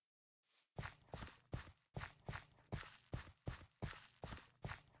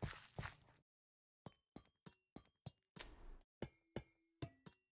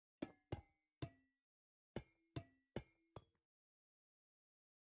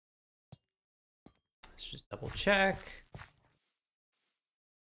 Let's just double check.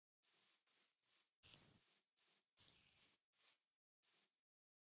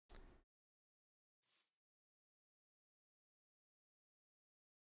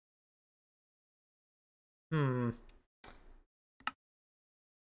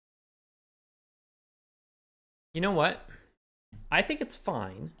 You know what? I think it's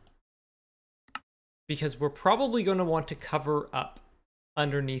fine. Because we're probably going to want to cover up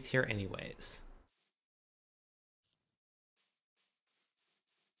underneath here anyways.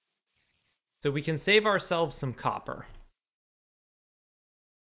 So we can save ourselves some copper.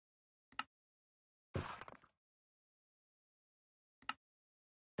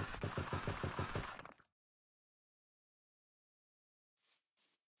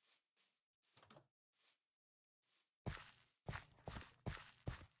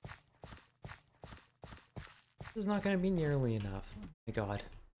 This is not going to be nearly enough. Oh my god.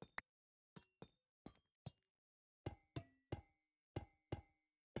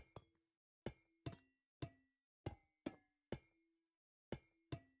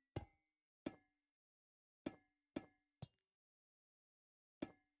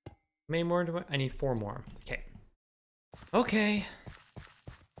 many more do I need 4 more. Okay. Okay.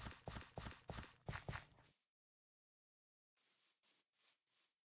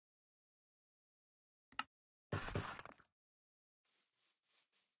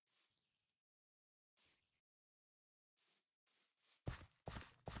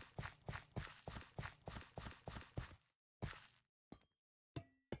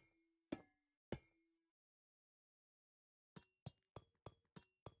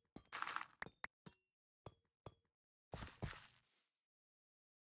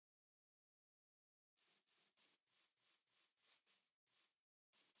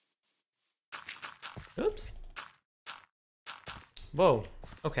 Oops. Whoa.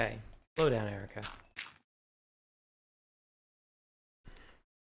 Okay. Slow down, Erica.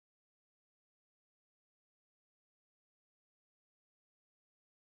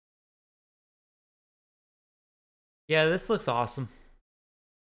 Yeah, this looks awesome.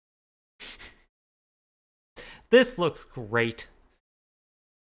 This looks great.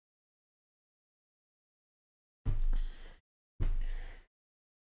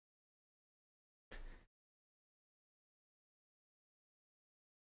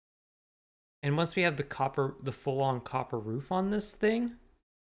 And once we have the full-on copper roof on this thing,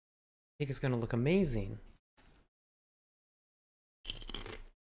 I think it's gonna look amazing.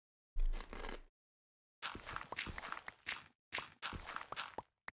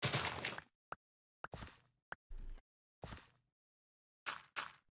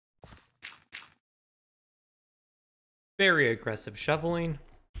 Very aggressive shoveling.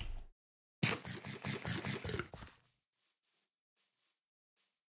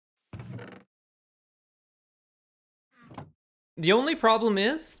 The only problem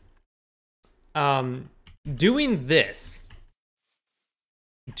is, doing this,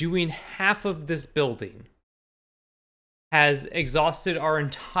 doing half of this building has exhausted our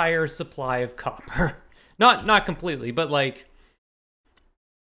entire supply of copper. Not completely, but like,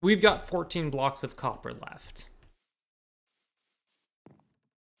 we've got 14 blocks of copper left.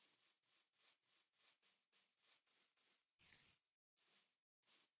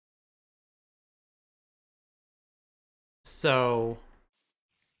 So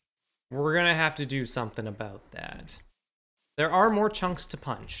we're gonna have to do something about that. There are more chunks to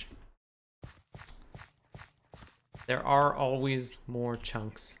punch. There are always more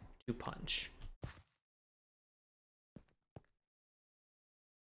chunks to punch.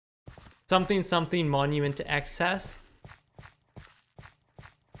 Something monument to excess.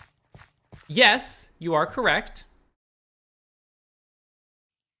 Yes, you are correct.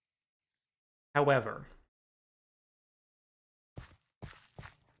 However,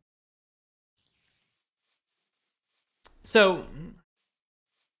 so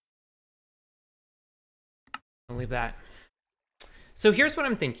I'll leave that. So here's what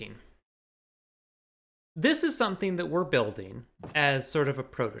I'm thinking. This is something that we're building as sort of a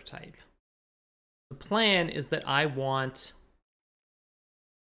prototype. The plan is that I want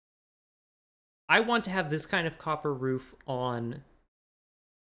to have this kind of copper roof on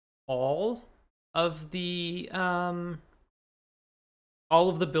all of the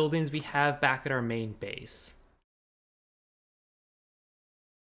buildings we have back at our main base.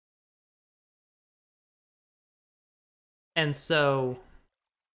 And so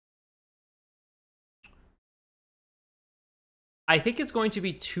I think it's going to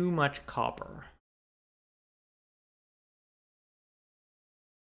be too much copper.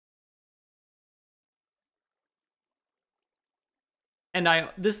 And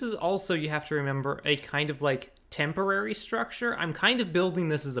this is also, you have to remember, a kind of like temporary structure. I'm kind of building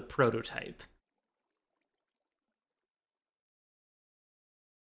this as a prototype.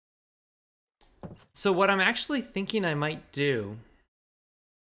 So what I'm actually thinking I might do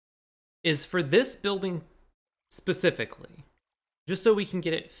is for this building specifically, just so we can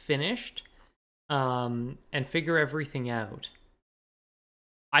get it finished and figure everything out,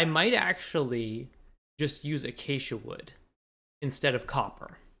 I might actually just use acacia wood instead of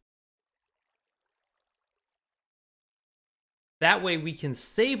copper. That way we can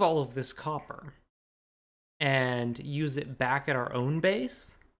save all of this copper and use it back at our own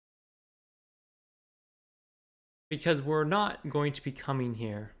base, because we're not going to be coming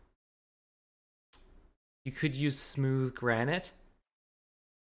here. You could use smooth granite.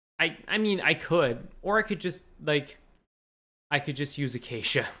 I mean, I could, or I could just use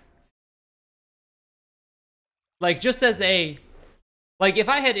acacia. Like, just as a, like, if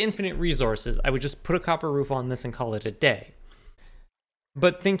I had infinite resources, I would just put a copper roof on this and call it a day.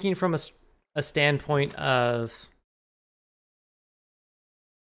 But thinking from a standpoint of,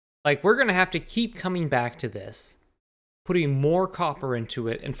 like, we're gonna have to keep coming back to this putting more copper into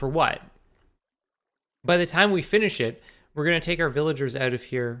it, and for what? By the time we finish it, we're going to take our villagers out of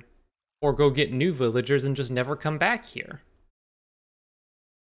here or go get new villagers and just never come back here.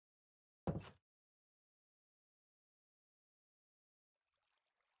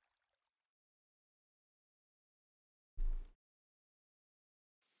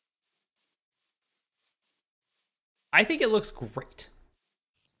 I think it looks great.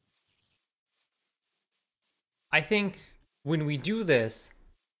 I think when we do this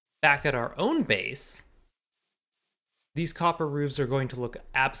back at our own base, these copper roofs are going to look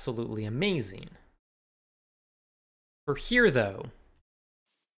absolutely amazing. For here, though,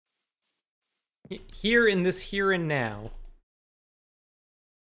 here in this here and now,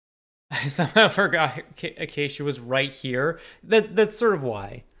 I somehow forgot Acacia was right here. That's sort of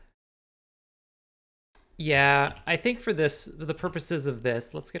why. Yeah, I think for this, for the purposes of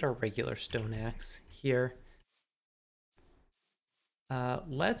this, let's get our regular stone axe here.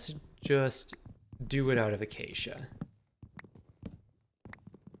 Let's just do it out of acacia.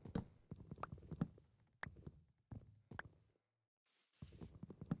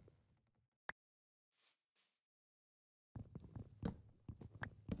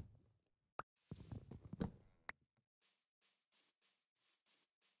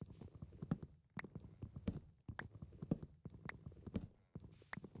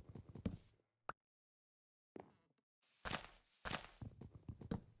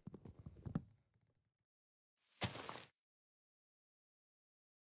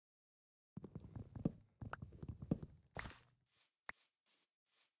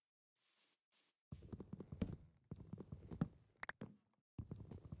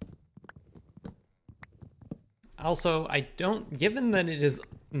 Also, I don't, given that it is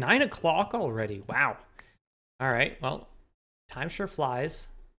 9 o'clock already, wow. All right, well, time sure flies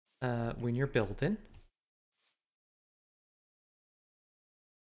when you're building.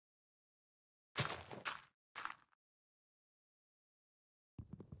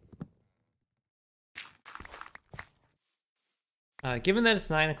 Given that it's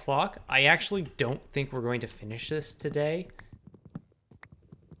 9 o'clock, I actually don't think we're going to finish this today.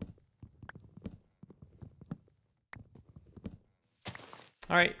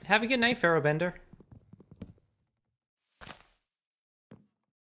 All right, have a good night, Pharaohbender.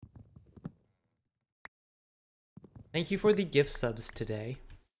 Thank you for the gift subs today.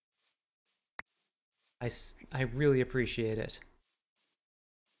 I really appreciate it.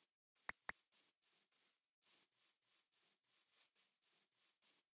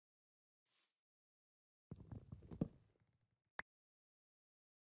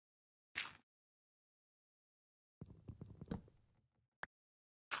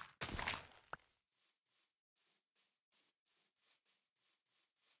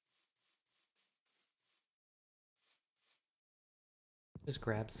 Just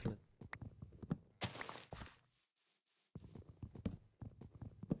grab some.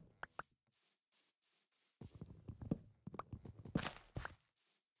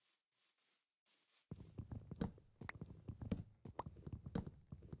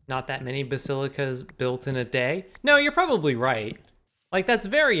 Not that many basilicas built in a day? No, you're probably right. Like, that's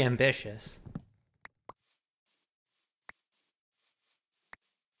very ambitious.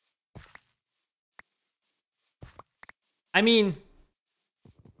 I mean,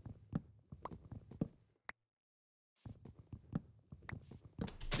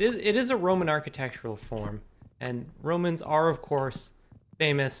 it is a Roman architectural form, and Romans are, of course,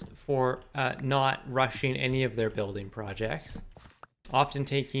 famous for not rushing any of their building projects, often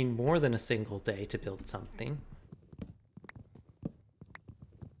taking more than a single day to build something.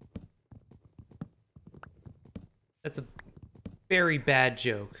 That's a very bad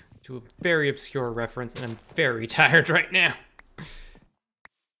joke to a very obscure reference, and I'm very tired right now.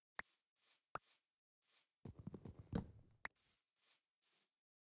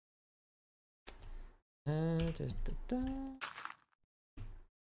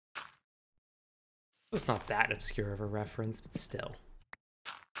 It's not that obscure of a reference, but still.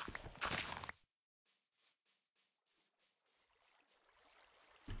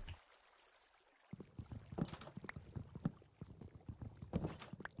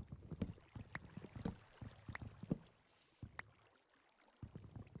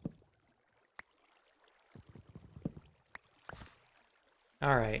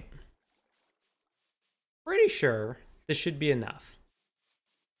 All right. Pretty sure this should be enough.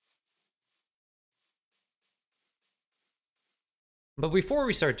 But before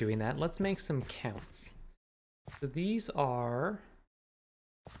we start doing that, let's make some counts. So these are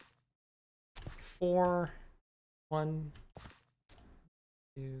 4, 1,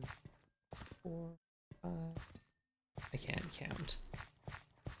 2, 4, 5, I can't count.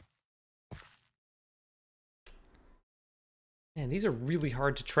 Man, these are really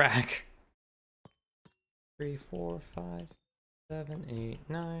hard to track. 3, 4, 5, 7, 8,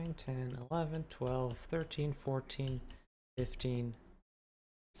 9, 10, 11, 12, 13, 14, 15,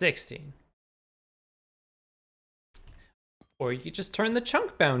 16. Or you could just turn the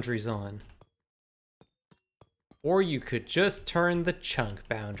chunk boundaries on. Or you could just turn the chunk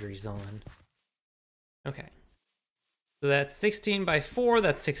boundaries on. Okay. So that's 16 by 4,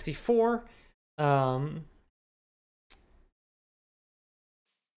 that's 64.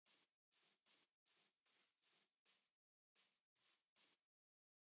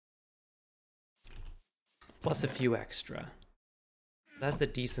 Plus a few extra. That's a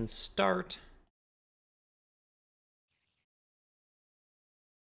decent start.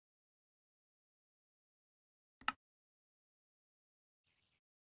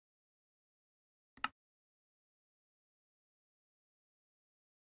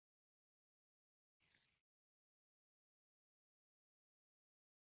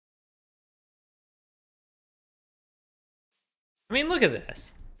 I mean, look at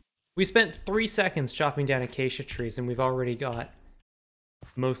this. We spent 3 seconds chopping down acacia trees and we've already got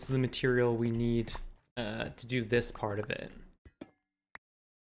most of the material we need to do this part of it.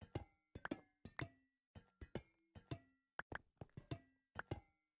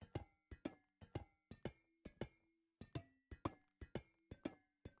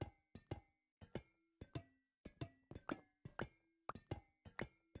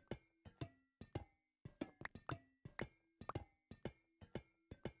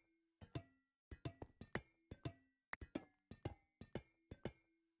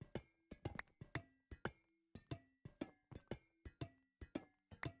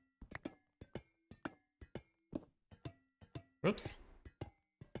 Whoops.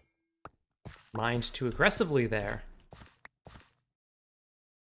 Mined too aggressively there.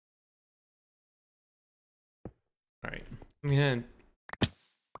 Alright, I'm gonna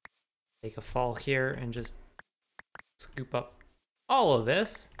take a fall here and just scoop up all of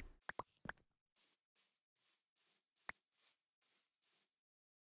this.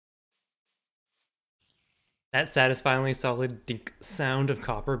 That satisfyingly solid dink sound of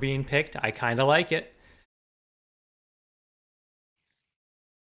copper being picked, I kinda like it.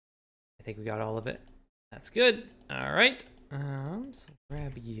 I think we got all of it. That's good. Alright. So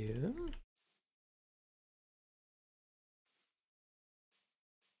grab you.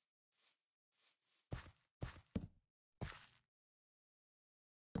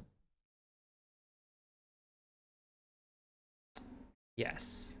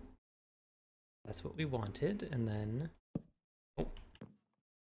 Yes. That's what we wanted, and then... Oh.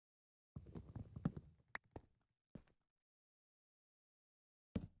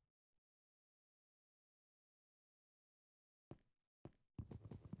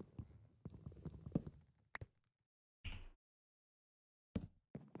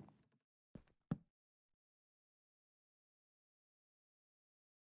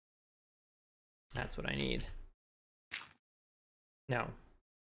 That's what I need. No.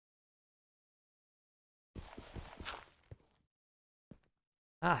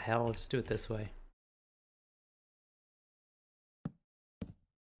 Ah, hell, I'll just do it this way.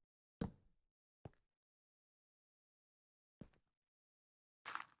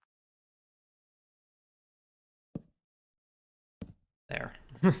 There.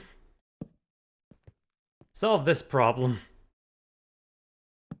 Solve this problem.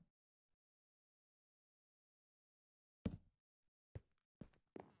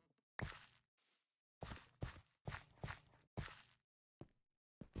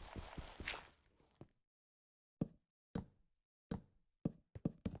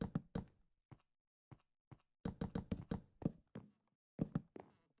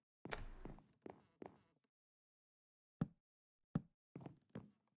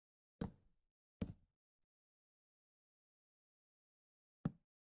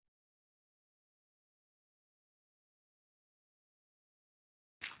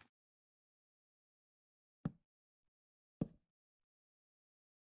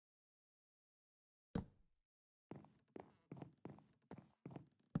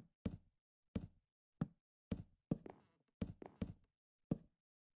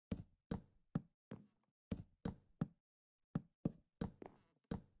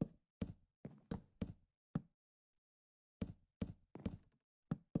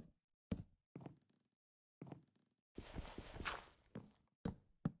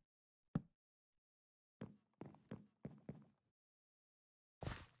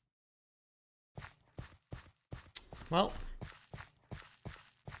 Well,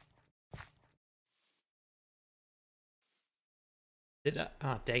 Did I?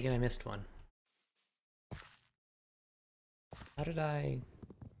 Oh, dang it, I missed one. How did I?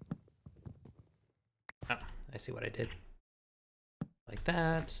 Oh, I see what I did. Like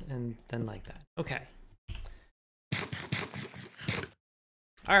that, and then like that. Okay.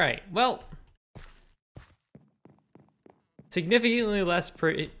 Alright, well. Significantly less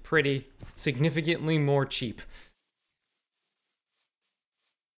pretty, significantly more cheap.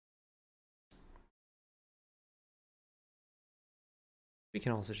 We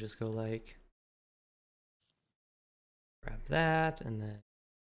can also just go like, grab that, and then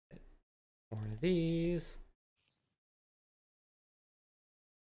more of these.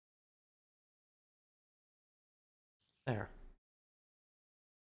 There.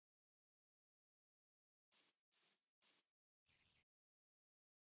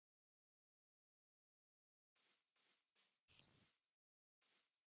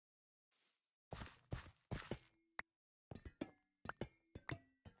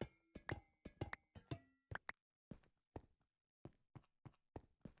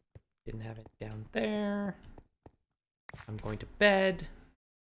 Didn't have it down there. I'm going to bed.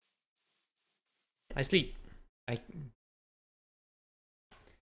 I sleep. I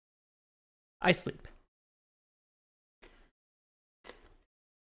sleep.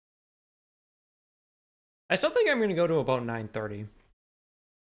 I still think I'm going to go to about 9:30.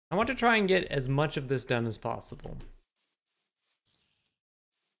 I want to try and get as much of this done as possible.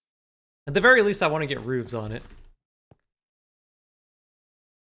 At the very least, I want to get roofs on it.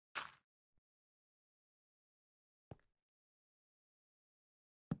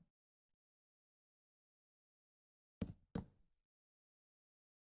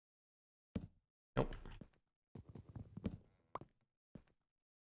 Nope.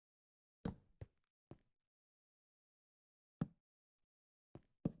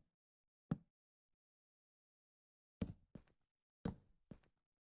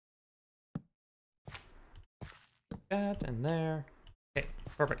 That and there. Okay,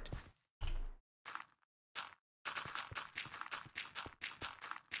 perfect.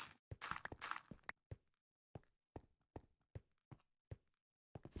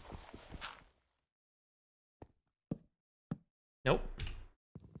 Nope.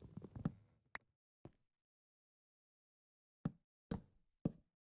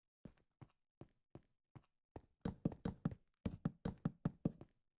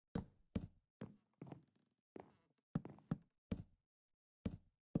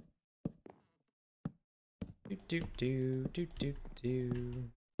 Do do do do do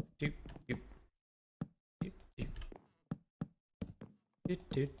do do do do do do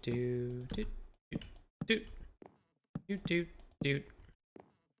do do do do do do doot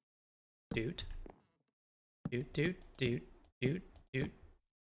doot doot doot doot doot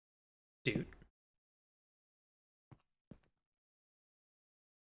doot.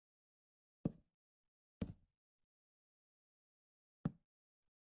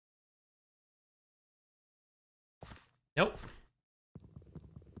 Nope.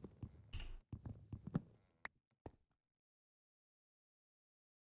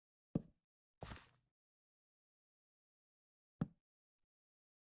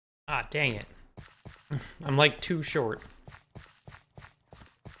 Ah, dang it. I'm like too short.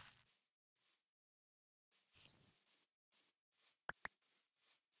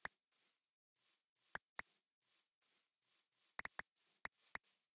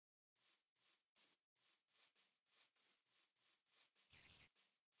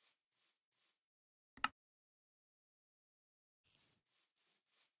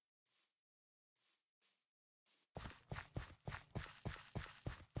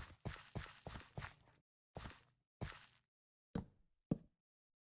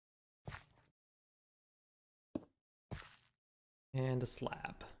 And a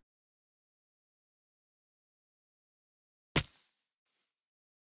slab.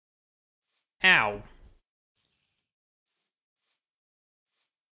 Ow.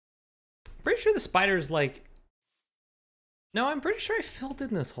 Pretty sure the spider's like... No, I'm pretty sure I filled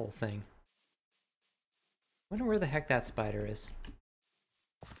in this whole thing. I wonder where the heck that spider is.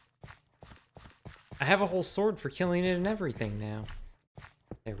 I have a whole sword for killing it and everything now.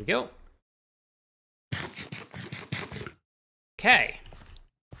 There we go. Okay.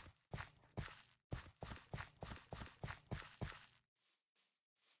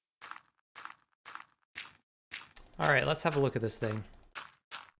 All right, let's have a look at this thing.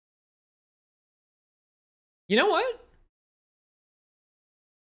 You know what?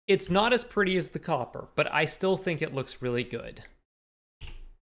 It's not as pretty as the copper, but I still think it looks really good.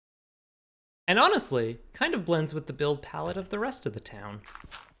 And honestly, kind of blends with the build palette of the rest of the town.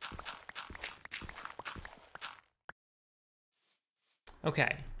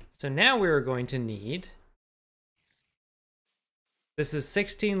 Okay, so now we're going to need... This is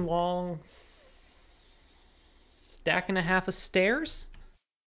 16 long, stack and a half of stairs.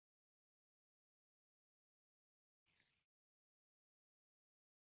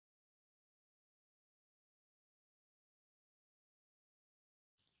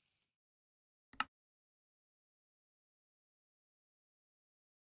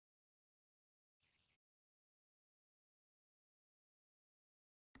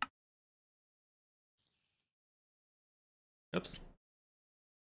 Oops.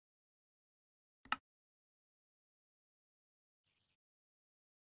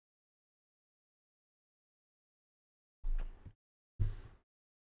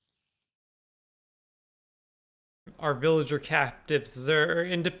 Our villager captives are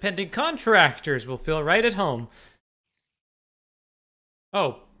independent contractors. Will feel right at home.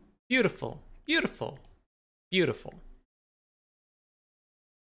 Oh, beautiful, beautiful, beautiful.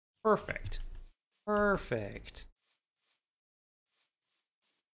 Perfect, perfect.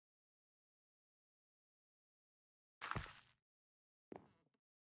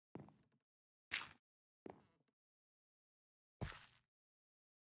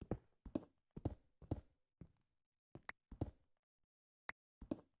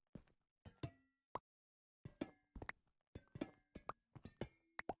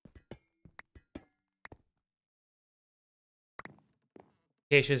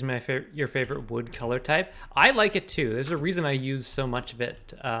 Acacia is your favorite wood color type. I like it too. There's a reason I used so much of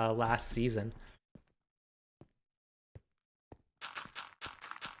it last season.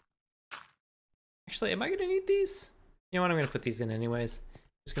 Actually, am I gonna need these? You know what? I'm gonna put these in anyways.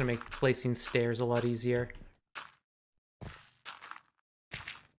 Just gonna make placing stairs a lot easier.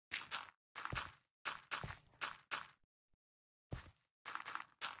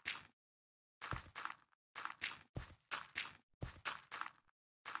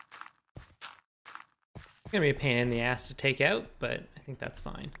 It's gonna be a pain in the ass to take out, but I think that's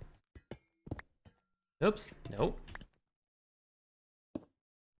fine. Oops, nope.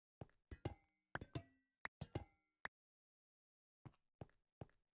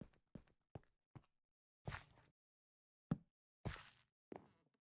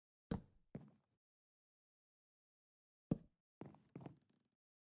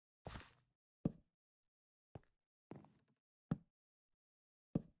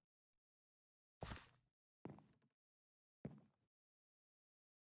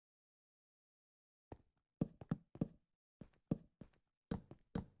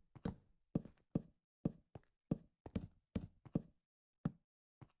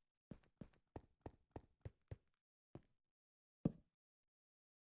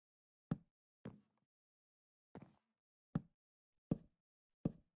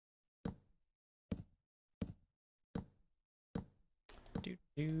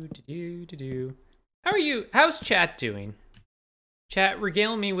 How are you? How's chat doing? Chat,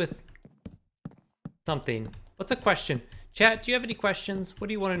 regale me with something. What's a question? Chat, do you have any questions? What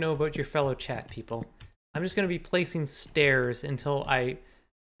do you want to know about your fellow chat people? I'm just going to be placing stairs until I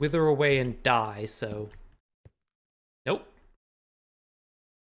wither away and die, so... Nope.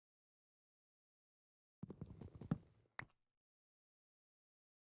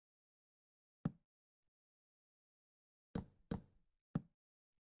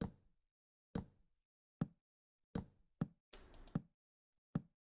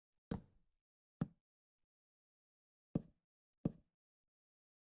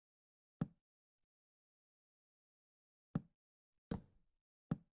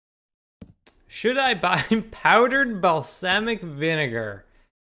 Should I buy powdered balsamic vinegar?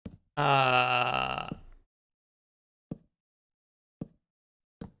 Why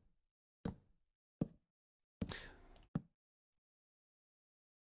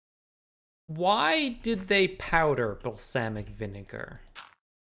did they powder balsamic vinegar?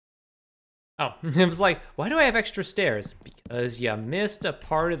 Oh, it was like, why do I have extra stairs? Because you missed a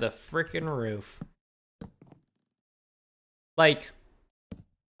part of the frickin' roof. Like,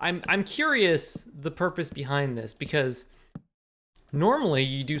 I'm curious the purpose behind this, because normally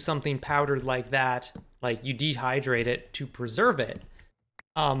you do something powdered like that, like you dehydrate it to preserve it.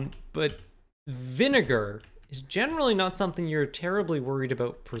 But vinegar is generally not something you're terribly worried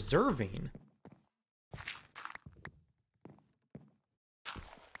about preserving.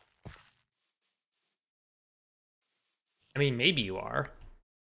 I mean, maybe you are.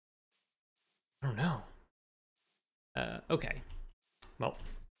 I don't know. Okay. Well.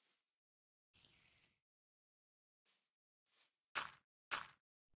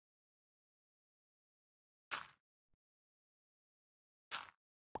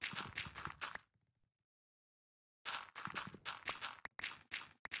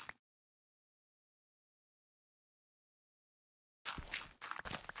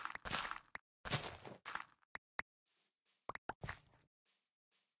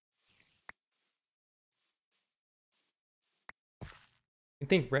 I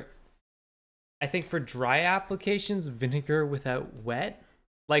think I think for dry applications, vinegar without wet,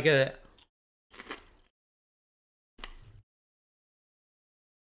 like a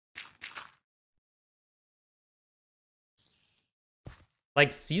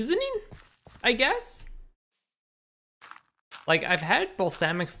like seasoning, I guess. Like I've had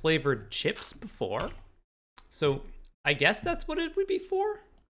balsamic flavored chips before, so I guess that's what it would be for.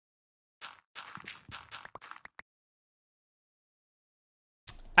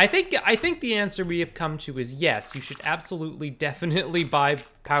 I think the answer we have come to is yes, you should absolutely definitely buy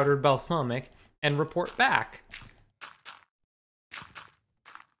powdered balsamic and report back.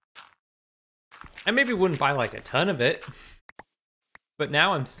 I maybe wouldn't buy like a ton of it, but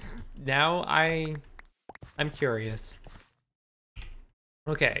now I'm curious.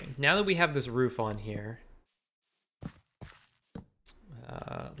 Okay, now that we have this roof on here,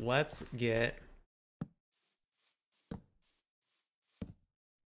 let's get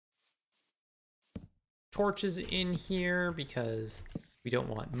torches in here because we don't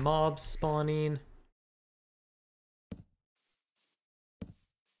want mobs spawning.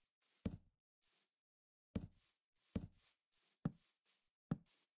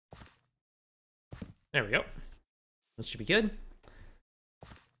 There we go. That should be good.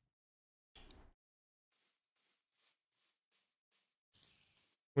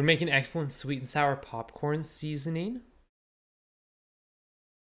 Would make an excellent sweet and sour popcorn seasoning.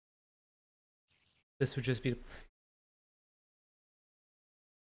 This would just be...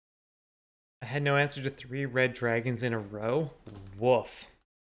 I had no answer to 3 red dragons in a row. Woof.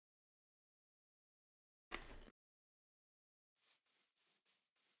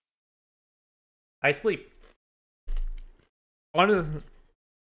 I sleep.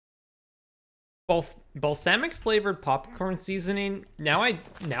 Both balsamic flavored popcorn seasoning. Now I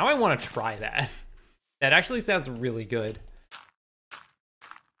want to try that. That actually sounds really good.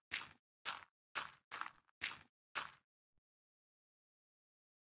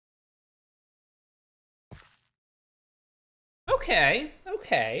 Okay,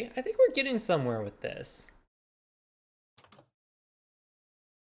 okay. I think we're getting somewhere with this.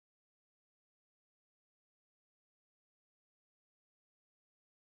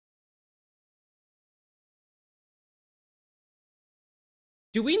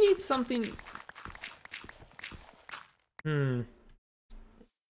 Do we need something? I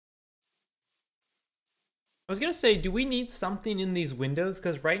was gonna say, do we need something in these windows?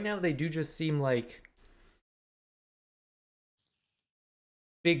 Because right now they do just seem like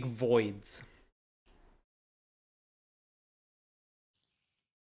big voids.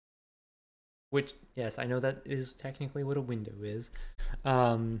 Which, yes, I know that is technically what a window is.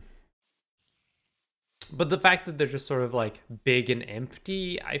 But the fact that they're just sort of like big and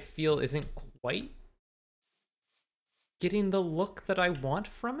empty, I feel isn't quite getting the look that I want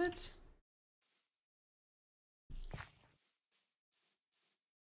from it.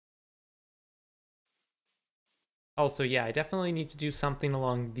 Also, yeah, I definitely need to do something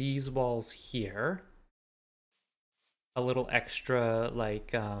along these walls here. A little extra,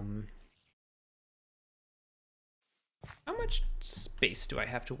 like, how much space do I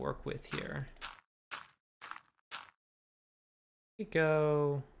have to work with here? We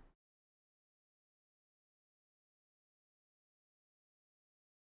go.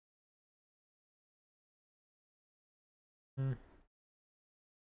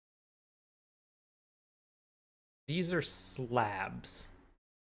 These are slabs.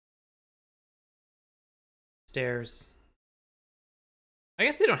 Stairs. I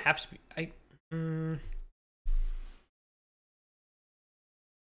guess they don't have to be.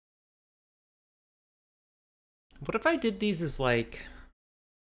 What if I did these as like...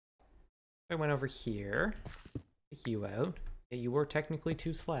 I went over here, pick you out. Yeah, you were technically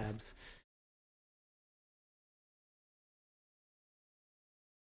 2 slabs.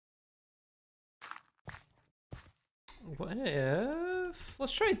 What if...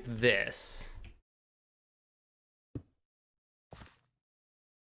 Let's try this. How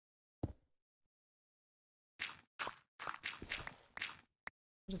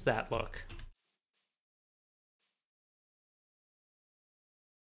does that look?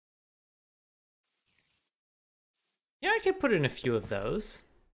 Yeah, I could put in a few of those.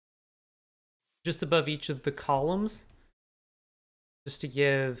 Just above each of the columns. Just to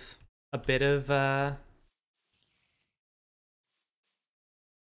give a bit of, I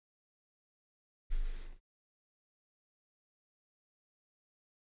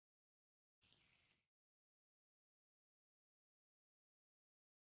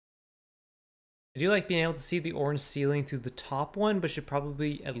do like being able to see the orange ceiling through the top one, but should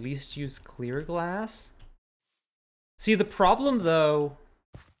probably at least use clear glass. See, the problem, though,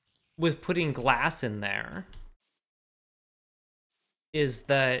 with putting glass in there is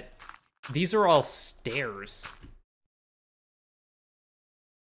that these are all stairs.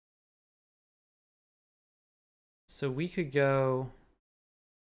 So we could go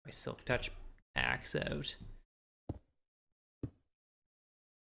my Silk Touch axe out.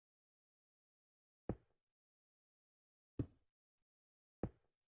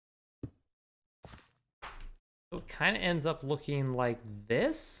 So it kind of ends up looking like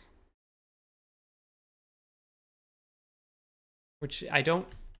this, which I don't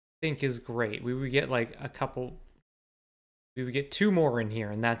think is great. We would get like a couple, we would get 2 more in here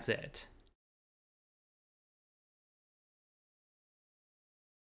and that's it.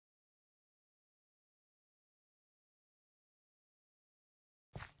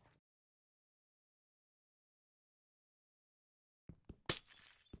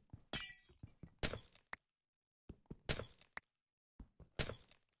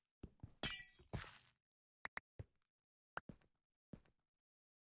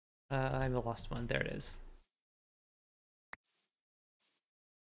 I lost one. There it is.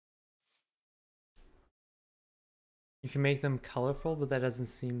 You can make them colorful, but that doesn't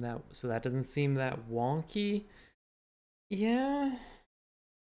seem that, so that doesn't seem that wonky. Yeah.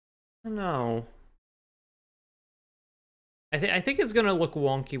 I don't know. I think it's gonna look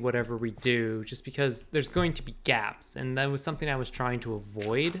wonky whatever we do, just because there's going to be gaps, and that was something I was trying to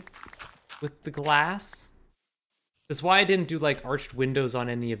avoid with the glass. That's why I didn't do like arched windows on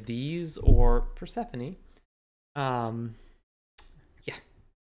any of these or Persephone. Yeah,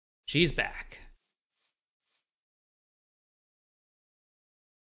 she's back.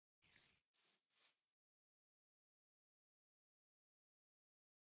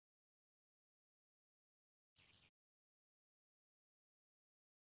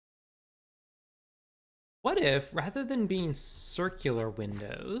 What if, rather than being circular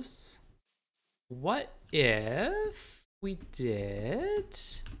windows, what if we did...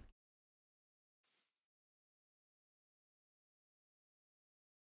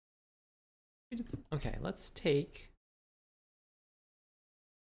 Okay, let's take...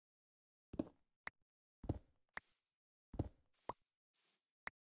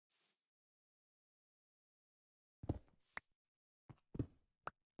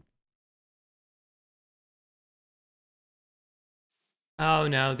 Oh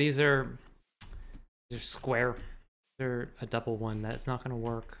no, they're square. They're a double one. That's not gonna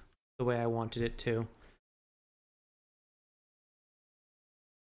work the way I wanted it to.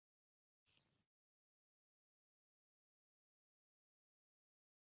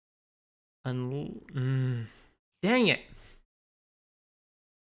 Dang it.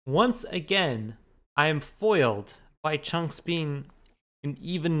 Once again, I am foiled by chunks being an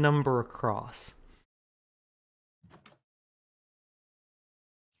even number across.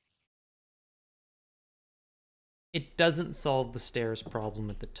 It doesn't solve the stairs problem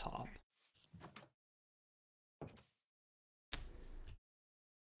at the top.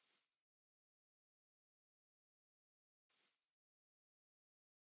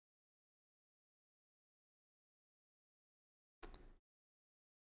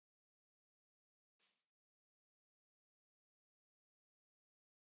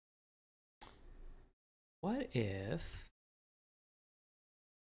 What if...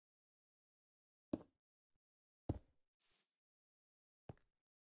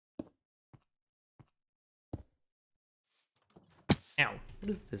 Ow, what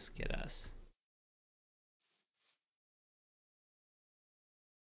does this get us?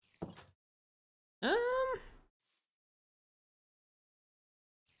 Um...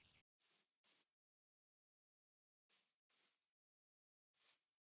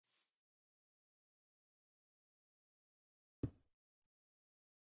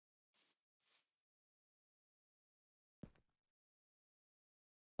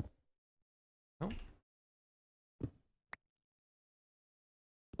 Oh.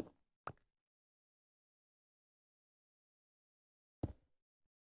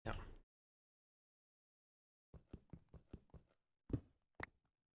 No.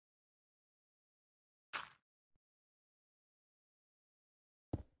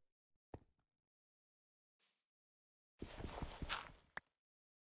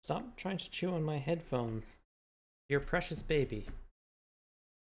 Stop trying to chew on my headphones. Your precious baby.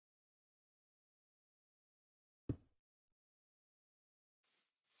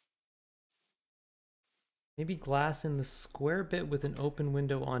 Maybe glass in the square bit with an open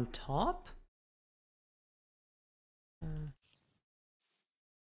window on top?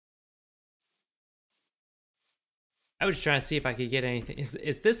 I was trying to see if I could get anything.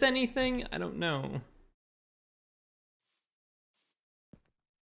 Is this anything? I don't know.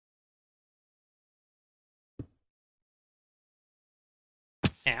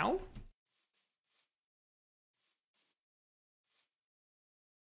 Ow.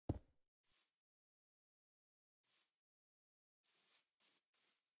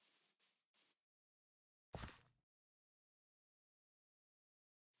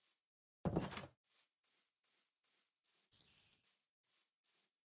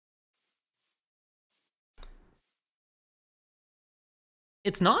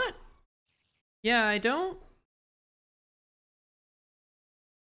 It's not? Yeah, I don't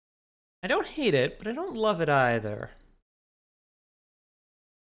hate it, but I don't love it either.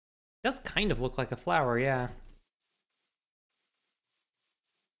 It does kind of look like a flower, yeah.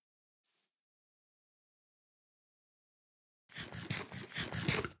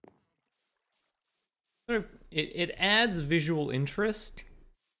 Sort of, it adds visual interest.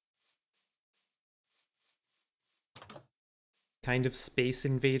 Kind of Space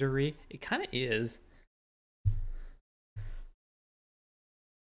Invader-y. It kind of is.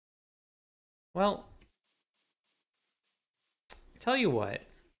 Well, tell you what.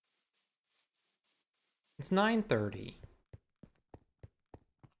 It's 9:30.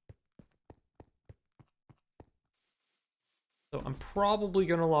 So I'm probably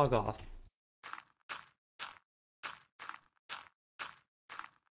gonna log off.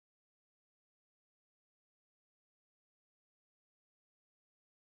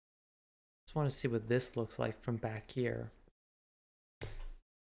 Just want to see what this looks like from back here.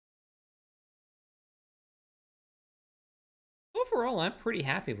 Overall, I'm pretty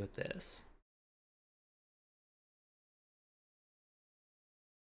happy with this.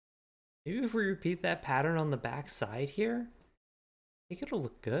 Maybe if we repeat that pattern on the back side here, I think it'll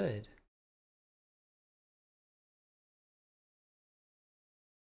look good.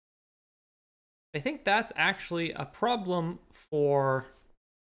 I think that's actually a problem for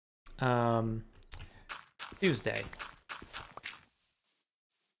Tuesday.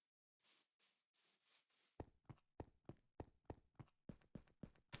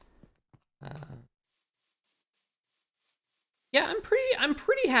 Yeah, I'm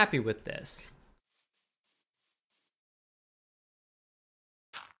pretty happy with this.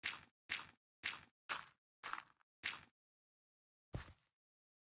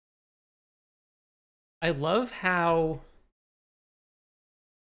 I love how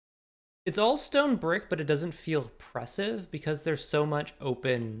it's all stone brick, but it doesn't feel oppressive because there's so much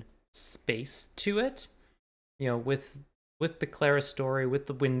open space to it. You know, with the Clara story, with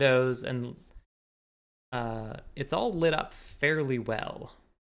the windows, and it's all lit up fairly well.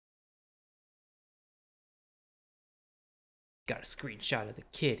 Got a screenshot of the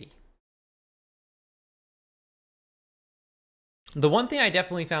kitty. The one thing I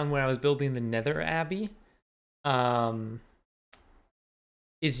definitely found when I was building the Nether Abbey,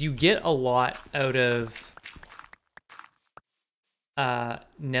 is you get a lot out of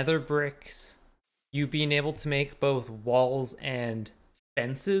Nether bricks. You being able to make both walls and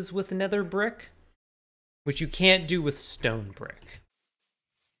fences with Nether brick, which you can't do with stone brick.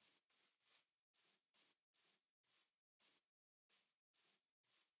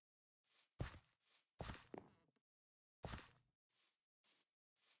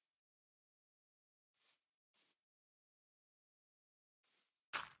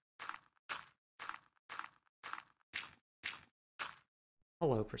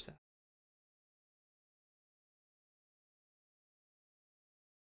 Hello, Persephone.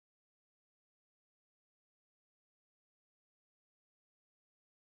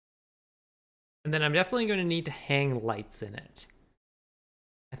 And then I'm definitely going to need to hang lights in it.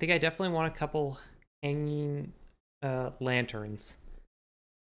 I think I definitely want a couple hanging lanterns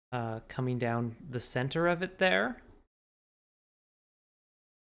coming down the center of it there.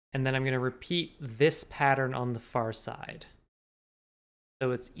 And then I'm going to repeat this pattern on the far side, so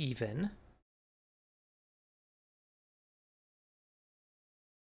it's even.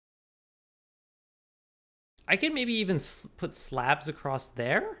 I could maybe even put slabs across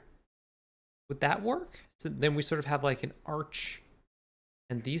there. Would that work? So then we sort of have like an arch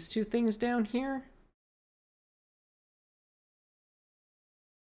and these two things down here.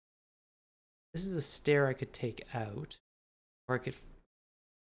 This is a stair I could take out. Or I could...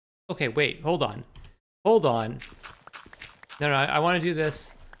 Okay, wait, hold on. Hold on. No, I want to do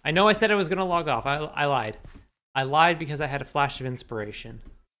this. I know I said I was going to log off. I lied. I lied because I had a flash of inspiration.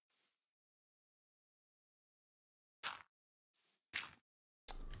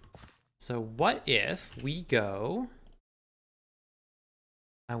 So what if we go...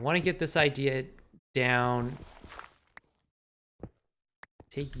 I want to get this idea down.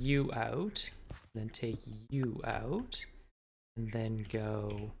 Take you out. Then take you out. And then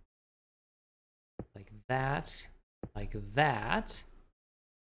go like that. Like that.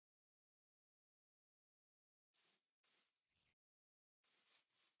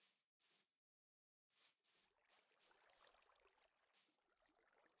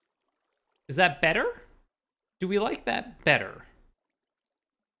 Is that better? Do we like that better?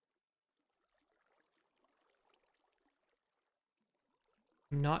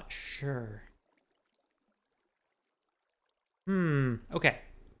 I'm not sure. Okay. I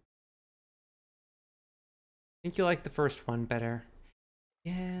think you like the first one better.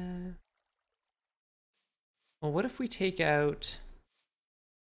 Yeah. Well, what if we take out...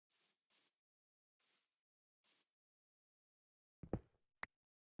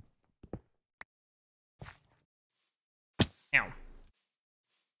 Ow.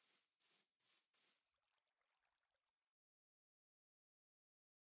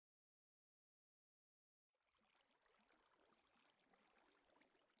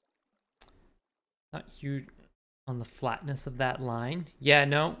 Not huge on the flatness of that line. Yeah,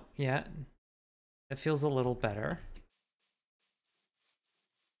 no, yeah. That feels a little better.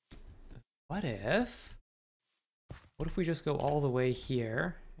 What if we just go all the way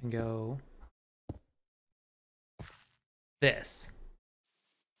here and go this?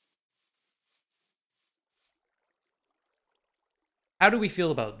 How do we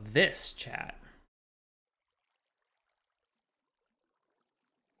feel about this, chat?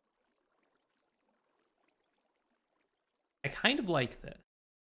 I kind of like this.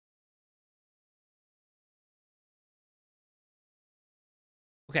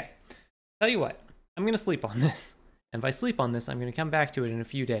 Okay, tell you what, I'm gonna sleep on this. And if I sleep on this, I'm gonna come back to it in a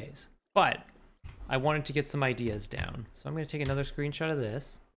few days. But I wanted to get some ideas down. So I'm gonna take another screenshot of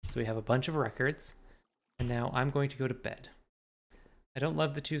this. So we have a bunch of records. And now I'm going to go to bed. I don't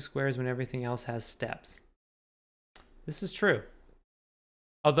love the 2 squares when everything else has steps. This is true.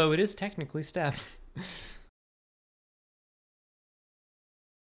 Although it is technically steps.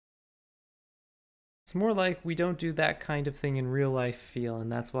 It's more like we don't do that kind of thing in real life feel, and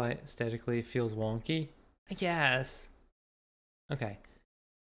that's why aesthetically it feels wonky. I guess. Okay.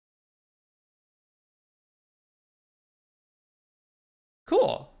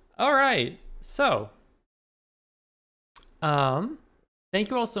 Cool. All right. So, thank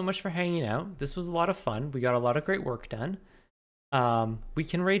you all so much for hanging out. This was a lot of fun. We got a lot of great work done. We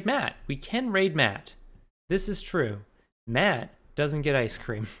can raid Matt. We can raid Matt. This is true. Matt doesn't get ice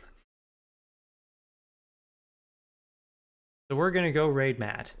cream. So we're going to go raid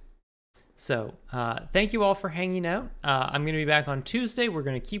Matt. So thank you all for hanging out. I'm going to be back on Tuesday. We're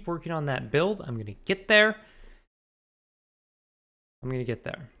going to keep working on that build. I'm going to get there.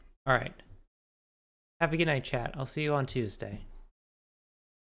 All right. Have a good night, chat. I'll see you on Tuesday.